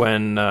remember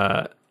when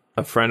a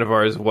friend of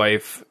ours'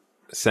 wife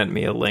sent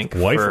me a link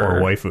Wife for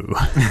or waifu?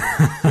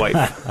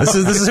 wife. This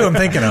is who I'm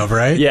thinking of,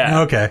 right?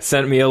 Yeah. Okay.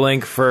 Sent me a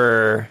link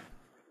for.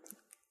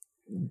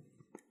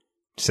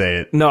 Say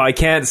it. No, I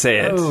can't say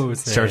it.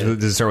 Does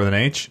it start with an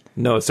H?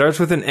 No, it starts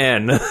with an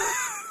N.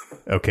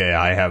 Okay,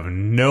 I have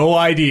no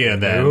idea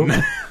then.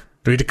 Do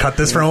we need to cut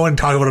this from and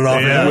talk about it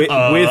off? Yeah.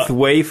 air? with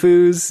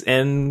waifus,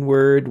 N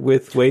word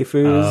with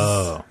waifus.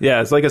 Oh.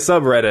 Yeah, it's like a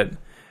subreddit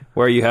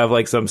where you have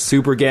like some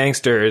super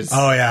gangsters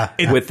Oh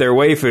yeah. with their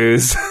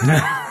waifus.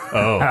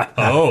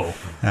 Oh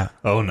Yeah.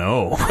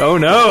 no! Oh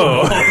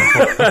no.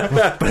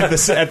 But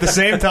at the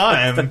same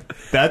time,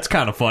 that's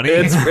kind of funny.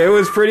 It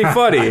was pretty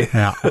funny.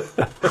 Yeah.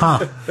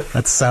 Huh.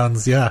 That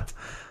sounds, yeah.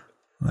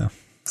 Well,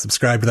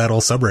 subscribe to that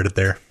old subreddit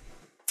there.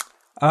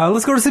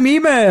 Let's go to some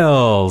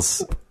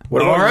emails.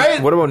 What about, All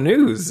right. What about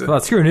news? Well,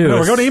 screw news. No,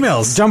 we're going to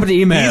emails. Jump into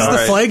emails. He's the All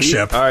right.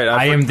 flagship. All right,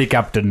 I am the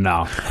captain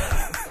now.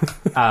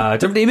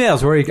 Jump to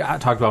emails where we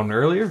talked about one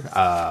earlier.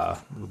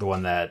 The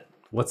one that,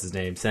 what's his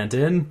name, sent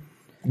in?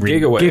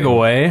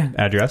 Giveaway.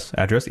 Address,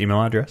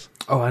 email address.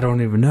 Oh, I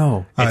don't even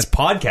know. It's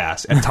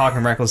podcast at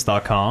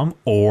talkingreckless.com,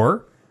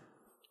 or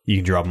you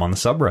can drop them on the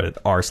subreddit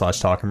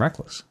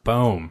r/talkingreckless.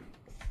 Boom.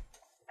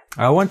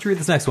 Why don't you read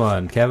this next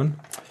one, Kevin?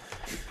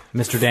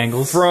 Mr.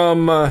 Dangles.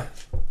 From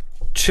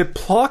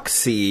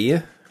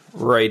Chiploxy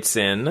writes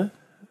in.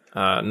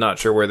 Not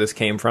sure where this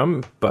came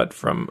from, but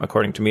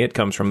according to me, it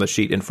comes from the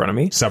sheet in front of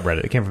me.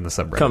 Subreddit. It came from the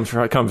subreddit. Comes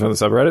from the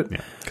subreddit.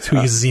 Yeah.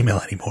 Who uses email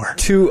anymore?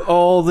 To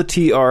all the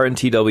TR and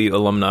TW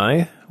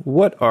alumni,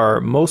 what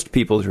are most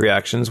people's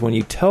reactions when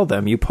you tell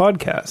them you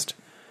podcast?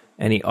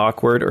 Any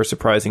awkward or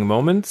surprising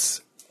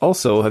moments?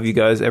 Also, have you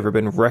guys ever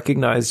been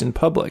recognized in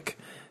public?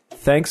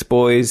 Thanks,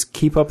 boys.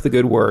 Keep up the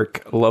good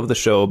work. Love the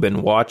show.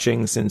 Been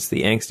watching since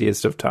the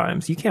angstiest of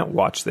times. You can't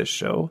watch this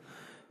show.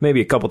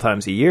 Maybe a couple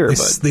times a year,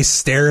 but They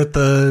stare at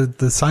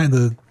the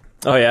sign.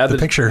 oh yeah, the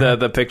picture.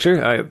 The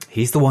picture.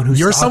 He's the one who's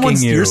You're stalking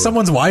someone's. you. You're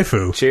someone's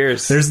waifu.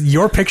 Cheers.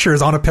 Your picture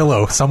is on a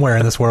pillow somewhere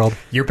in this world.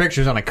 Your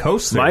picture's on a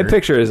coaster. My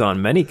picture is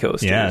on many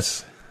coasters.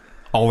 Yes.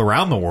 All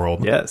around the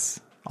world. Yes.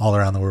 All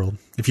around the world.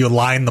 If you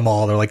align them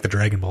all, they're like the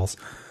Dragon Balls.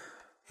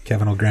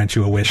 Kevin will grant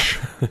you a wish.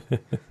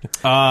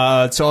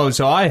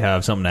 So I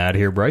have something to add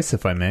here, Bryce,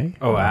 if I may.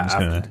 Oh, I'm just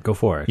gonna- go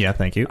for it. Yeah,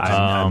 thank you.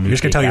 I'm You're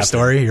just gonna tell your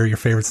story, your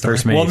favorite story.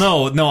 First mate. Well,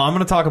 no, I'm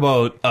going to talk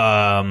about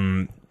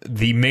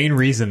the main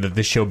reason that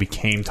this show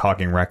became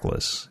Talking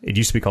Reckless. It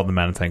used to be called the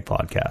Man and Tank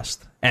Podcast,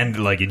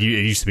 and like it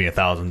used to be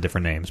 1,000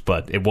 different names,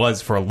 but it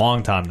was for a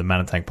long time the Man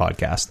and Tank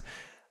Podcast.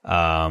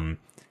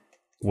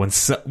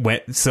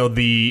 So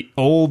the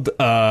old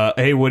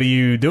hey, what are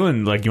you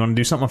doing? Like, you want to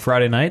do something on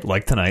Friday night,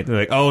 like tonight? They're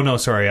like, oh no,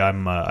 sorry, I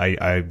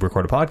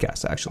record a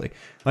podcast actually.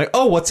 Like,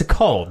 oh, what's it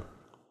called?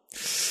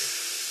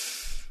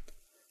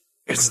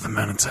 It's the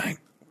Man and Tank.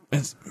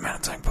 It's Man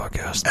and Tank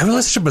Podcast. That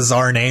was such a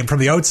bizarre name from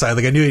the outside.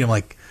 Like I knew, I'm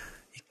like,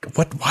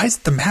 What? Why is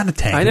it the mana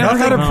tank? I never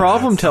had a No,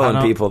 problem telling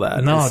no, people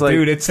that. No, it's like,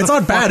 dude, it's it's the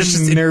not bad, it's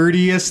fucking just-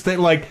 nerdiest thing.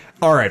 Like,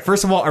 all right,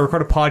 first of all, I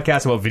record a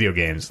podcast about video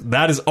games.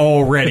 That is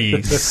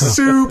already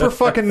super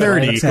fucking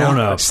nerdy. grown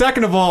up.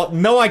 Second of all,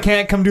 no, I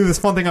can't come do this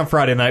fun thing on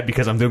Friday night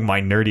because I'm doing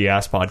my nerdy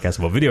ass podcast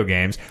about video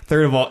games.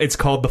 Third of all, it's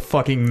called the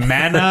fucking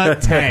Mana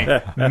Tank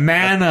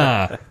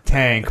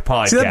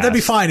podcast. See, that'd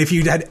be fine if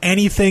you had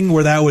anything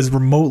where that was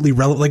remotely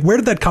relevant. Like, where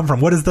did that come from?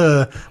 What is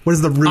the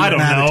root I of don't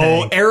mana know.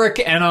 tank?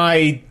 Eric and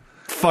I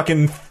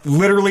fucking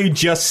literally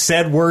just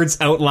said words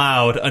out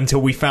loud until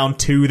we found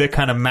two that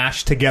kind of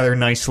mashed together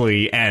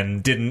nicely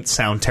and didn't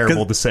sound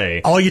terrible to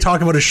say. All you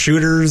talk about is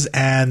shooters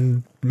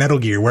and Metal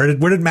Gear. Where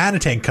did mana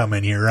tank come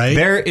in here? Right?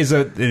 This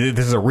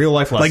is a real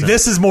life lesson. Like,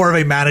 this is more of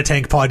a mana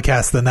tank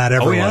podcast than that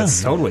ever Oh yeah,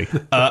 was. totally.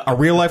 A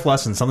real life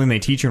lesson, something they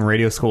teach you in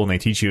radio school and they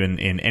teach you in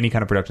any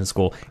kind of production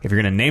school. If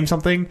you're going to name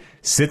something,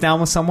 sit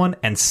down with someone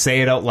and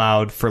say it out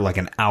loud for like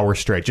an hour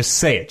straight. Just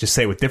say it. Just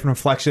say it with different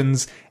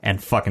inflections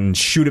and fucking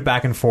shoot it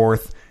back and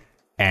forth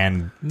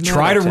and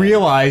try to tank.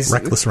 realize.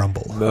 Reckless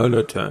Rumble.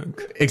 Mana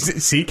tank.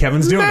 See,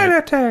 Kevin's doing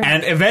it. Tank.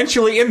 And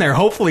eventually in there,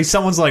 hopefully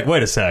someone's like,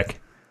 wait a sec.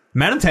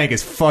 Mana Tank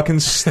is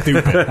fucking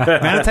stupid.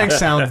 Mana Tank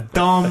sounds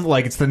dumb.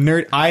 Like, it's the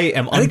nerd. I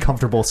am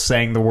uncomfortable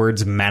saying the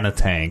words Mana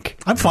Tank.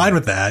 I'm fine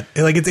with that.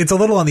 Like, it's a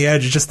little on the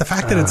edge. It's just the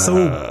fact that it's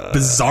so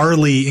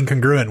bizarrely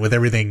incongruent with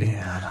everything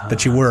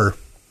that you were.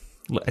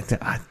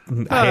 I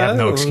have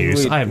no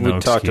excuse. I have no We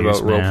talked excuse,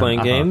 about man.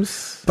 role-playing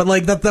games. But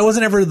like that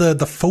wasn't ever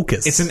the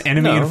focus. It's an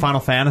enemy No. in Final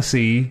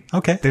Fantasy.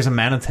 Okay. There's a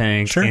Mana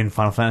Tank Sure. in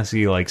Final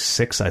Fantasy like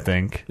 6, I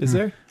think. Is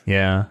there?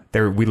 Yeah,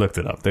 there. We looked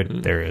it up.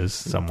 There is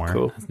somewhere.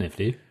 Cool. That's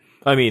nifty.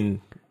 I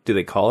mean, do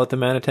they call it the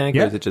mana tank,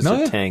 Yeah. or is it just No, a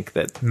yeah. tank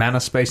that...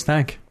 Mana Space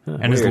Tank,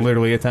 and it's weird.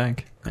 literally a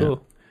tank.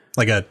 Cool.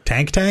 like a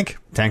tank.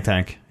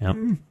 Tank. Yep.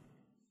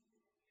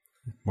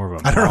 More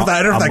of a I don't know if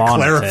that mono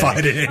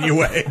clarified tank. it in any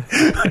way.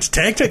 It's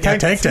tank. Tank.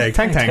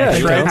 Yeah,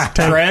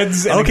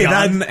 Shreds and Okay, a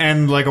gun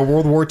and like a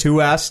World War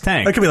II ass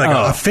tank. That could be like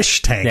Oh. a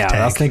fish tank. Yeah,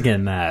 I was tank.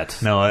 thinking that.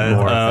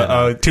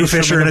 No, Two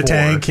fish are in a instrument of war.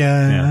 tank.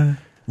 Yeah.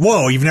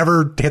 Whoa, you've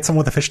never hit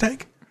someone with a fish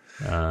tank?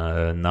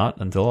 Not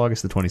until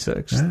August the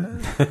 26th.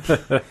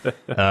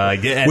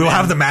 We'll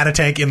have the mana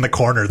tank in the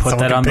corner that Put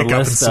someone that on can the pick up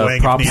and list of swing.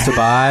 if props to needed.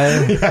 buy.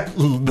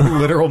 the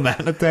literal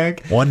mana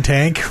tank. One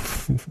tank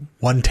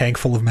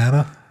full of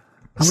mana.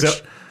 So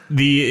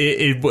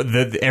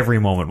every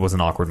moment was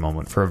an awkward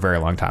moment for a very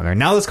long time there.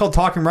 Now that's called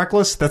Talking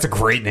Reckless. That's a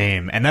great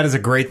name, and that is a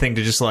great thing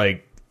to just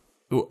like.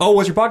 Oh,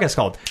 what's your podcast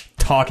called?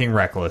 Talking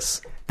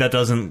Reckless. That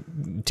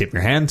doesn't tip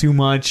your hand too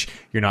much.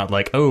 You're not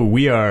like, oh,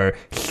 we are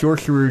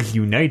Sorcerers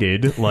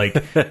United.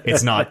 Like,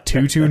 it's not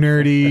too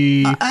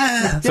nerdy.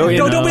 So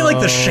Don't be like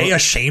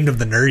ashamed of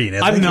the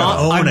nerdiness. I'm Like, not-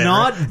 own I'm it.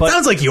 not, but-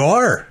 sounds like you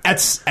are.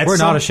 We're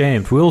not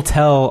ashamed. We'll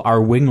tell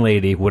our wing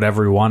lady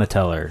whatever we want to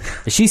tell her.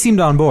 She seemed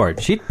on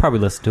board. She'd probably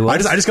listen to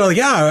us. I just go like,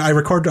 yeah, I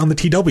record on the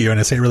TW and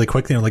I say it really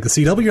quickly. And like the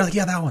CW, you're like,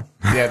 yeah, that one.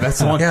 Yeah, that's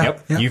the one. Yeah,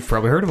 Yep, yeah. you've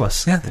probably heard of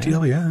us. Yeah, the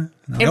TW. Yeah.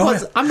 And Oh,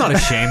 plus, I'm not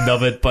ashamed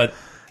of it, but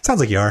sounds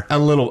like you are. a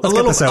little Let's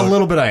get this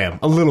out. bit. I am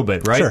a little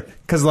bit, right? Sure.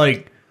 Because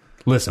like,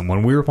 listen,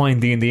 when we were playing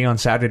D&D on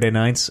Saturday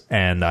nights,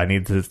 and I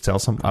needed to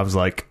tell I was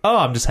like, oh,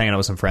 I'm just hanging out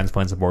with some friends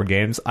playing some board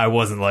games. I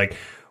wasn't like,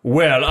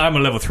 well, I'm a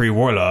level 3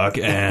 warlock,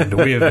 and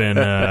we have been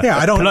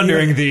I don't-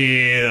 plundering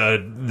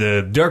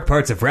the dark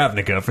parts of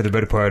Ravnica for the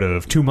better part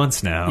of 2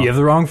 months now. You have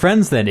the wrong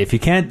friends then. If you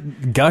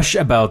can't gush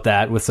about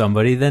that with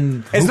somebody,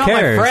 then It's who not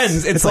cares? my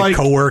friends. It's like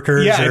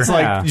coworkers Yeah, or- it's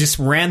like Yeah. just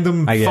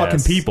random I fucking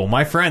guess. people.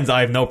 My friends,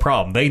 I have no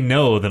problem. They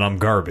know that I'm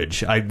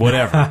garbage.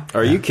 Whatever.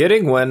 Are you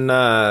kidding? When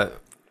the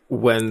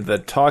when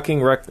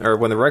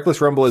the Reckless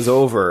Rumble is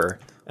over,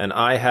 and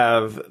I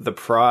have the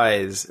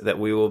prize that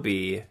we will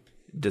be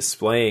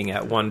displaying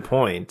at one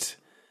point,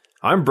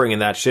 I'm bringing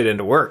that shit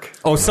into work.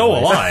 Oh, so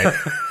will I.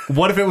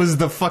 What if it was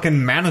the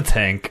fucking mana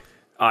tank?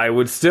 I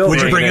would still.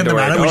 Would you bring it in the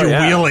into work. mana? Would you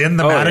yeah. wheel in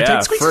the mana yeah,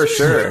 tank? Squeeze, for squeeze.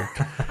 sure.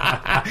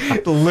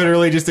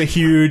 Literally just a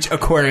huge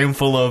aquarium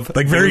full of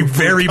Like very,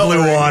 very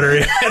blue coloring. water.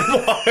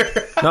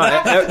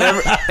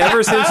 No,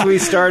 ever since we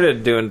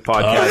started doing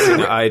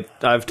podcasting,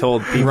 I've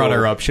told people.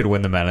 Runner up should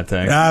win the mana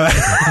tank. Uh,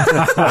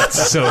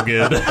 That's so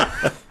good.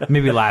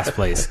 Maybe last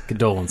place.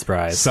 Condolence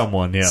prize.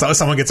 Someone, yeah. so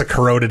someone gets a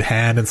corroded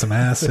hand and some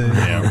acid.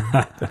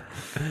 Yeah.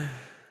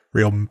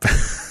 Real.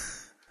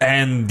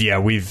 And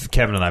yeah,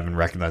 Kevin and I have been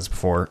recognized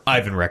before.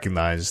 I've been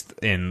recognized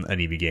in an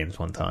EB Games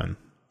one time.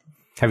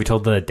 Have you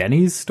told the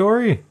Denny's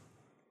story?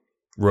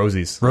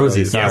 Rosie's.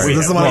 Rosie's, Yeah, sorry.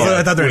 This is the one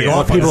I thought they were going to go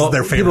off on. This is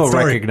their favorite people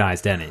story.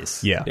 recognize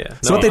Denny's. Yeah. Yeah.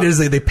 So what they did is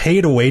they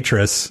paid a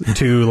waitress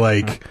to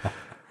like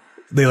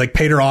they like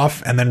paid her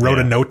off and then wrote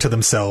a Yeah. note to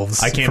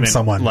themselves I came from in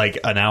someone. like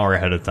an hour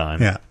ahead of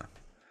time. Yeah.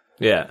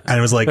 Yeah. And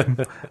it was like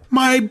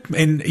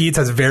and Eats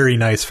has very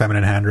nice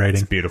feminine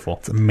handwriting. Beautiful.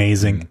 It's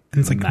amazing. And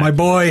it's like my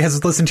boy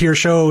has listened to your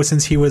show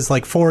since he was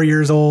like 4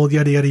 years old,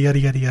 yada yada yada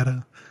yada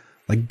yada.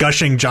 like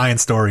gushing giant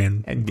story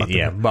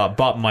and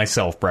bought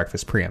myself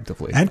breakfast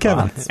preemptively. and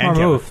Kevin. Smart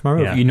Kevin. move. Smart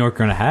move. Yeah. You know what you're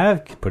going to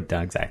have. Put it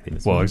down exactly.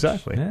 Well,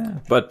 exactly. Yeah.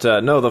 But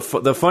no,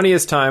 the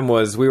funniest time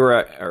was we were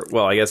at, or,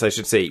 well, I guess I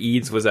should say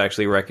Eads was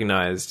actually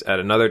recognized at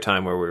another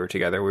time where we were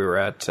together. We were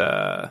at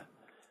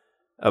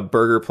a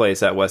burger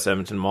place at West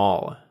Edmonton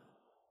Mall.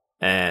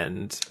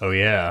 And Oh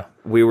yeah.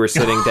 we were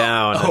sitting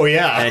down. Oh,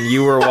 yeah. And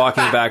you were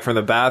walking back from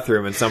the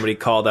bathroom, and somebody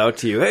called out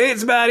to you, "Hey,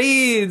 it's Matt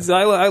Eads.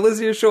 I listen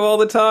to your show all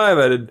the time."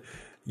 And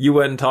you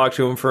went and talked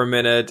to him for a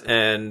minute,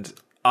 and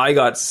I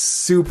got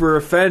super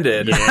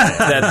offended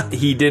that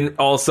he didn't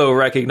also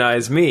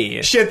recognize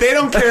me. Shit, they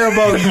don't care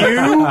about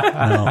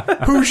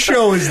you. Whose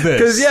show is this?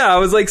 Because I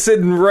was like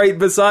sitting right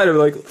beside him,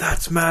 like,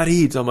 "That's Matt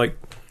Eads." I'm like,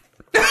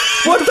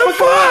 "What the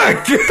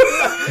fuck?"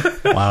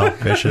 Wow,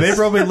 vicious. They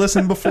probably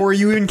listened before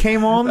you even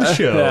came on the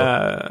show.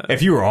 Yeah.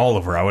 If you were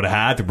Oliver, I would have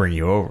had to bring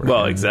you over.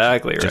 Well,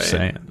 exactly, right? Just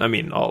saying. I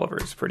mean,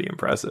 Oliver's pretty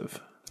impressive.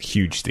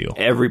 Huge deal.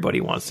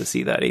 Everybody wants to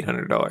see that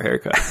 $800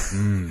 haircut.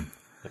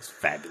 That's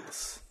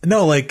fabulous.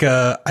 No, like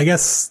I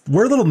guess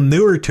we're a little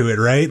newer to it,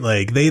 right?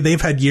 Like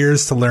they've had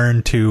years to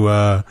learn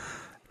to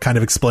kind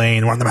of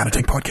explain. We're on the Matt and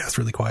Tank podcast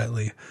really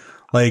quietly.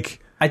 Like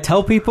I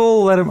tell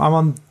people that I'm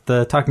on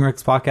the Talking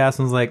Rex podcast,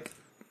 and I was like,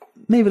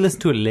 maybe listen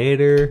to it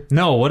later.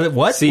 No,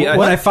 what? See,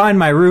 When I find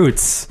my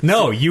roots,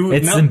 No,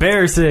 it's no.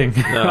 embarrassing.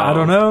 I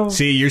don't know.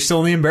 See, you're still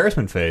in the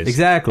embarrassment phase.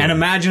 Exactly. And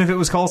imagine if it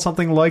was called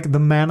something like the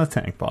Mana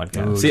Tank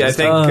podcast. See, I Just,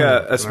 think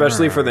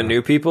especially for the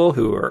new people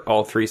who are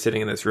all three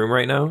sitting in this room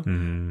right now,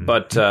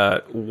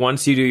 but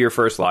once you do your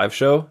first live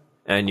show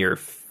and your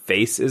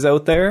face is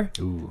out there,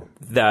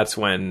 that's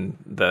when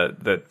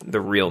the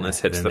realness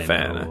hits then the they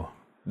fan. know.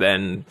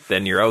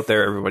 Then you're out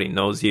there, everybody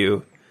knows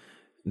you.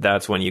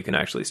 That's when you can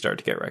actually start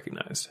to get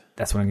recognized.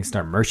 That's when I can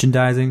start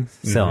merchandising,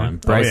 selling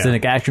Bryson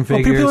action well,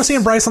 figures. people are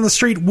seeing Bryce on the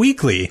street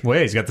weekly.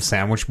 Wait, he's got the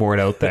sandwich board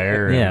out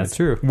there. Yeah, and- that's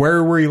true.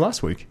 Where were you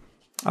last week?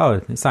 Oh,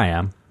 it's I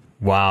am.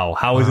 Wow,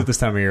 how is it this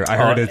time of year? I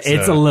heard it's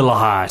a little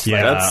hot.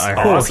 Yeah, That's I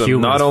heard. awesome.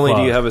 Humans Not only do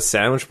club. you have a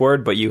sandwich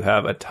board, but you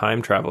have a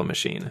time travel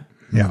machine.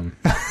 Yeah.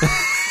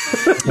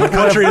 What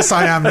country is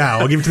Siam now?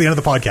 I'll give it to the end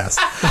of the podcast.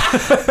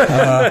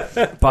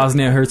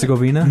 Bosnia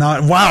Herzegovina. Not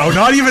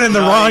even in the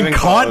Not wrong even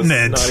close.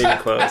 continent. Not even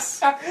close.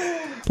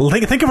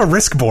 Think of a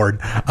risk board.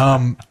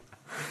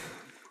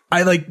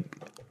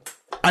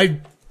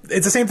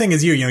 It's the same thing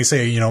as you. You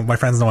say, my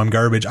friends know I'm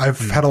garbage. I've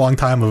had a long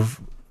time of,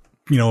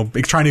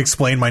 trying to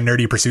explain my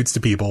nerdy pursuits to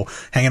people.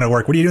 Hanging at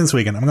work. What are you doing this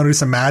weekend? I'm going to do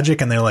some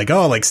magic. And they're like,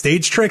 oh, like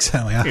stage tricks?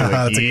 I'm like,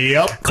 that's a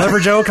Yep. clever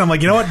joke. I'm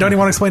like, you know what? Don't even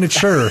want to explain it?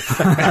 Sure.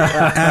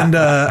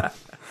 And,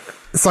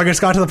 so I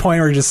just got to the point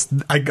where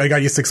I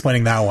got used to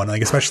explaining that one.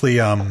 Like, especially,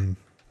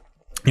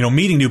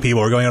 meeting new people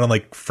or going out on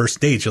like first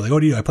dates. You're like, oh,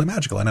 do you? I play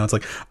Magical. And now it's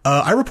like,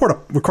 I record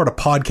a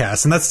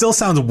podcast, and that still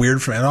sounds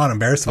weird for me. I'm not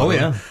embarrassed about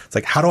it. yeah. It's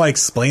like, how do I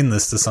explain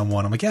this to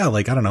someone? I'm like, yeah,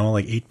 like, I don't know,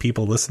 like 8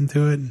 people listen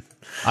to it.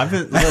 I've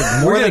been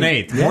more than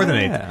 8. More than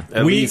 8.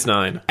 At least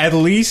 9. At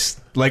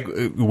least, like,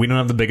 we don't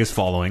have the biggest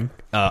following.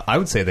 I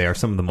would say they are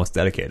some of the most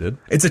dedicated.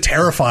 It's a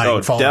terrifying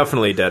Oh, following.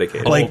 definitely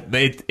dedicated. Like-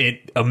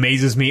 it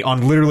amazes me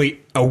on literally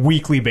a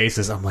weekly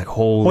basis. I'm like,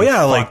 holy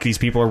fuck, like- these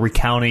people are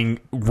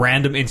recounting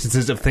random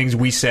instances of things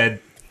we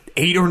said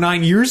 8 or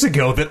 9 years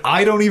ago that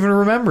I don't even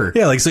remember.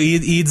 Yeah, like, so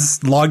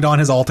Eads logged on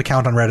his alt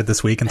account on Reddit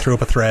this week and threw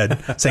up a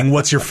thread saying,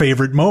 what's your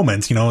favorite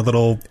moment? A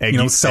little,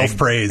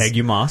 self-praise.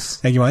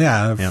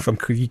 Egumas. From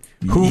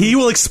he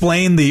will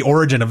explain the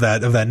origin of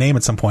that name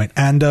at some point.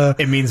 And,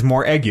 It means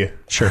more egg.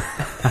 sure.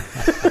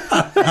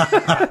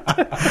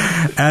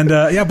 And,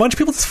 a bunch of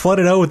people just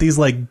flooded out with these,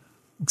 like,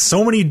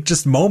 so many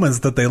just moments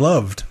that they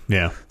loved.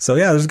 Yeah. So,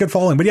 yeah, there's a good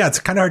following. But, yeah, it's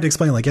kind of hard to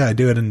explain. Like, yeah, I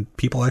do it, and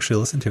people actually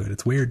listen to it.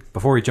 It's weird.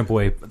 Before we jump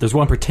away, there's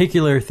one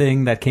particular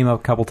thing that came up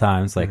a couple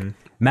times, like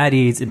Matt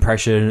Eads'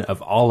 impression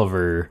of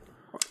Oliver,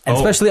 and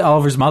especially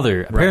Oliver's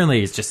mother.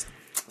 Apparently, it's just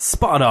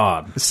spot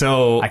on.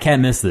 So I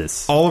can't miss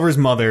this. Oliver's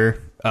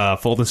mother,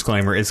 full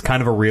disclaimer, is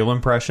kind of a real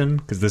impression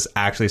because this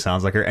actually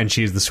sounds like her, and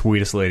she's the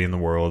sweetest lady in the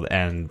world.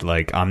 And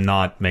like, I'm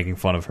not making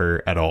fun of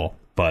her at all,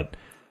 but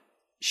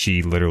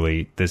she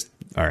literally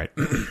all right.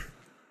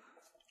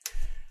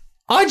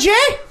 OJ,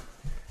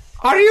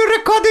 are you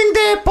recording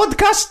the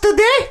podcast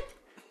today?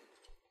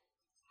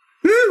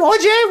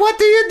 OJ, what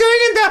are you doing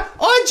in the...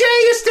 OJ,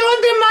 you still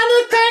on the Manu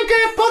Tank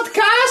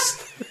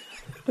podcast?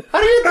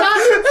 Are you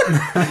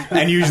done?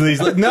 And usually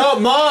he's like, no,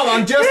 Mom,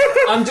 I'm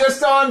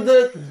just on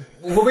the...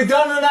 We'll be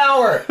done in an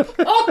hour.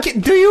 Okay,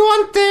 do you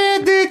want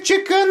the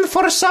chicken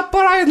for supper?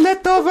 I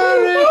left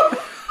over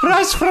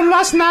rice from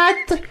last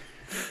night.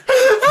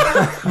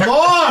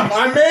 Mom,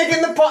 I'm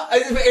making the...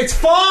 It's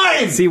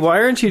fine. See, why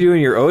aren't you doing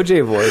your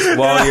OJ voice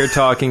while you're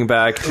talking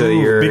back to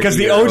your... Because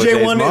the your OJ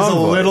OJ's one is mom a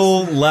voice?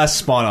 little less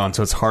spot on,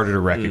 so it's harder to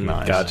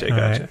recognize. Gotcha.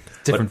 right.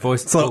 Different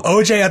voice. So,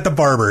 OJ at the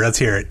barber. Let's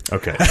hear it.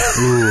 Okay.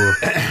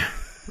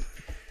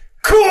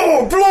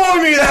 Cool,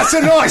 blimey, that's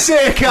a nice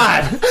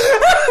haircut.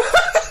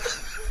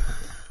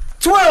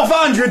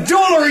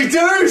 $1,200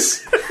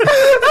 dues.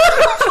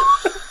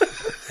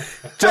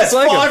 Just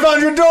like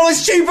him.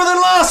 $500 cheaper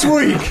than last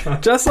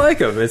week. Just like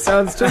him. It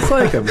sounds just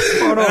like him.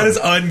 That is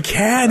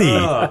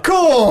uncanny.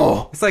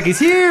 Cool. It's like he's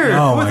here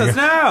Oh with my us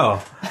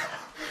now.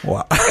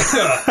 Wow.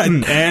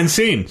 And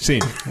scene.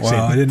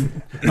 Wow, I didn't.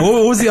 And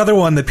what was the other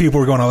one that people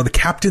were going, oh, the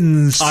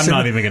Captain's... I'm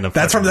not even going to.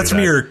 That's from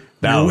your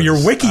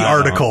your wiki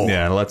article.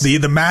 Yeah, let's.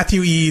 The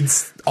Matthew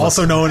Eads,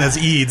 also known as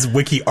Eads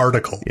wiki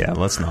article. Yeah,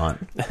 let's not.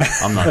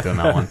 I'm not doing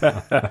that one.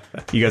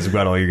 You guys have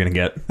got all you're going to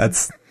get.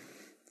 It's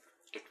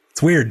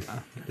weird.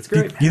 It's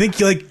great. You think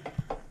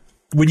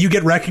when you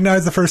get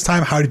recognized the first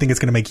time, how do you think it's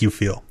going to make you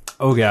feel?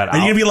 Oh god, Are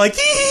you going to be like,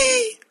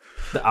 "Ee!"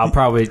 I'll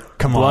probably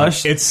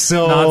blush. It's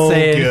so not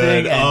say good.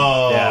 anything, and-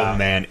 Oh yeah.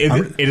 man,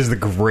 it is the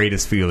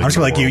greatest feeling. I'm just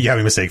in the like, world. you have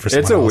a mistake for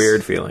someone It's a else.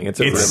 weird feeling. It's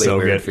a It's really so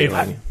weird good.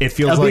 feeling. It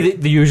feels That'll like be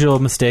the usual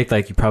mistake.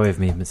 Like you probably have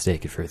made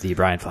mistaken for the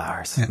Brian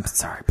Flowers.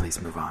 Sorry,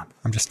 please move on.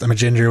 I'm a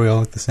ginger. We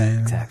all look the same.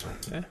 Exactly.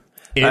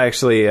 I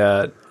actually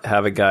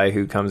have a guy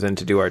who comes in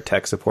to do our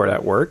tech support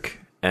at work,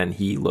 and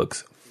he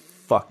looks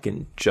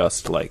fucking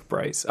just like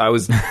Bryce.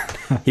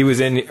 He was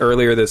in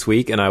earlier this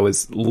week, and I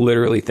was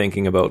literally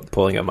thinking about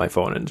pulling up my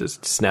phone and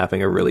just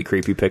snapping a really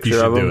creepy picture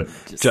should of do him,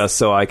 it. just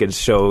so I could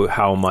show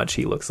how much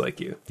he looks like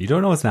you. You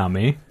don't know it's not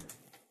me.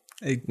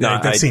 No,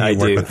 I've seen I you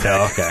work do. with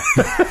tech. Okay.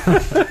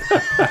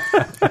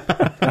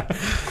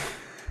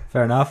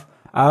 Fair enough.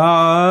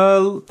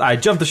 I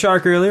jumped the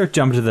shark earlier.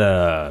 Jumped to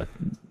the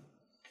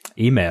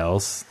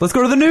emails. Let's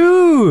go to the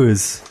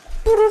news.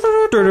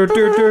 I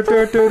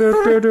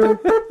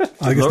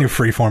like this new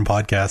freeform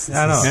podcast.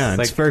 I know. yeah, It's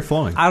it's like, very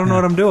flowing. I don't know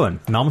what I'm doing,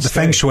 Namaste. The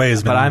feng shui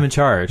has been but I'm in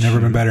charge. never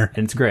been better.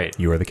 And it's great.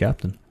 You are the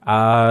captain.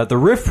 The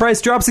Rift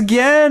price drops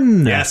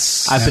again.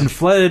 Yes. I've been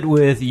flooded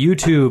with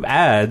YouTube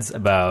ads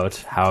about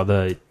how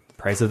the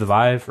price of the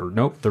Vive,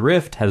 the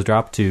Rift has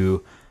dropped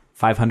to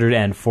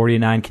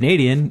 549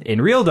 Canadian.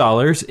 In real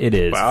dollars, it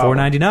is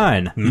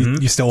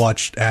 $499. You still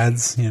watch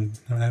ads? You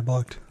have ad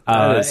blocked?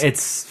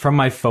 It's from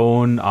my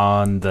phone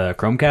on the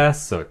Chromecast,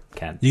 so it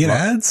can't. You get block.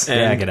 ads?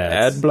 Yeah, I get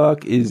ads. Ad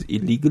block is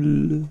illegal.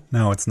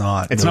 No, it's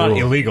not. It's not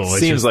illegal. It's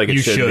Seems just, like it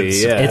you should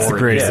be. Yeah, It's the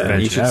greatest yeah,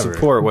 invention you should ever.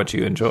 support what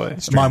you enjoy.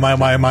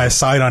 My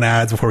aside on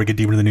ads before we get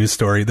deeper into the news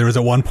story. There was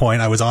at one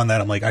point I was on that.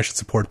 I'm like, I should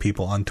support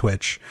people on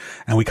Twitch,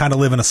 and we kind of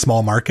live in a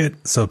small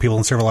market, so people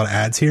don't serve a lot of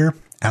ads here.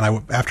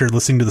 And after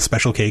listening to the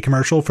Special K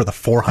commercial for the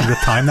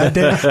 400th time that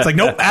day, it's like,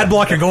 nope, ad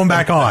block, you're going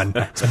back on.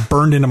 It's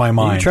burned into my You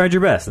mind. tried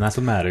your best, and that's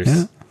what matters.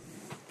 Yeah.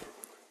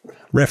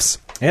 Riffs.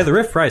 Yeah, the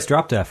Rift price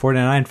dropped to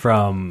 $499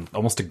 from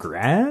almost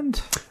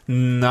 $1,000.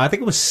 No, I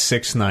think it was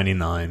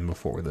 $699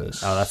 before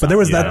this. Oh, that's But there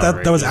was not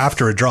that was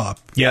after a drop.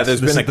 Yeah,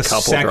 there's This been is a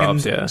couple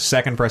drops, yeah.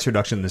 second price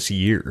reduction this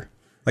year.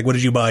 Like, what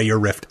did you buy your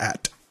Rift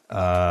at?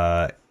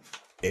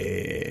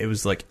 It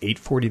was like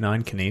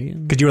 $849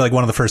 Canadian. Because you were like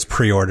one of the first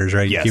pre-orders,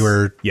 right? Yes. You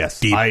were yes.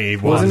 deep. I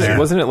was Wasn't there. it?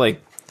 Wasn't it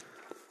like?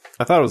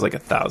 I thought it was like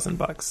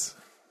 $1,000.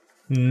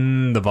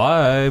 The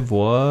Vive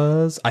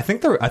was. I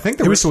think the Rift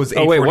was $849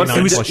 Oh wait, what's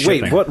plus the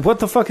shipping. what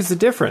the fuck is the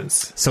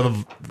difference? So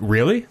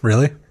really?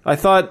 Really? I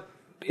thought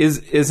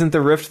isn't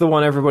the Rift the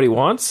one everybody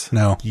wants?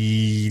 No.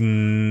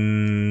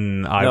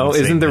 No,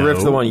 isn't the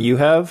Rift the one you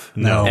have?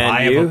 No. and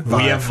I you? have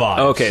we have Vive.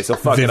 Okay, so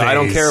fuck it. I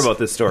don't care about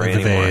this story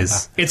anymore.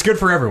 Vase. It's good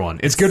for everyone.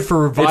 It's good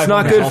for Vive. It's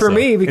not owners good for also.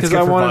 me It's because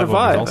good I for wanted a Vive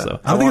Vive. owners also.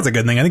 I don't think it's a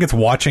good thing. I think it's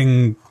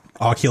watching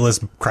Oculus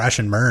crash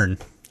and burn.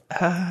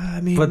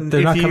 I mean, But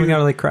they're not coming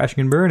out like crashing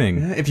and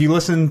burning. If you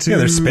listen to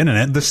they're spinning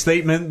it. the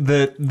statement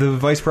that the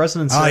vice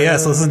president said. Oh,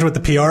 yes. Listen to what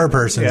the PR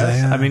person Yes.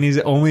 said. Yeah. I mean, he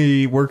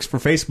only works for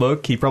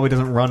Facebook. He probably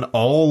doesn't run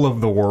all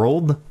of the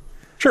world.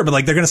 Sure, but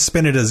like they're going to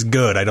spin it as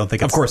good. I don't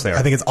think. It's, Of course they are.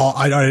 I think it's all.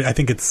 I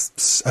think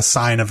it's a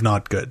sign of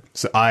not good.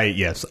 So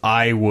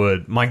I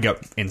would. My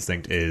gut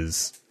instinct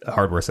is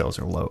hardware sales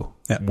are low.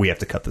 Yeah. We have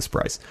to cut this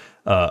price.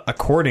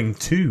 According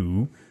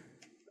to,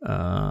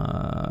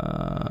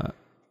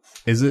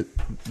 is it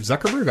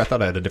Zuckerberg? I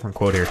thought I had a different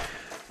quote here.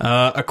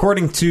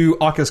 According to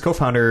Oculus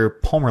co-founder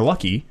Palmer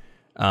Luckey,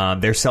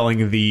 they're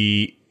selling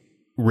the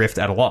Rift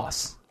at a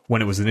loss.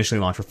 When it was initially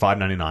launched for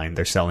 $599,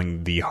 they're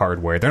selling the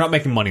hardware. They're not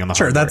making money on the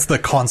Sure, hardware. that's the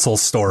console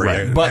story.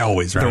 Right. But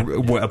Always, right?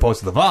 opposed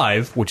to the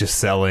Vive, which is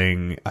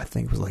selling, I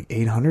think it was like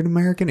 800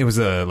 American. It was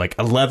like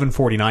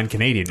 1149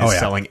 Canadian. Is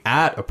selling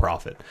at a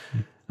profit.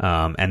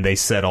 And they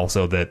said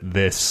also that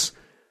this,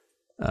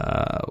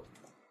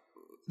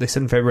 they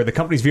said in February, the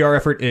company's VR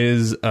effort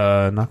is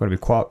not going to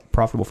be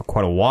profitable for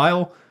quite a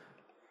while.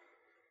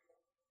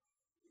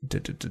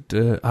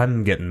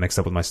 I'm getting mixed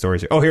up with my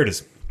stories here. Oh, here it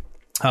is.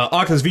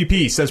 Oculus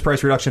VP says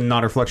price reduction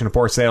not a reflection of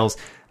poor sales.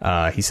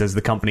 He says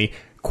the company,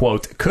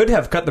 quote, could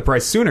have cut the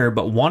price sooner,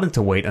 but wanted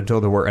to wait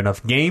until there were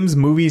enough games,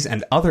 movies,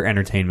 and other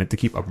entertainment to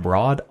keep a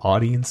broad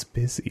audience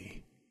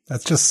busy.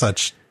 That's just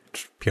such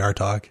PR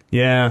talk.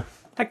 Yeah.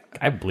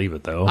 I believe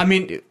it, though. I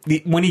mean,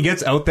 when he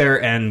gets out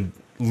there and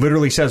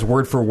literally says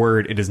word for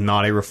word, it is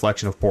not a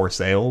reflection of poor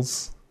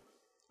sales.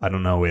 I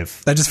don't know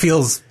if... That just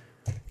feels...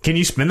 Can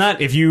you spin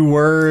that? If you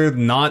were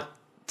not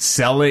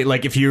selling...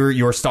 Like, if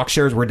your stock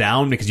shares were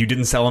down because you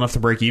didn't sell enough to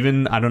break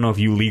even, I don't know if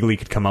you legally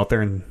could come out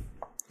there and...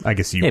 I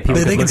guess you... yeah, people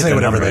They could can look say at the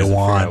whatever they numbers and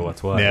figure want. out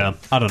what's what. Yeah,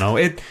 I don't know.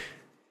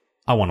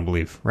 I want to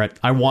believe, right?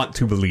 I want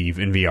to believe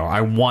in VR.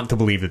 I want to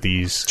believe that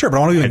these Sure, but I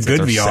want to believe in headsets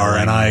good are VR,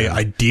 selling. and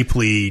I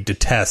deeply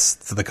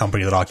detest the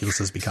company that Oculus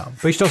has become.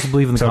 But you should also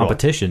believe in the So do I.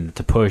 competition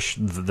to push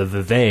the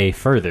Vive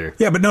further.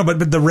 Yeah,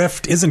 but the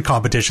Rift isn't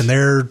competition.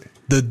 They're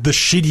the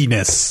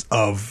shittiness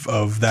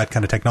of that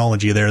kind of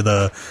technology. They're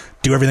the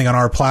do everything on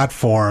our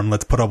platform.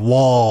 Let's put up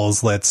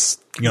walls. Let's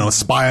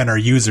spy on our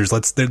users. They're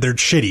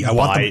shitty. I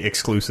want buy them.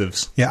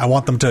 exclusives. Yeah, I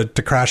want them to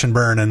crash and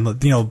burn. And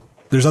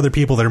there's other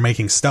people that are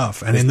making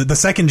stuff. And in the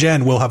second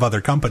gen, we'll have other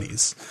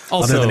companies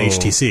Also, other than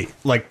HTC.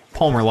 Like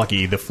Palmer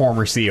Luckey, the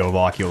former CEO of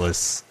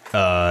Oculus,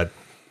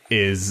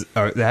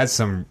 has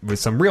some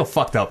real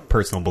fucked up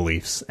personal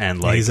beliefs,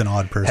 and like He's an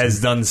odd person.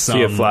 Has done Is some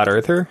he a flat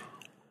earther?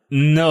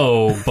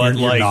 No, but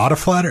You're like not a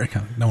flat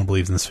earther. No one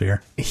believes in the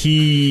sphere.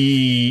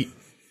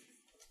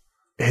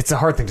 it's a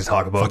hard thing to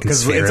talk about Fucking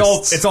because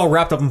spherists. it's all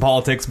wrapped up in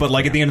politics. But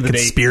like at the end of the day,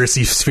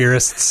 Conspiracy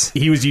spherists.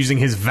 he was using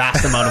his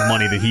vast amount of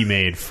money that he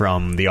made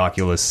from the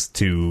Oculus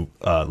to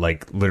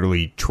like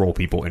literally troll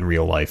people in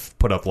real life,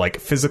 put up like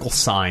physical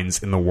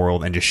signs in the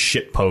world, and just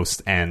shit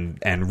post and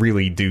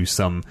really do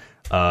some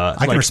can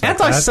respect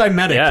that.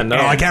 anti-Semitic. Yeah, no.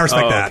 Oh, I can't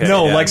respect that. okay.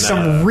 No, Yeah, like no.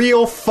 some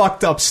real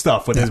fucked up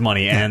stuff with his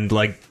money, and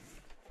like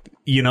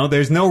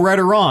there's no right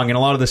or wrong in a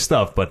lot of this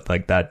stuff, but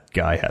like that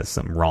guy has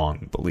some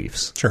wrong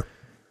beliefs. Sure.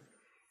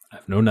 I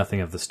know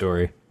nothing of the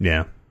story.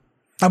 Yeah.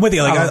 I'm with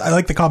you. Like I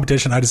like the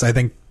competition. I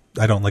think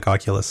I don't like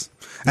Oculus,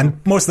 and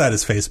most of that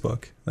is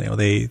Facebook.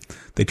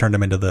 They turned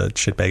them into the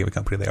shitbag of a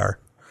company they are.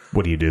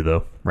 What do you do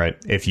though, right?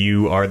 If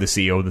you are the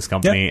CEO of this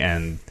company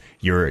and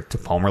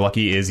Palmer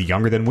Luckey is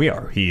younger than we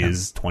are, he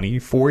is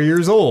 24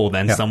 years old,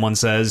 and someone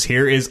says,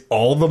 "Here is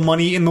all the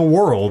money in the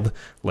world."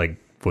 Like,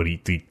 what do you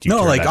No,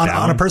 turn like that down?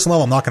 on a personal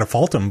level, I'm not going to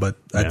fault him, but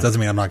that doesn't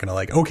mean I'm not going to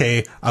like.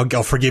 Okay,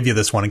 I'll forgive you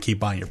this one and keep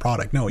buying your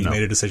product. No, you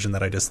made a decision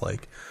that I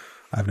dislike.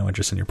 I have no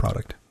interest in your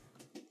product.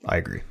 I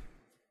agree.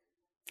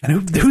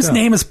 And whose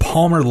name is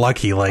Palmer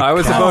Luckey? Like I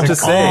was come about to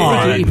say.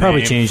 on. He probably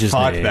Name. changed his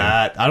Fuck name.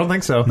 that. I don't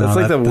think so. That's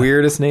like the that-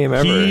 weirdest name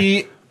ever.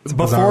 Before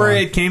bizarre.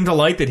 it came to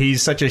light that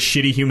he's such a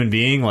shitty human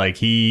being, like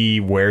he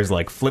wears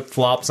like flip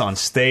flops on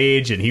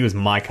stage, and he was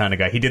my kind of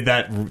guy. He did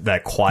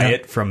that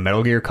quiet from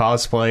Metal Gear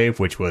cosplay,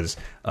 which was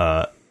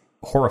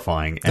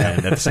horrifying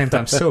and at the same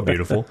time so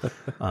beautiful.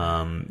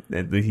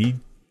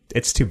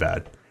 It's too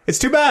bad. It's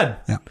too bad.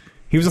 Yeah.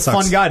 He was a Sucks.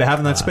 fun guy to have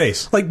in that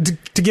space. Like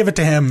to give it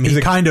to him, he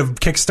kind of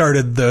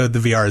kickstarted the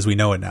VR as we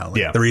know it now. Like,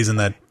 Yeah. the reason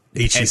that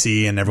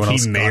HTC and everyone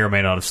else He may got- or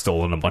may not have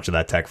stolen a bunch of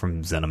that tech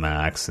from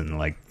ZeniMax, and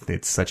like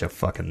it's such a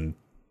fucking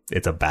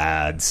it's a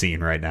bad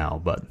scene right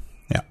now. But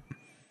yeah.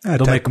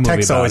 They'll make a movie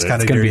tech's about always it.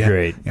 kind It's of gonna be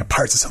great. Yeah,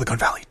 parts of Silicon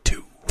Valley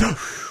too.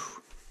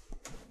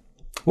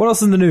 What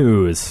else in the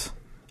news?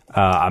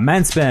 A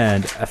man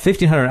spent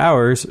 1,500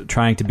 hours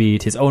trying to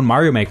beat his own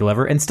Mario Maker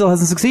level and still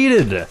hasn't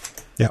succeeded.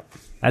 Yeah.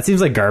 That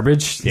seems like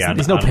garbage. yeah,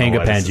 There's no I don't know Panga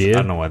why this is- I Pangea.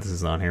 don't know why this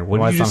is on here. What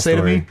Why did you it's just on say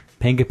to story. me?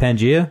 Panga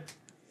Pangea?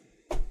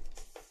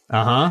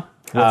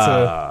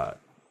 What's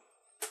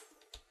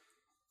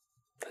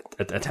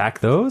Attack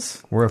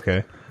those? we're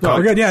okay. No,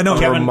 we're good. Yeah, no.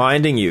 I'm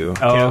reminding you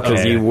Oh, because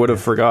okay. you would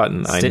have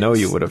forgotten. I know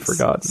you would have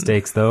forgotten.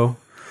 Stakes, though?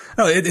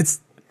 No, it's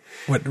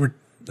what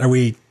are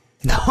we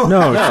No,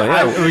 No,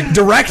 yeah,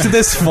 direct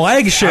this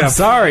flagship? I'm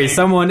sorry,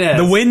 someone is.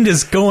 The wind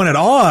is going at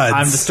odds.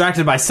 I'm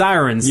distracted by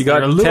sirens. you got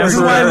They're luring This is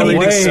why I temporarily need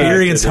away.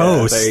 experienced Yeah,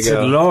 host. there you Good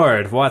go.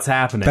 Lord, what's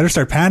happening? Better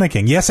start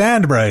panicking. Yes,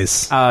 and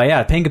Bryce.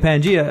 Yeah, Panga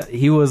Pangea,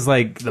 he was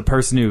like the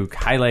person who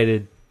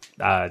highlighted,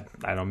 I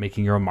don't know,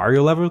 making your own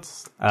Mario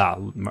levels.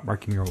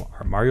 Marking your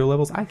Mario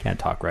levels? I can't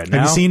talk right now.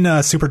 Have you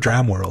seen Super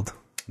Dram World?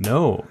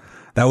 No.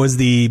 That was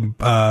the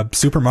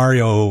Super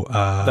Mario.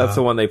 That's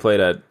the one they played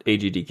at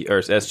AGDQ or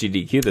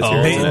SGDQ this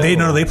year. isn't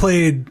it? They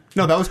played.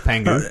 No, that was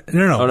Pangu.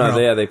 No. Oh, no,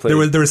 yeah, they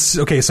played- There was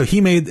okay. So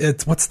he made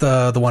it. What's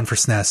the one for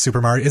SNES?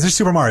 Super Mario. Is there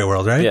Super Mario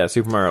World? Right. Yeah,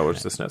 Super Mario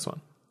was the SNES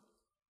one.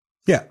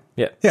 Yeah.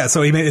 Yeah. Yeah,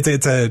 so he made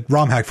it's a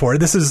ROM hack for it.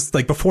 This is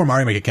like before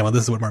Mario Maker came out.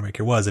 This is what Mario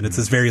Maker was, and it's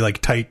this very like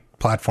tight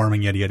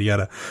platforming, yada yada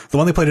yada. The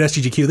one they played at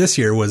SGGQ this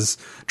year was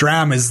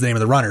Dram is the name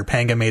of the runner.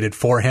 Panga made it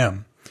for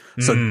him.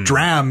 So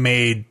Dram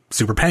made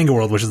Super Panga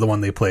World, which is the one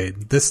they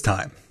played this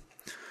time.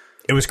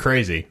 It was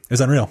crazy. It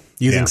was unreal.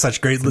 Using Yeah. such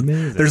great.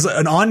 There's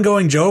an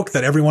ongoing joke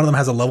that every one of them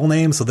has a level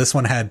name. So this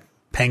one had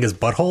Panga's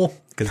butthole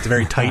because it's a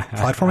very tight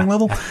platforming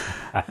level,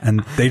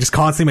 and they just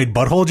constantly made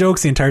butthole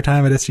jokes the entire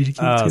time at SGGQ.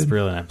 Oh, It's that's good.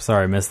 brilliant. I'm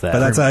sorry I missed that. But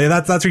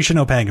that's where you should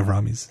know Panga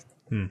from.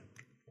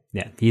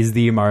 He's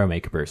the Mario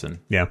Maker person.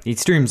 Yeah. He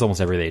streams almost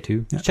every day,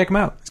 too. Check him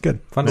out. It's good.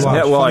 Fun to watch.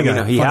 Yeah, well, I Funny mean,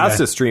 guy. he Funny has guy.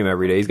 to stream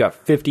every day. He's got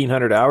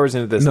 1,500 hours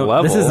into this No,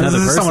 level. this is another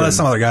This is person.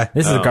 some other guy.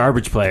 This is a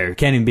garbage player.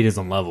 Can't even beat his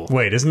own level.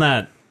 Wait, isn't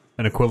that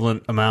an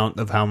equivalent amount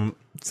of how?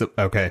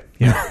 Okay,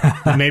 yeah,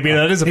 maybe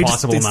that is a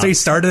possible amount. They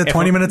started at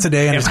 20 minutes a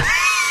day, and,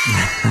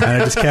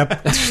 and it just kept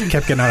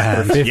getting out of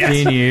hand.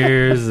 15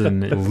 years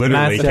and Literally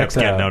math kept checks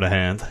getting out. out of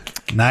hand.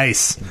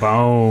 Nice.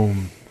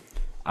 Boom.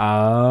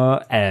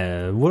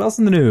 What else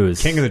in the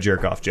news? King of the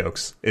jerk off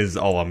jokes is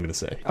all I'm going to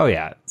say. Oh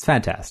yeah, it's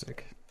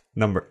fantastic.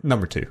 Number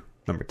two.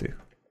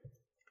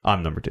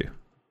 I'm number two.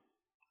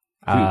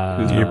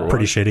 Who's You're number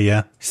pretty one? shitty,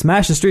 yeah.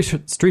 Smash and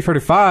Street Fighter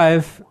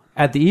 5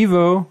 at the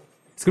Evo.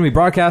 It's going to be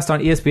broadcast on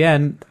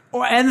ESPN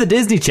and the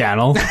Disney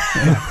Channel.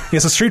 Yeah,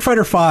 so Street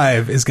Fighter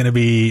 5 is going to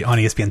be on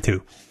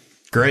ESPN2.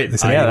 Great.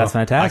 Yeah, that's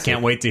fantastic. I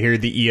can't wait to hear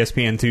the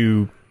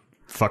ESPN2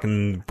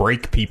 fucking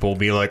break people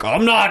be like,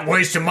 I'm not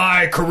wasting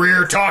my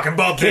career talking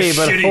about this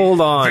but shitty hold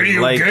on,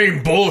 video like-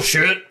 game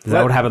bullshit. Is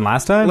that what happened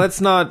last time?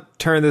 Let's not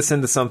turn this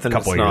into something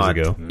Couple it's of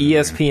years not. ago.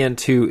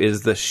 ESPN2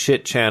 is the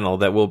shit channel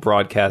that will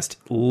broadcast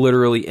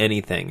literally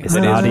anything. It's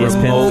not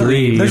ESPN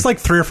 3. There's like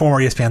 3 or 4 more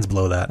ESPNs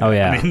below that. Oh,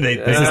 yeah. I mean,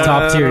 This is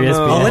top tier I don't ESPN.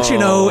 know. I'll let you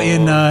know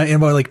in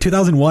about like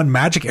 2001,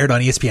 Magic aired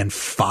on ESPN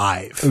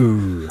 5.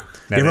 Ooh.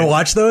 You ever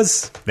watch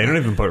those? They don't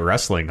even put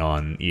wrestling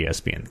on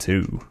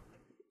ESPN2.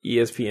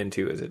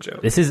 ESPN2 is a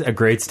joke. This is a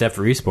great step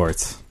for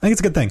esports. I think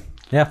it's a good thing.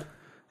 Yeah.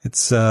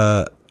 It's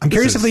I'm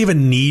curious if they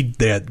even need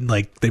that.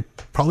 Like, they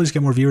probably just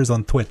get more viewers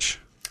on Twitch.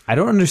 I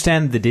don't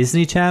understand the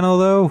Disney Channel,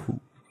 though.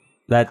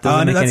 That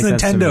doesn't make That's any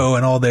sense to me. Nintendo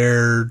and all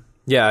their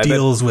Yeah, I bet-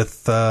 deals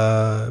with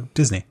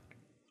Disney,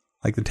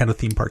 like Nintendo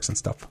theme parks and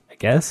stuff. I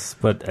guess,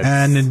 but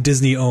And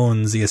Disney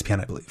owns ESPN,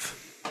 I believe.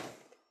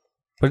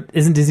 but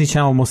isn't Disney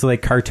Channel mostly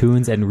like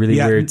cartoons and really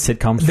weird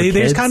sitcoms for They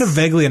kids? just kind of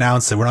vaguely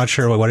announced it. We're not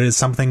sure what it is.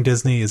 Something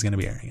Disney is going to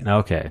be airing it.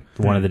 Okay,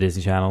 one of the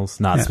Disney channels,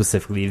 not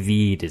specifically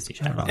the Disney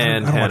Channel.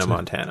 And I don't watch Hannah it.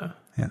 Montana.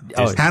 Yeah.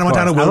 Oh, Hannah of Montana course.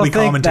 I will don't be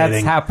think commentating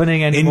that's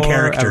happening in anymore.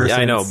 character. ever Yeah,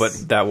 I know,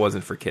 since- but that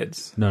wasn't for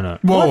kids. no.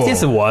 Whoa. What?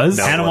 Yes, it was.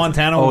 Hannah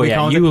Montana will Oh be yeah,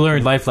 calling you it-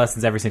 learned life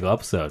lessons every single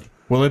episode.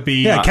 Will it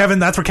be... Yeah, Kevin.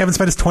 That's where Kevin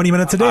spent his 20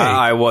 minutes a day.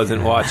 I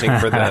wasn't watching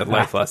for the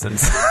life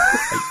lessons.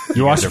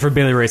 You watched it for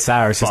Billy Ray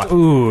Cyrus. Just,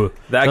 ooh,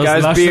 That those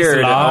guy's luscious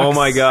beard. locks. Oh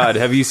my god.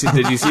 Did you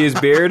see his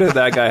beard?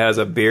 That guy has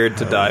a beard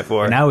to die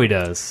for. Now he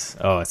does.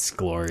 Oh, it's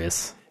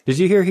glorious. Did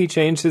you hear he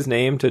changed his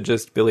name to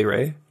just Billy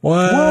Ray?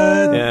 what?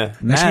 Yeah.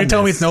 Next you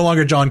tell me it's no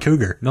longer John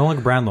Cougar. No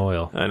longer brand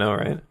loyal. I know,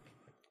 right?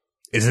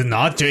 Is it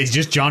not? It's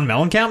just John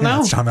Mellencamp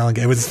now? It's John Mellencamp.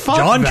 It was Fuck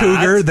John that.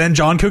 Cougar, then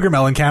John Cougar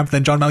Mellencamp,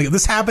 then John Mellencamp.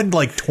 This happened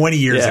like 20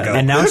 years Yeah. ago.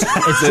 And now it's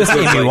just was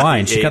Amy like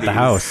Wine. the She got the 80s.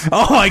 house.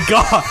 Oh my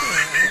god!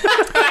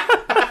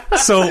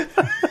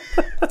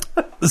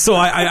 So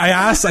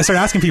I started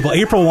asking people.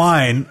 April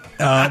Wine.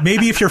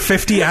 Maybe if you're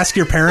 50, ask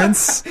your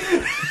parents.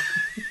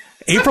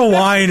 April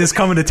Wine is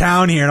coming to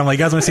town here, and I'm like,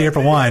 you guys want to see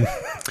April Wine?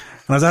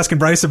 And I was asking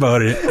Bryce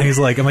about it, and he's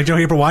like, I'm like, do you know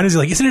who April Wine is? He's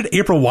like, isn't it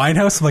April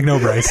Winehouse? I'm like, no,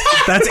 Bryce,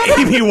 that's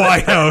Amy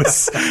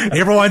Winehouse.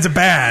 April Wine's a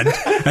band.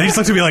 And he just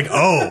looked at me like,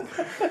 oh.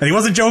 And he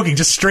wasn't joking,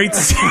 just straight.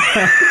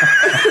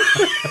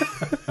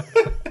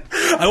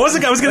 I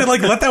was gonna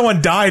like let that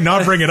one die and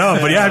not bring it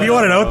up, but yeah, if you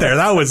want it out there,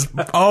 that was,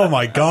 oh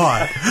my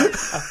god.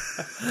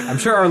 I'm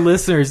sure our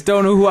listeners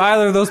don't know who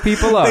either of those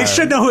people are. They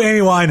should know who Amy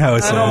Winehouse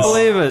is. I don't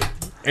believe it.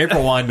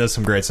 April Wine does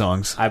some great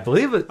songs. I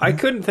believe it. I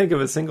couldn't think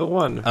of a single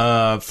one.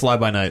 Fly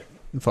By Night.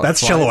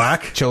 That's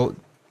Chilliwack.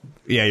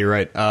 Yeah, you're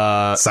right.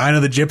 Sign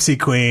of the Gypsy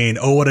Queen.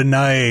 Oh, What a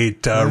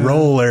Night.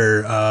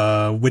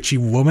 Roller. Witchy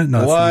Woman. No,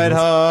 that's the White Eagles.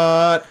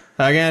 Hot.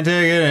 I can't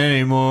take it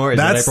anymore. Is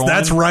that April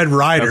That's Wine? Red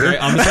Rider. Okay,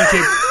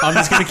 I'm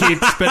just gonna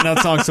keep spitting out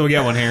songs till we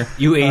get one here.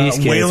 You 80s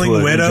kids Wailing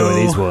would Widow.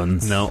 enjoy these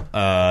ones. No,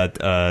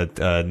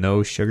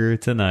 No Sugar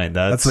Tonight.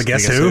 That's the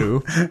Guess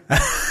Who.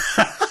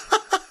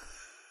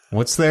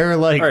 What's there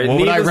like? All right, what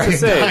would I needless to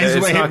say, recognize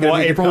it's not gonna what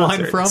be a April Wine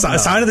concert. from?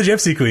 Sign of the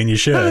Gypsy Queen. You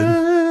should.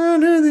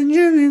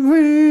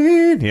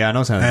 Yeah, I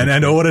know Sign of the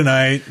And Gypsy Oh, What a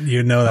Night.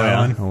 You know that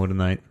Queen. one. Oh, what a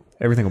night.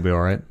 Everything will be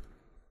all right.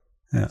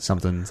 Yeah.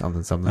 Something. Could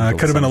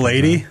have been a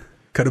lady.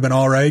 Could have been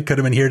all right. Could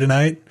have been Here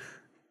Tonight.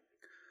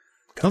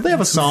 Don't they have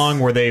a song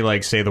where they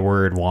like say the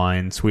word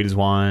wine, sweet as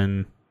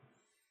wine?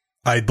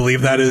 I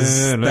believe that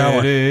is that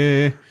one.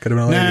 Could have been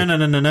a lady. Na, na,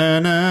 na, na, na,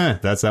 na.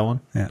 That's that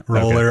one. Yeah.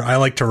 Roller. Okay. I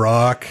Like to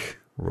Rock.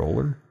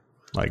 Roller,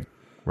 like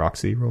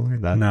Roxy Roller.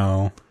 That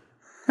No.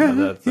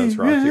 That's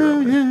Rocky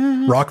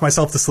Road. Rock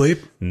Myself to Sleep.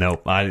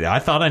 Nope. I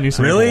thought I knew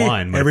some Really? April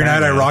Wine. But Every night I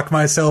apparently- rock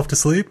myself to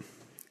sleep.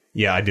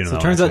 Yeah, I do know. So it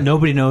that turns one, out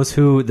nobody knows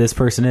who this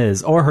person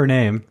is or her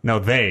name. No,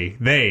 they're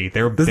This a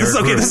is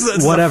group. okay. This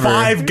is Whatever.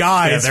 five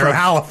guys they're from a-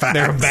 Halifax.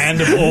 They're a band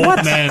of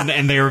old men,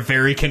 and they are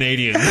very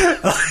Canadian.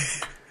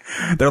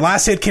 Their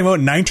last hit came out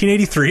in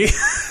 1983.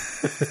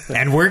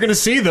 And we're gonna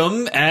see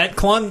them at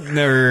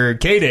K-Days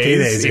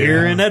K-Days,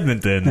 here yeah. in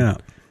Edmonton. Yeah.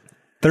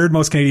 Third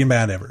most Canadian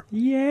band ever.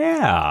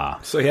 Yeah.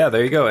 So yeah,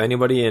 there you go.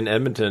 Anybody in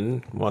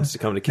Edmonton wants to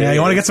come to Yeah, you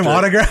want to get some during-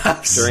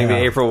 autographs during the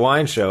April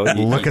Wine Show?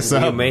 Look us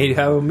up. You may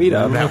have a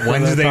meetup That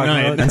Wednesday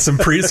night. and some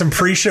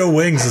pre-show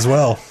wings as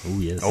well. Oh,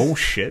 yes. Oh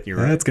shit, you're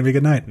Yeah, right. it's gonna be a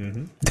good night.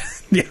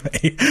 Yeah,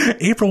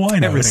 April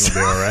Winehouse. Everything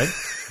will be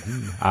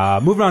all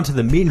right. Moving on to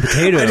the meat and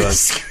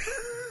potatoes.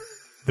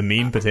 The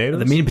mean potatoes.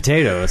 The meat and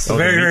potatoes.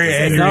 Very, very It's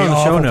angry, not on the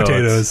show awful notes,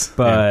 potatoes.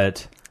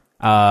 but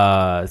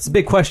it's a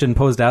big question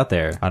posed out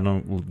there. I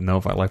don't know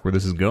if I like where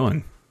this is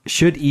going.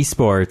 Should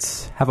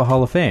esports have a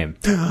Hall of Fame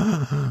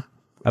of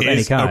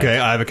any kind? Okay,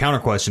 I have a counter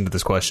question to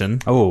this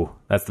question. Oh,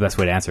 that's the best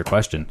way to answer a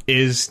question.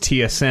 Is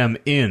TSM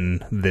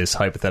in this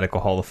hypothetical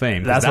Hall of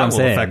Fame? 'Cause That's that what I'm will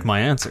saying. affect my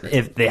answer.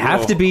 If they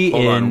have to be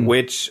Hold in on.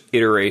 Which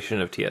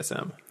iteration of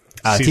TSM?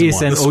 Season one.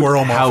 TSN The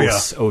Squirrel Mafia.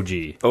 House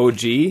OG.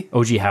 OG?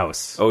 OG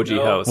House. OG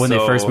House. When they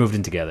So, first moved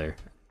in together.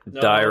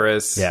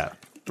 Dyrus, Yeah.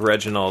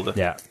 Reginald,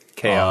 Yeah.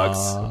 Chaos.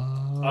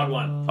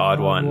 Odd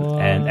One,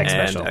 and X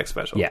Special. and X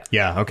Special. Yeah.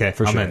 Yeah, okay.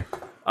 For I'm sure. in.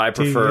 I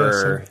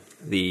prefer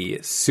the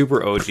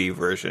Super OG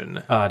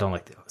version. I don't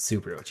like the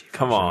Super OG.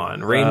 Come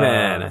on, Rain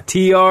Man,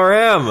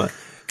 TRM.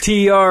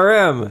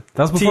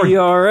 That was before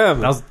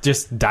TRM. That was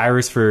just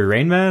Dyrus for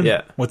Rain Man.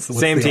 Yeah, What's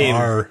same the team?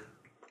 R?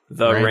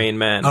 The Rain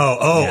Man.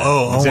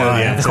 Oh, Yeah,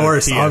 my, yeah, of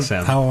course.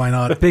 TSM. How am I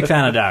not? Big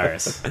fan of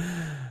Dyrus.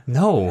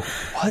 No.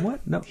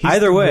 What? No. He's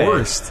Either the way.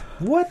 worst.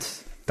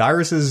 What?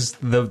 Dyrus is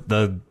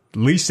the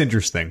least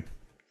interesting.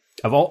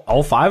 Of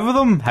all 5 of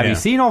them? Have Yeah. you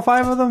seen all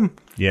 5 of them?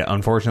 Yeah,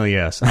 unfortunately,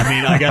 yes. I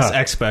mean, I guess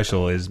X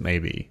Special is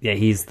maybe Yeah,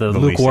 he's the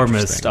least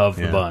lukewarmest interesting. of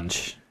the Yeah.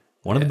 bunch.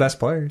 one of the best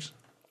players.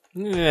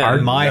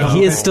 Yeah.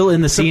 He is still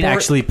in the scene Support-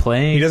 actually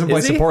playing. He doesn't play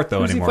Is he? support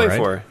though Who's anymore, he play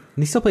right? for?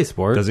 He still plays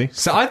sport. Does he?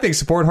 So I think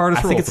support hardest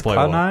I think role it's to play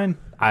well.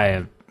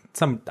 Cloud9.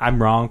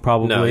 I'm wrong,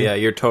 probably. No, yeah,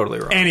 you're totally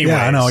wrong. Anyways,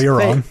 Yeah, I know you're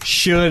wrong.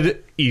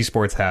 Should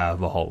esports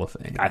have a Hall of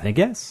Fame? I think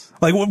yes.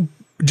 Like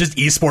just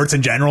esports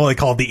in general. They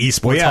call it the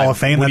esports Well, yeah, Hall of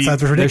Fame. what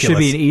That's do you- ridiculous.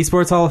 There should be an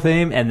esports Hall of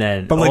Fame, and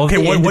then But like, all okay,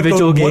 the what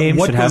individual games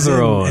what should have goes their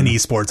in own. an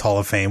esports Hall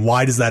of Fame?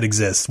 Why does that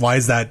exist? Why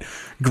is that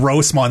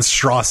gross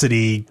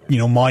monstrosity,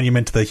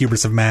 monument to the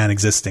hubris of man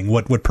existing?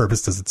 What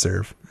purpose does it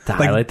serve? to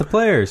highlight the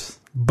players.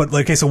 But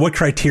okay, so what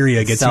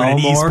criteria gets you Sell in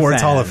an more esports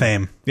Hall of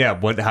fan. Fame?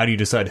 Yeah. How do you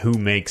decide who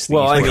makes the?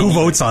 Well, esports? I mean, Who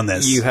votes on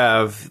this? You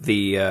have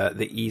the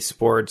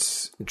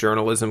esports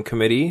journalism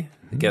committee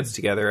that gets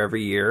together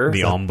every year.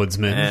 the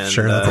ombudsman. And,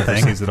 Sure, that's a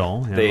thing. Sees it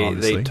all. Yeah, They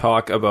obviously.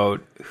 talk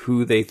about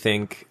who they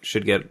think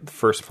should get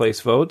first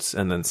place votes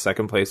and then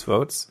second place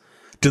votes.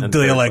 Do and they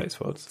third elect place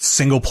votes.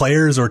 single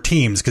players or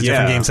teams? Because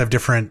different Yeah. games have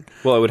different.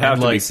 Well, it would have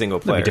And, to be like, single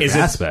that'd be player. Is it,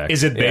 aspect.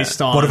 is it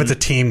based on What if it's a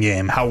team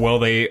game? how well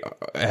they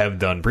have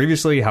done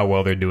previously? How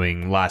well they're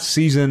doing last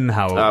season?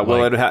 How Well,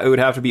 like, it would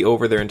have to be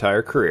over their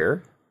entire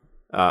career.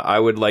 I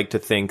would like to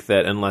think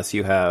that unless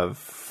you have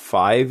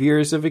 5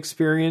 years of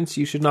experience,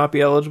 you should not be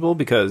eligible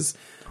because,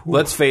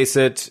 let's face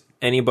it,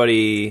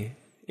 anybody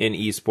in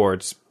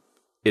esports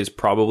is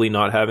probably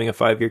not having a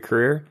 5-year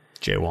career.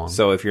 Jay Wong.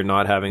 So if you're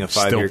not having a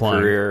 5-year playing.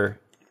 career,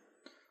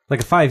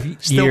 Like a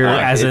 5-year, playing.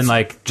 as in It's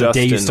like the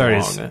day you Justin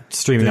started Wong.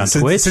 streaming on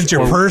Since- Twitch. since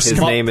your or first his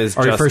com- name is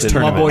or your Justin first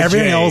tournament. Wong. boy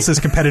Everything Jay. else is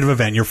competitive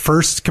event.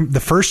 The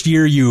first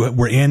year you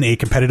were in a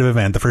competitive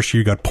event, the first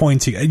year you got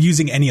points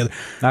using any other.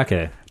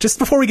 Okay. Just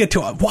before we get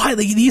to why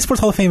the esports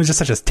Hall of Fame is just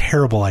such a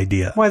terrible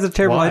idea. Why is it a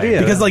terrible Why? idea?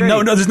 Because That's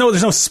great.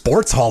 there's no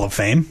sports Hall of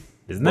Fame,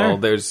 Isn't there? Well,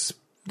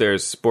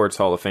 there's sports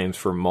Hall of Fames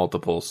for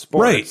multiple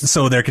sports. right?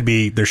 So there could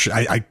be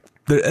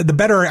the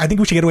better. I think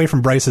we should get away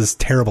from Bryce's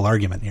terrible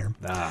argument here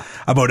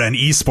about an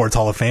esports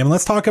Hall of Fame, and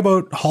let's talk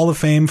about Hall of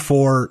Fame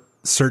for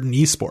certain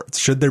esports.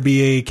 Should there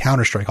be a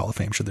Counter-Strike Hall of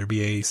Fame? Should there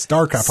be a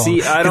StarCraft Hall See,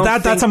 of Fame? I don't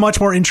That's think a much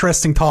more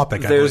interesting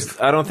topic. I believe.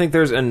 I don't think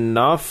there's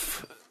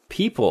enough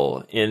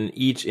people in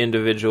each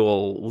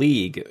individual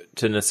league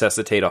to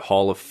necessitate a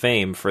Hall of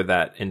Fame for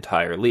that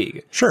entire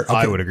league. Sure,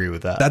 I okay. would agree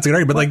with that. That's a good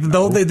argument.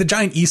 But like the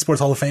giant esports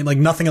Hall of Fame, like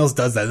nothing else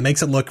does that. It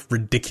makes it look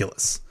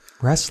ridiculous.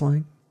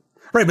 wrestling.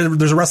 Right, but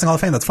there's a wrestling Hall of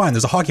Fame. That's fine.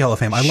 There's a hockey Hall of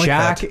Fame. I like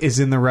Shaq that. is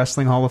in the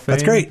Wrestling Hall of Fame.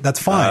 That's great.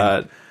 That's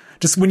fine.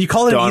 Just when you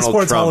call it Donald an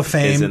esports Trump Hall of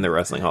Fame, is in the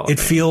Wrestling Hall of it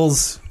Fame.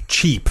 feels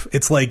cheap.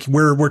 It's like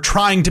we're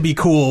trying to be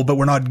cool, but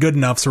we're not good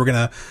enough, so we're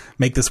gonna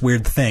make this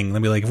weird thing.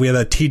 Let me like if we have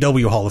a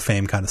TW Hall of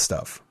Fame kind of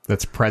stuff.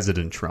 That's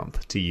President Trump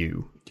to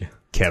you,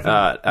 Kevin.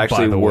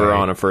 Actually, by the we're way.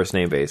 on a first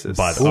name basis.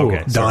 By the,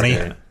 okay, Donnie.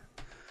 sorry.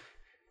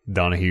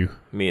 Donahue.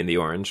 Me and the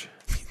Orange.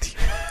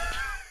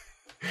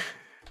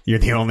 You're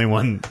the only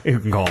one who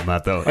can call him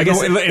that, though. I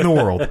guess in the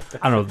world.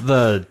 I don't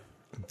know.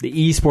 The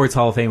esports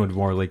Hall of Fame would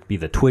more like be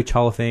the Twitch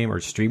Hall of Fame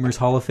or Streamers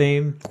Hall of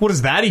Fame. What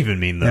does that even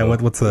mean, though? Yeah,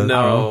 what's the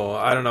No,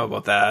 I don't know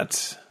about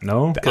that.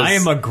 No, I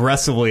am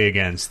aggressively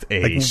against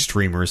a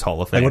Streamers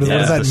Hall of Fame. what does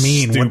that That's the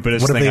mean? What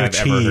Stupidest have thing they I've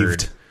ever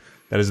achieved? heard.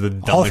 That is the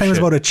dumbest Hall of Fame is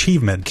shit. about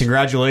achievement?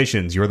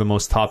 Congratulations, you're the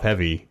most top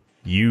heavy.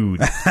 You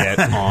get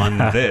on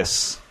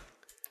this.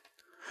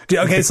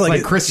 Okay, It's so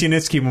like Chris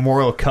Yanitsky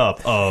Memorial Cup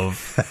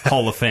of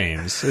Hall of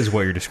Fames is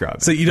what you're describing.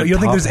 so you don't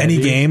think there's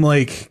any game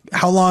like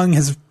how long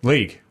has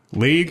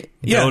League,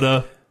 Yeah.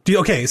 Dota.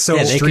 okay so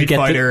yeah, they Street could get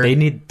Fighter,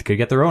 could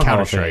get their own Hall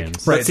of Counter-Strike.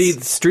 Fames. Right. But see,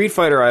 Street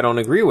Fighter, I don't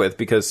agree with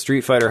because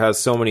Street Fighter has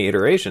so many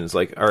iterations.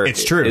 Like,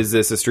 It's true. Is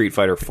this a Street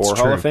Fighter 4 Hall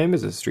true. of Fame?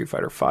 Is this a Street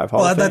Fighter 5 Hall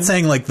well of Fame? that's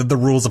saying like the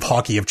rules of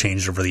hockey have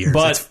changed over the years.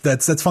 But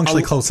that's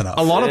functionally close enough.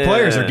 A lot of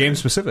players are Yeah. game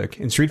specific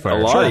in Street Fighter.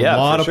 A lot, Sure, yeah, a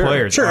lot for of sure.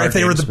 players. Sure, are if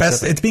they were game the best,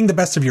 specific. it's being the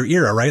best of your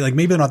era, right? Like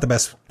maybe they're not the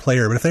best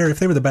player, but if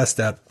they were the best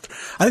at,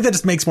 I think that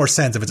just makes more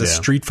sense if it's a Yeah.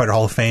 Street Fighter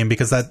Hall of Fame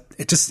because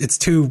it's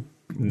too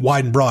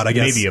wide and broad. I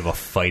guess maybe of a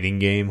fighting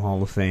game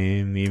Hall of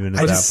Fame, even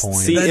at I that just point.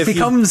 See, that if you-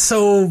 becomes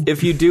so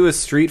If you do a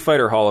Street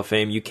Fighter Hall of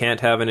Fame, you can't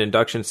have an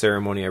induction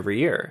ceremony every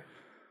year.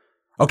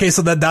 okay.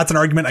 So that's an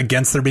argument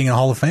against there being a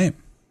Hall of Fame.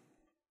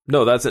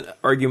 No, that's an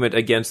argument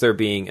against there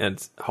being a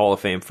Hall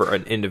of Fame for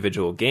an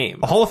individual game.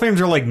 Hall of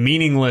Fames are like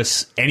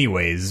meaningless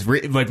anyways.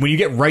 Like when you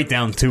get right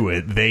down to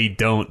it, they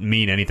don't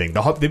mean anything.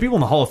 The people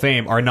in the Hall of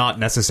Fame are not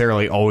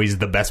necessarily always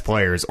the best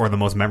players or the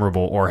most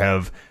memorable or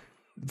have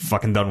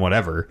fucking done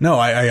whatever. No,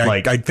 I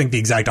Like- think the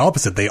exact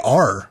opposite. They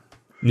are.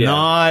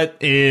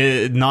 Not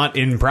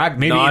in practice.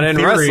 Maybe Not in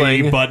theory,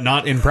 wrestling. but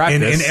not in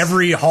practice. In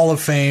every Hall of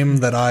Fame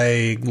that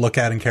I look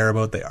at and care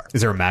about, they are.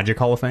 Is there a Magic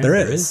Hall of Fame? There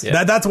is.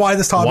 Yeah. That's why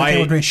this topic came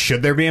Why with me.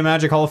 should there be a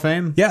Magic Hall of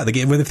Fame? Yeah, the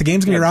game. If the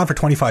game's going to be around for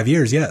 25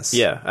 years, yes.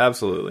 Yeah,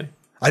 absolutely.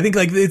 I think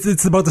like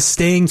it's about the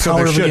staying So power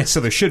there of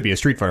the game. should be a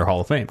Street Fighter Hall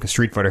of Fame because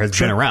Street Fighter has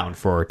been around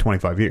for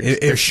 25 years.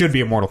 There should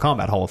be a Mortal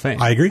Kombat Hall of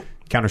Fame. I agree.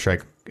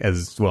 Counter-Strike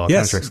as well.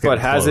 Yes. Counter-Strike's But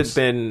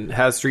getting close.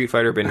 has Street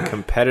Fighter been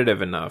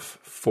competitive enough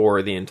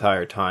for the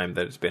entire time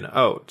that it's been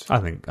out? I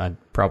think I'd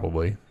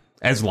probably,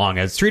 as long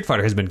as Street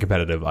Fighter has been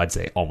competitive, I'd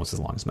say almost as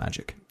long as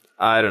Magic.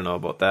 I don't know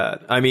about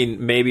that. I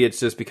mean, maybe it's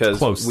just because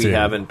Close we to.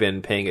 haven't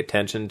been paying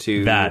attention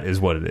to That is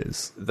what it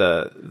is.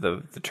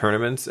 the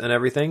tournaments and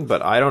everything,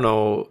 but I don't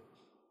know.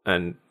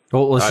 And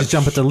Well, let's just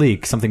jump at the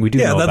league. Something we do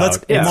Yeah, know that's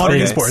about. yeah, It's modern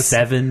been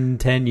esports.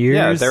 7-10 years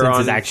Yeah, they're since on-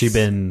 it's actually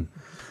been.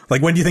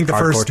 Like, when do you think the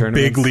Hardcore first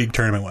tournaments? big league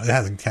tournament was? It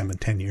hasn't been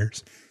 10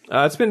 years.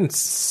 it's been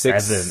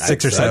six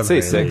 6 or I'd 7.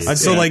 say six. And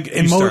so, like, you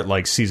in start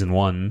like season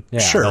 1. Yeah.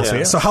 Sure.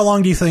 LCS. So how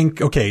long do you think,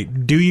 okay,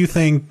 do you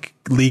think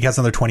League has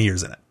another 20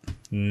 years in it?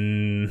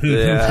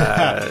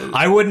 Yeah,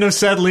 I wouldn't have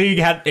said League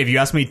had. If you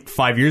asked me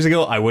 5 years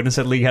ago, I wouldn't have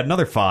said League had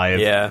another 5.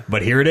 Yeah.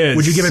 but here it is.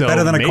 Would you give it So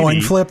better than a coin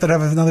maybe- flip that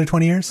have another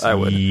 20 years? I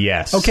would.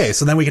 Yes. Okay,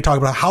 so then we can talk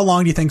about how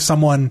long do you think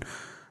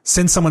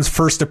since someone's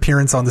first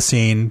appearance on the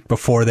scene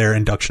before they're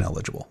induction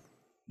eligible?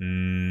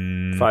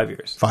 5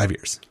 years. 5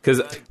 years.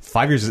 Because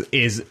 5 years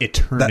is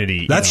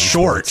eternity. That's in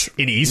short. esports.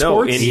 In esports.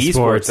 no, in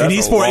esports, In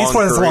that's esports,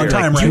 that's a long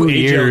time, right? Two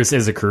age years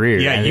is a career.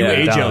 Yeah, and you you're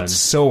age done. out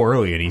so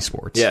early in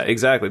esports. Yeah,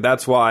 exactly.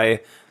 That's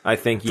why I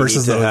think you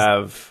Versus need to those-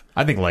 have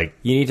I think like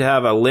you need to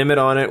have a limit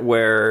on it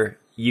where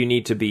you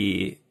need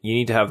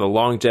to have the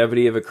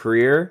longevity of a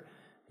career.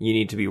 You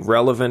need to be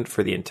relevant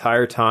for the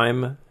entire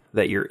time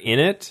that you're in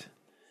it,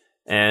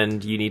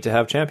 and you need to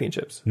have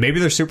championships. maybe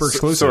they're super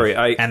exclusive. Sorry,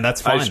 and that's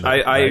fine. though,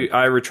 I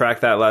right?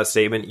 retract that last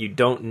statement. You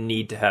don't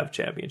need to have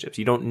championships.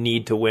 You don't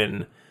need to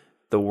win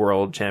the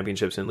world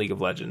championships in League of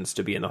Legends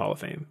to be in the Hall of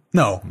Fame.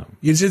 No.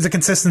 It's a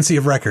consistency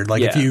of record.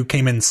 Like, if Yeah. you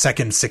came in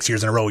second 6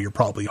 years in a row, you're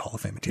probably Hall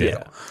of Fame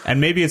material.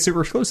 And maybe it's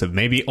super exclusive.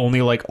 Maybe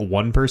only like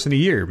one person a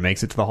year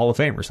makes it to the Hall of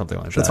Fame or something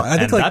like that. fine. I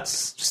think, and like,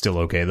 that's still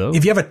okay though.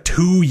 If you have a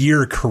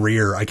 2-year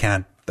career, I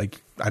don't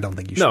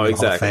think you should No, be in the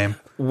Hall of exactly. Fame.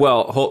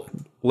 Well,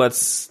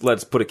 let's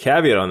put a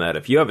caveat on that.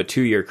 If you have a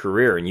 2-year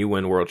career and you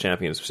win world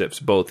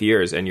championships both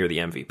years and you're the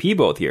MVP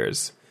both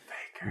years,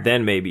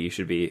 then maybe you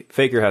should be.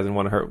 Faker hasn't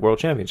won a world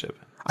championship,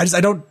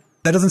 That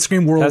doesn't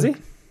scream world. has he?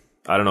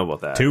 I don't know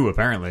about that. 2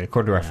 apparently,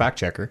 according to our fact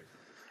checker.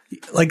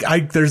 Like,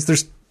 there's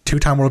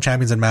 2-time world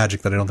champions in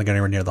Magic that I don't think are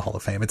anywhere near the Hall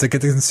of Fame. It's like a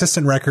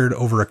consistent record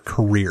over a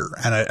career.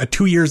 And a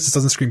 2 years just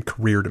doesn't scream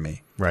career to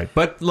me. Right.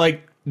 But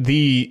like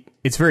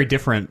it's very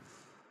different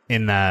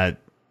in that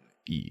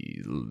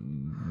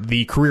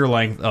the career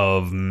length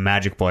of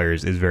Magic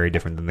players is very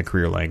different than the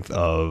career length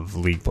of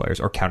League players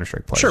or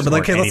Counter-Strike players. Sure, but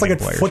like, or let's look anything at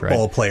players,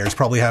 football right? players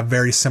probably have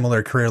very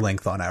similar career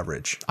length on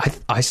average.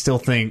 I still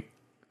think.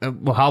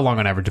 Well, how long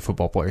on average do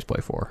football players play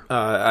for?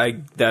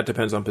 That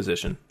depends on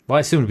position. Well,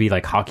 I assume it'd be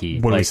like hockey.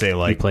 What do we like, say, you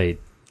like- played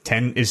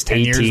 10 is 10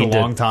 years a 18 to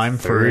long time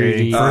for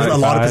 30. For a lot of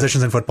 35.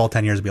 positions in football,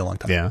 10 years would be a long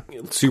time.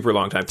 yeah. Super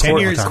long time. 10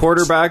 years.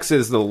 Quarterbacks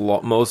is the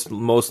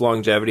most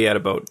longevity at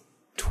about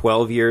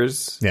 12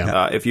 years.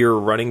 Yeah. If you're a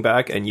running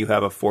back and you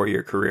have a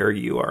 4-year career,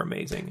 you are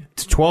amazing.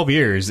 12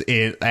 years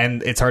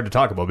and it's hard to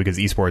talk about because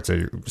esports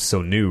are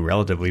so new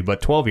relatively,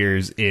 but 12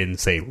 years in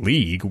say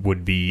League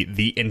would be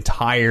the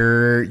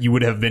entire, you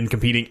would have been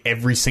competing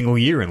every single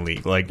year in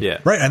League. Like, Yeah.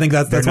 Right, I think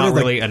that's they're what not it's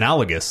like. really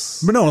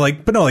analogous. But no,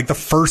 like the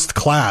first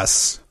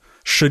class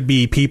should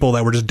be people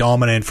that were just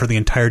dominant for the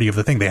entirety of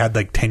the thing. They had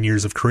like 10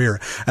 years of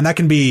career. And that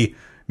can be,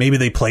 maybe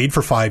they played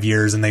for 5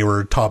 years and they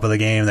were top of the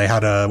game. They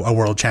had a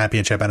world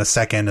championship and a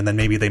second, and then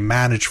maybe they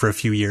managed for a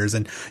few years.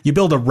 And you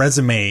build a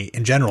resume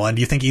in general. And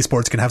do you think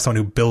esports can have someone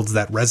who builds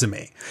that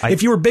resume?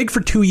 If you were big for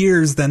 2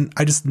 years, then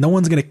no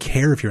one's going to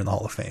care if you're in the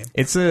Hall of Fame.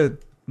 It's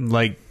it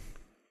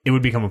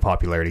would become a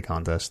popularity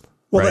contest.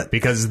 Well, right,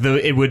 because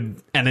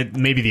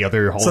maybe the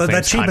other Hall So of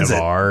that Fames kind of cheapens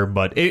it. are,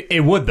 but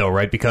it would though,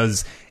 right?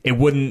 Because it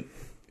wouldn't.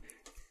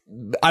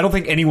 I don't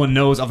think anyone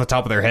knows off the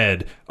top of their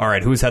head. All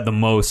right, who's had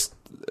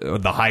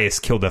the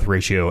highest kill death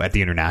ratio at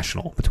the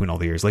international between all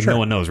the years? Like, no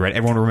one knows, right?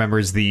 Everyone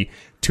remembers the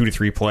 2 to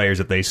 3 players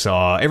that they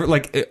saw.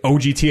 Like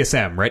OG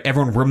TSM, right?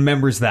 Everyone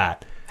remembers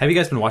that. Have you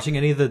guys been watching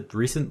any of the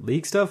recent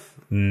League stuff?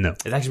 No,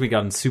 It's actually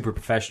gotten super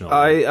professional.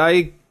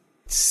 I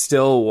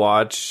still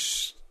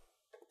watch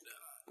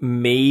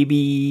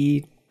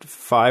maybe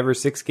 5 or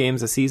 6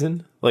 games a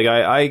season. Like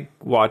I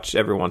watch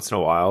every once in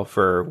a while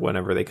for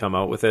whenever they come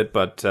out with it,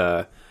 but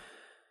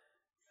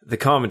the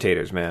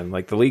commentators, man,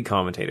 like the League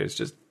commentators,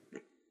 just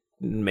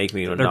make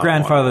me. They're not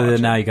grandfathered wanna watch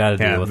in now. it. You got to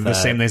deal yeah, with the that.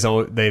 same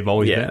they've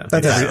always Yeah. been.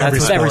 That's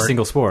That's every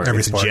single sport. Every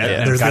It's sport. jet, Yeah.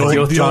 and There's gotta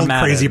deal with the John old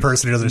Madden. crazy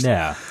person who doesn't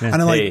Yeah. And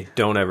I'm like, Hey,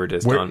 don't ever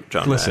diss We're,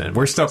 John listen, Madden.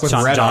 we're stuck with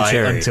John Red Eye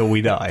Cherry. until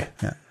we die.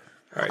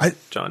 All right,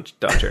 John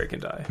Cherry can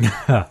die.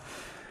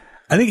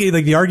 I think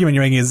like the argument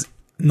you're making is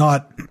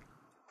not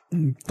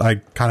I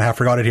kind of have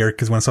forgot it here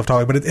because when I'm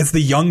self-talking, but it's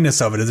the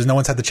youngness of it. There's no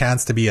one's had the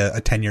chance to be a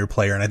 10-year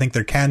player. And I think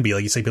there can be,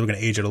 like you say, people are going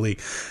to age out of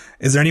league.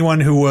 Is there anyone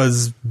who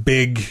was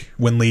big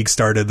when league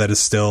started that is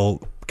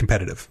still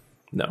competitive?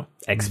 No.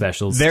 X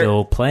Special's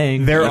still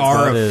playing. There That's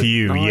are about a it.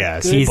 few,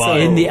 yes. He's but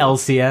in the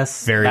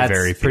LCS. very, That's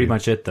very few. pretty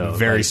much it, though.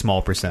 Very Like,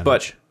 small percentage.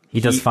 But he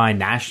does fine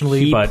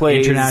nationally, he but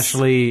plays-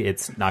 internationally,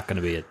 it's not going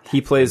to be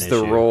he plays an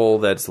the issue. role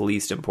that's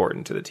least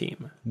important to the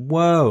team.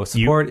 Whoa,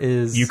 support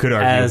is you could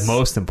argue as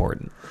most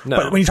important. No.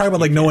 But when you talk about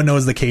like no one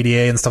knows the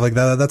KDA and stuff like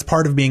that, that's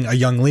part of being a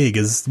young league.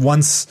 Is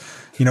once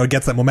it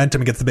gets that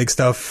momentum, it gets the big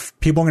stuff,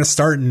 people are going to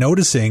start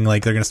noticing.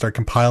 Like they're going to start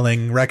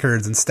compiling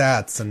records and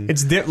stats, and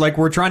It's like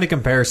we're trying to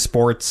compare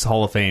sports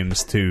Hall of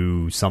Fames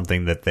to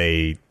something that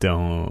they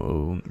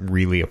don't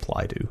really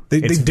apply to. they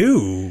It's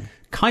do.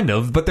 kind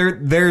of, but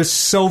they're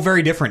so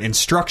very different in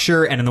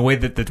structure and in the way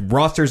that the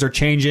rosters are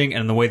changing and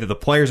in the way that the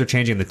players are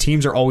changing. The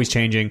teams are always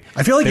changing.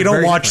 I feel like you They're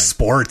don't very watch different.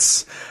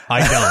 sports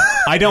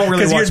I don't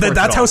really watch because sports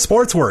that's at how all.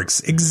 sports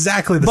works.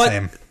 Exactly the But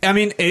same. I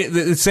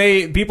mean,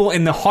 say people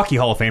in the Hockey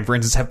Hall of Fame, for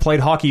instance, have played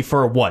hockey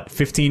for what,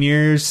 15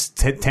 years,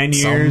 10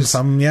 years.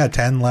 Some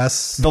 10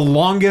 less. The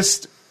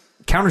longest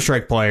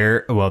Counter-Strike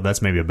player, well,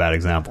 that's maybe a bad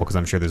example because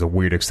I'm sure there's a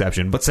weird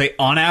exception, but say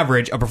on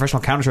average, a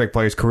professional Counter-Strike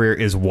player's career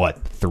is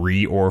what,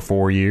 3 or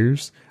 4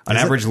 years? An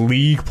Is it? average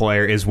league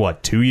player is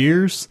what, 2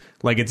 years?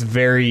 Like, it's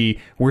very,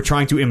 we're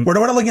trying to... We're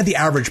not looking at the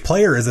average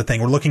player as a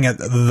thing. We're looking at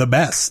the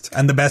best,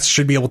 and the best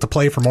should be able to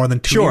play for more than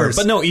 2 Sure, years.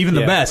 but no, even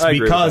the Yeah, best, I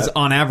agree with because that.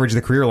 on average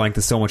the career length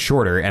is so much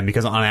shorter, and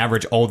because on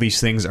average all these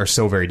things are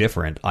so very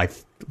different. I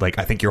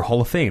think your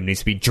Hall of Fame needs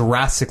to be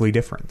drastically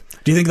different.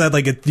 Do you think that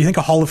do you think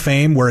a Hall of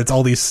Fame where it's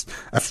all these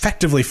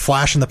effectively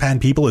flash in the pan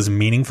people is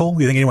meaningful?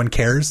 Do you think anyone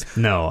cares?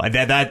 No, and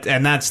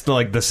that's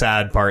the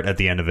sad part at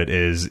the end of it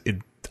is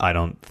I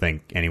don't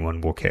think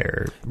anyone will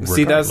care.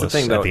 See, that's the regardless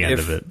thing, though. At the end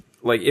of it,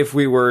 If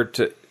we were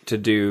to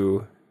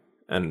do,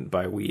 and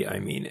by we I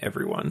mean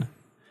everyone,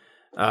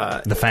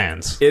 the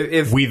fans,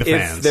 if we the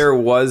fans, if there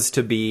was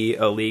to be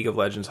a League of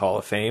Legends Hall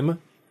of Fame,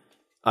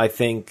 I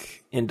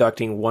think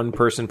inducting one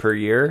person per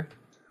year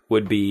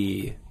would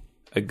be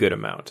a good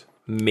amount,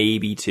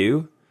 maybe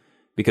 2,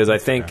 because I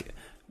think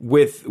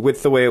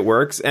with the way it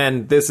works,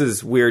 and this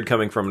is weird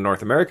coming from a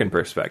North American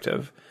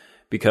perspective,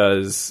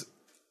 because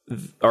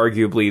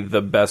arguably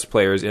the best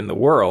players in the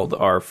world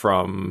are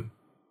from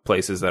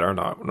places that are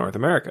not North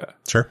America.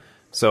 Sure.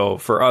 So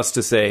for us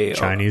to say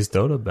Chinese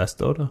Dota, best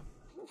Dota.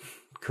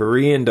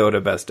 Korean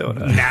Dota, best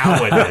Dota,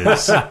 Now it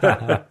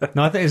is.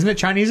 No, isn't it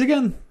Chinese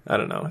again? I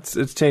don't know.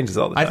 It changes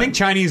all the time. I think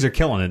Chinese are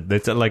killing it.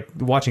 It's like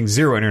watching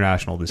Zero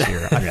International this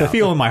year. I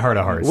feel in my heart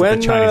of hearts that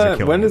the Chinese are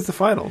killing when it. is the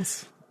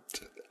finals?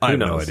 I have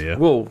Who no knows? idea.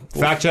 We'll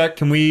Fact check.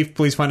 Can we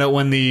please find out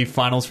when the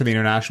finals for the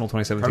International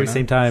 2017 probably are?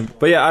 same time.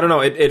 But yeah, I don't know.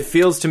 It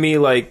feels to me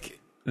like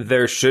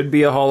there should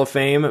be a Hall of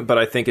Fame, but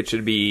I think it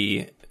should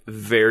be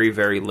very,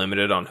 very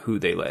limited on who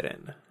they let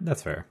in.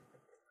 That's fair.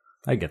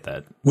 I get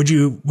that. Would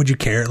you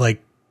care?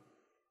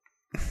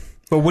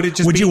 But would it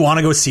just Would be, you want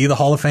to go see the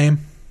Hall of Fame?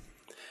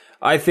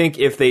 I think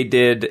if they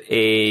did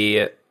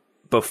a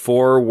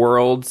before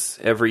Worlds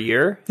every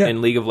year Yeah.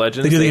 in League of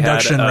Legends, They do the had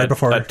induction right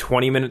before. a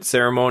 20-minute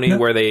ceremony Yeah.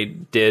 where they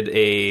did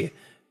a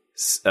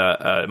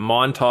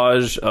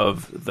montage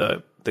of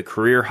the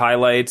career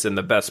highlights and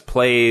the best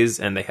plays,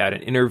 and they had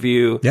an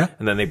interview, Yeah.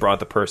 and then they brought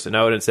the person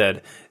out and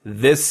said,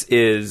 "This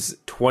is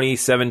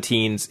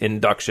 2017's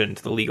induction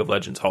to the League of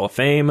Legends Hall of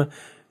Fame,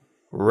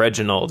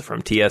 Reginald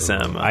from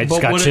TSM." I But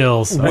just got would it-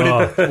 chills.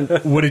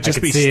 Would it just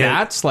could be see it.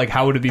 stats? Like,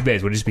 how would it be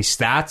based? Would it just be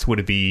stats? Would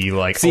it be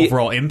like See-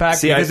 overall impact?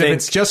 see, I Because if think-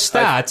 it's just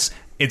stats,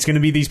 it's going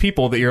to be these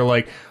people that you're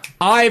like,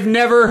 I've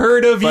never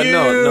heard of But you.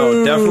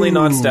 no, definitely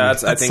not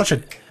stats. I That's think such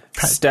a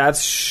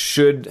stats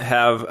should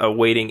have a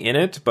weighting in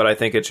it, but I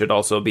think it should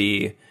also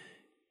be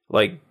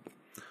like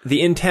the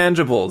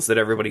intangibles that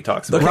everybody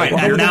talks about. Right,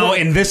 Like, and now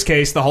in this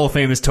case, the Hall of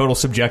Fame is total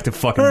subjective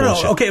fucking No,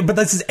 bullshit. okay, but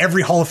this is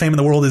every Hall of Fame in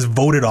the world is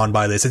voted on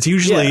by this. It's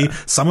usually Yeah.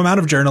 some amount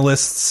of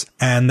journalists,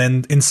 and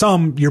then in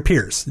some, your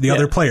peers, the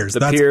other players. the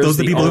peers, those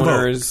are the people who vote.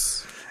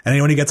 owners. And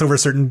anyone who gets over a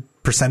certain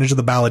percentage of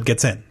the ballot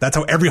gets in. That's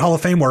how every Hall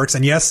of Fame works.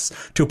 And yes,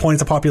 to a point,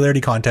 it's a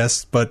popularity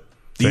contest, but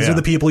these yeah. are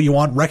the people you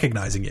want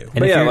recognizing you. And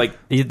But if yeah,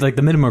 you're- like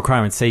the minimum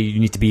requirements say you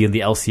need to be in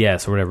the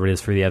LCS or whatever it is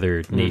for the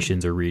other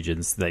nations or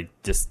regions. Like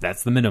just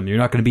that's the minimum. You're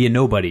not going to be a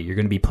nobody. You're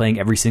going to be playing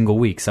every single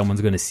week.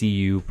 Someone's going to see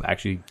you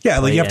actually. Yeah,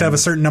 like play you have to have a and-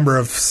 certain number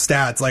of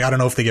stats. Like I don't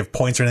know if they give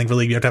points or anything for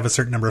league. You have to have a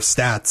certain number of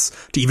stats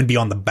to even be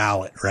on the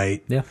ballot,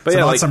 right? Yeah. But so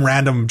yeah, not like- some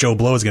random Joe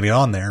Blow is going to get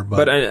on there.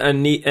 But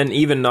and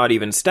even not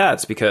even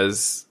stats,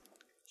 because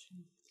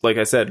like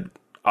I said,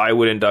 I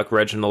would induct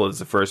Reginald as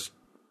the first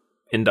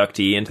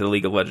inductee into the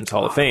League of Legends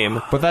Hall of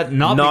Fame. But that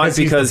not because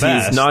he's the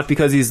best. Not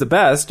because he's the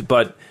best,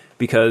 but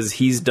because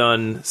he's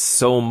done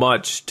so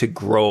much to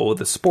grow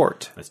the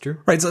sport. That's true.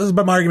 Right. So,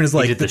 but my argument is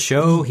like, He did the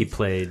show. He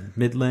played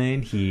mid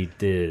lane. He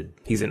did.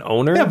 He's an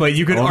owner. Yeah, but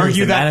you could Owner's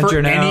argue the that for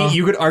manager now. any.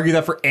 You could argue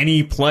that for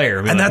any player,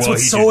 I mean, and like, that's well,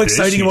 what's he so did this,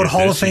 exciting he about did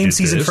Hall this, of he Fame did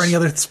season this. for any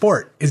other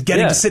sport is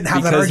getting to sit and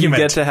have that because argument.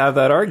 you get to have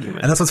that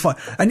argument. And that's what's fun.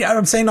 And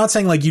I'm saying, not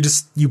saying like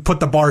you put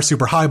the bar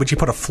super high, but you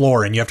put a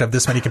floor and you have to have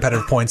this many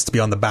competitive points to be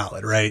on the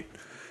ballot, right?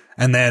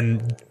 And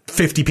then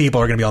 50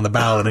 people are going to be on the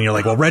ballot, and you're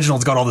like, well,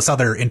 Reginald's got all this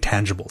other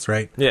intangibles,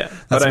 right? Yeah,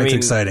 That's but what I makes mean, it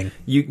exciting.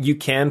 You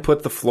can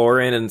put the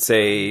floor in and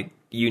say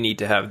you need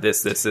to have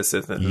this,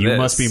 and You this.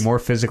 must be more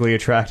physically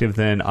attractive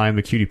than I'm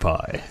a cutie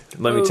pie.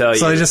 Let me tell you.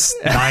 So I just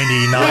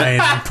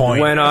 99 point.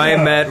 When I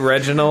met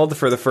Reginald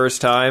for the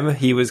first time,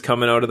 he was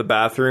coming out of the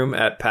bathroom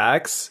at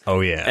PAX. Oh,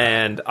 yeah.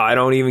 And I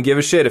don't even give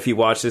a shit if he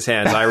washed his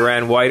hands. I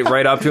ran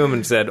right up to him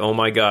and said, "Oh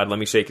my God, let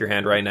me shake your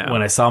hand right now."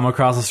 When I saw him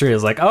across the street, I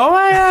was like, "Oh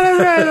my god, it's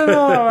Reginald!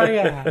 Oh my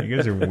god!" You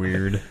guys are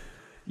weird.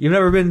 You've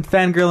never been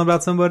fangirling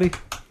about somebody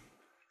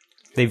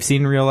they've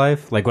seen in real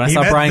life? Like when I He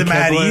saw met Brian the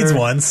Matt Kepler, Eads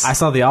once. I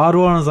saw the odd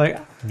one. I was like,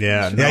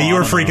 Yeah, Yeah, you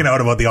were freaking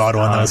out about the odd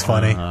one. That was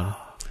funny.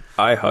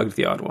 I hugged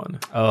the odd one.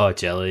 "Oh,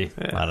 jelly."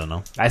 I don't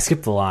know. I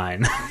skipped the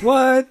line.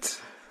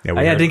 What? Yeah,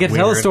 I didn't get to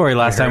tell the story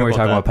last time we were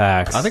talking about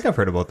PAX. I think I've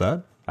heard about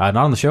that. Not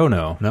on the show,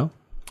 no. No?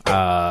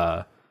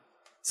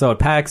 So at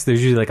PAX,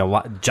 there's usually like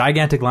a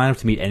gigantic lineup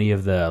to meet any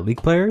of the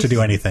League players To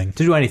do anything.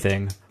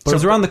 But it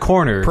was around the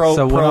corner.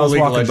 so when I was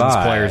League of walking Legends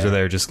by, players are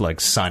there just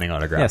like signing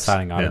autographs. yeah,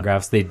 signing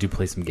autographs. They do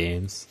play some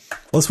games.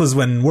 Well, this was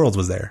when Worlds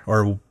was there,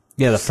 or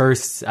Yeah, the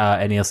first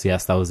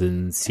NELCS that was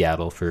in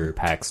Seattle for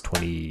PAX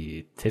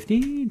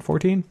 2015,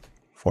 14.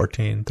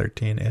 14,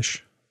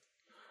 13-ish.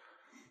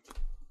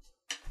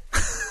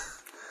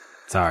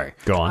 Sorry.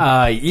 Go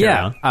on.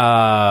 Yeah.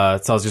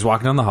 So I was just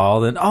walking down the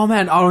hall, then, oh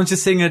man, Otto's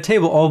just sitting at a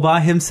table all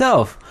by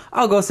himself.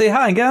 I'll go say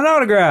hi and get an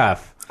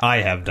autograph. I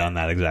have done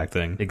that exact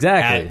thing.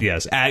 Exactly.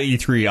 At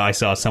E3, I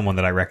saw someone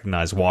that I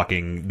recognized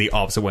walking the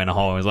opposite way in the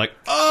hall and was like,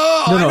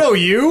 oh, I know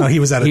you. No, he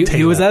was at a table.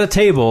 He was at a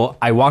table.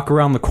 I walk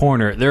around the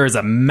corner. There is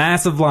a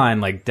massive line,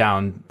 like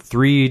down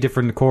 3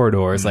 different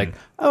corridors. Like,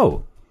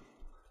 oh,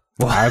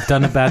 well, I've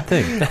done a bad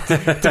thing.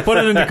 To put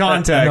it into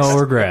context, No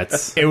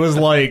regrets. it was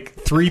like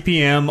 3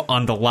 p.m.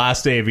 on the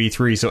last day of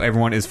E3, so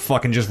everyone is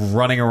fucking just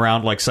running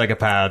around like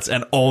psychopaths,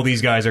 and all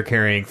these guys are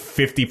carrying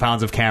 50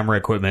 pounds of camera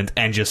equipment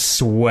and just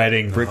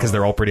sweating, because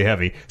they're all pretty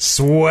heavy,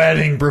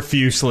 sweating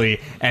profusely,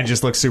 and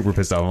just look super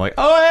pissed off. I'm like,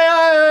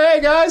 oh,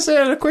 hey guys,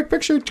 a quick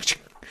picture. And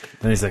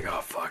he's like,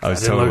 oh, fuck, I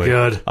was that didn't totally,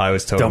 look good. I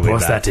was totally Don't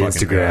post that to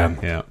fucking Instagram.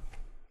 bad. Yeah.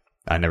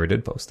 I never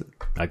did post it.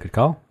 I could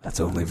call. That's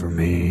only for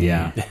me.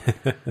 Yeah.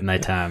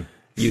 Nighttime.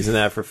 Using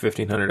that for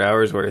 1,500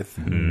 hours worth.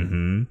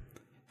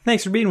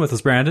 Thanks for being with us,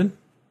 Brandon.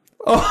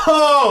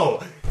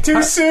 Oh,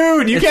 too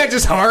soon. You can't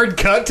just hard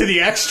cut to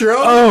the extra.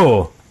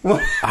 Oh,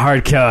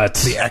 hard cut.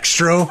 the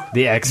extra,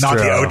 The extra. not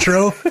the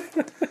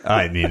outro.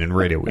 I mean, in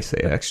radio we say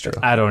extra.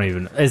 I don't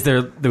even.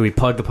 Do we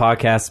plug the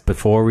podcast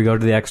before we go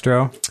to the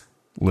extra?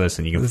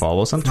 Listen, you can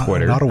follow us on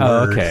Twitter. Not a word.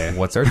 Oh, okay.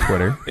 What's our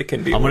Twitter? It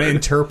can be. I'm going to word.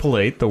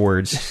 interpolate the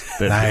words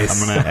that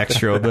Nice. I'm going to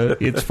extra the.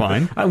 It's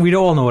fine. We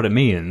all know what it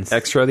means.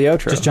 Extra the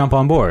outro. Just jump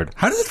on board.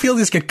 How does it feel to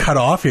just get cut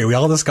off here? We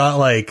all just got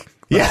like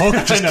the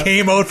hook just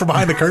came out from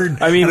behind the curtain.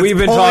 I mean, and we've it's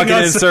been pulling talking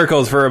in us-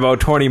 circles for about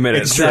 20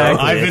 minutes.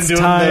 Exactly. I've been It's doing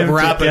time the to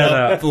wrapping get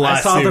up I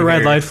last saw the scene red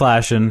here. light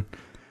flashing.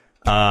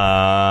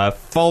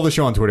 Follow the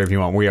show on Twitter if you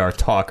want. We are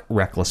Talk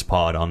Reckless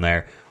Pod on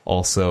there.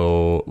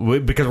 Also,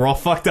 because we're all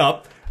fucked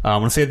up,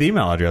 I'm going to say the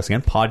email address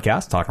again,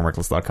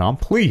 podcast@talkingreckless.com.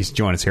 Please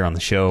join us here on the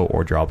show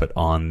or drop it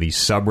on the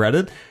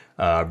subreddit.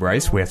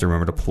 Bryce, we have to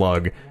remember to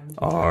plug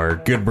our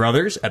good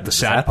brothers at the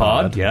Satpod.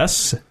 Satpod.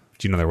 Yes.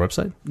 Do you know their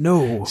website?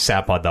 No.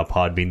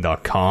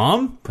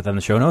 Satpod.podbean.com. Put that in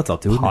the show notes. I'll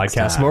do it next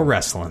Podcast time. about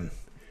wrestling.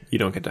 You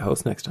don't get to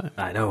host next time.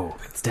 I know.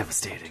 It's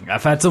devastating.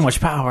 I've had so much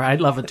power.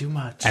 I'd love it too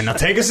much. And now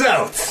take us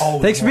out.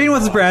 Thanks for being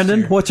with us,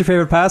 Brandon. What's your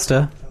favorite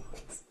pasta?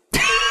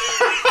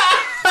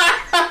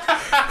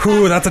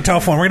 Ooh, that's a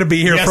tough one. We're gonna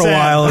be here Yes, for a and.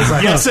 while. It's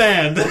like, Yes,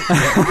 and.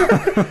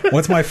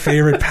 what's my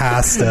favorite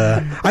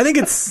pasta? I think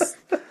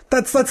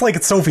that's like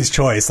it's Sophie's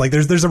choice. Like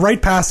there's a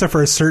right pasta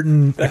for a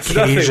certain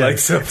occasion. like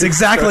Sophie's it's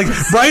exactly like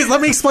Bryce.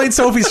 Let me explain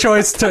Sophie's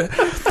choice.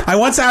 I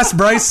once asked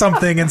Bryce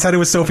something and said it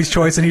was Sophie's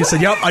choice, and he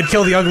said, "Yep, I'd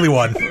kill the ugly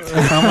one."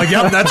 And I'm like,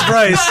 "Yep, that's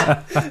Bryce."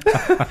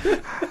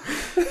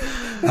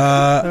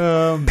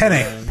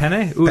 Penne.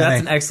 Penne? Ooh,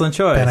 that's an excellent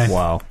choice. Penne.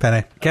 Wow.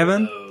 Penne.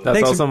 Kevin? That's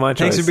thanks also for, my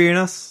Thanks choice. for being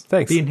us.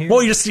 Thanks. Being here.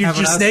 Well, you're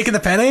snaking the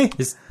penne.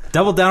 Just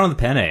double down on the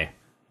penne.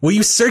 Well,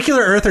 you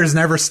circular earthers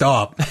never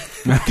stop.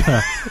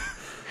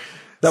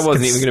 That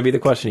wasn't even going to be the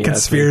question you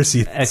asked me.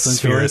 Conspiracy. Excellent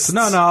theorists.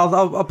 choice. No,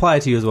 I'll apply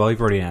it to you as well.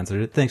 You've already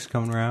answered it. Thanks for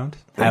coming around.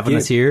 Having you.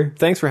 us here.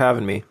 Thanks for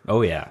having me.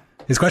 Oh, yeah.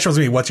 His question was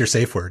going to be, "What's your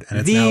safe word?" And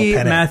it's now The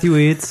penne. Matthew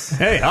Eats.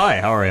 Hey, hi,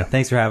 how are you?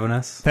 Thanks for having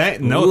us.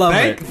 Love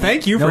it.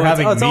 Thank you No, for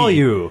having it's me. all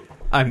you.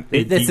 I'm,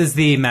 This is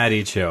the Matt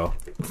Eats show.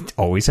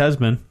 always has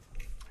been.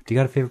 Do you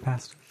got a favorite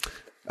pasta?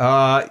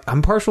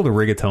 I'm partial to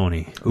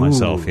rigatoni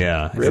myself.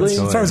 Yeah, Really? That's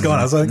where I was going.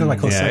 I was like, my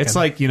close Yeah, second. it's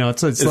like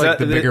it's Is like that,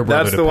 the bigger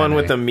brother. that's to the one penne.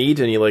 with the meat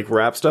and you like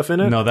wrap stuff in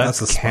it? No, that's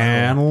That's the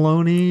spiral.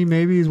 cannelloni.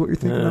 Maybe is what you're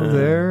thinking of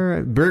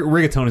there.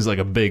 Rigatoni is like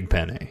a big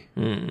penne.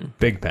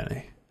 Big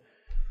penne.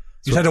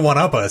 You had to one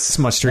up us. It's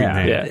my street Yeah,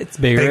 name. Yeah. it's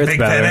bigger. Big, it's big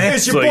better. penne.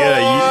 It's your your boy,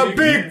 boy, you-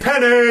 Big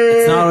Penny.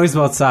 It's not always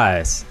about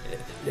size.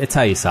 It's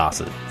how you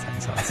sauce it. It's how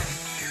you sauce it.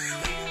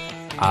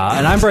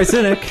 And I'm Bryce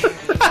Cynic.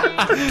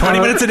 20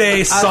 minutes a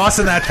day, sauce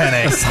in that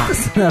penne.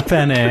 Sauce in that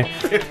penne.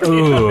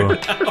 Ooh.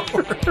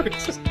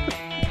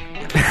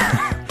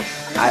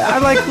 I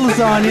like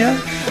lasagna.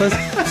 Let's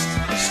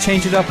just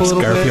change it up a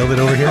little Garfield bit.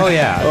 it over here. Oh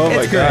yeah. Oh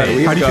my it's god, great.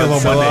 we've How do you feel gone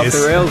about so Mondays?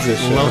 off the rails this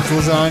show. Loves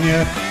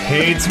lasagna.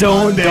 Hates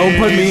Don't put me in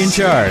Mondays.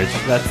 charge.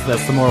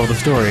 That's the moral of the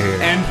story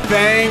here. And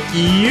thank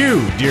you,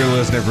 dear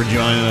listener, for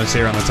joining us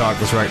here on the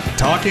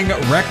Talking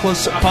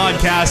Reckless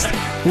podcast.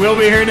 We'll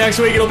be here next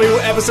week. It'll be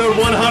episode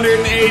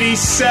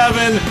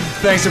 187.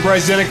 Thanks to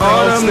Bryce Zinnick for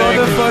On a hosting.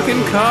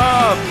 motherfucking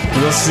cop.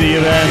 We'll see you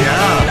then.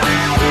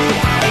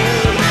 Yeah.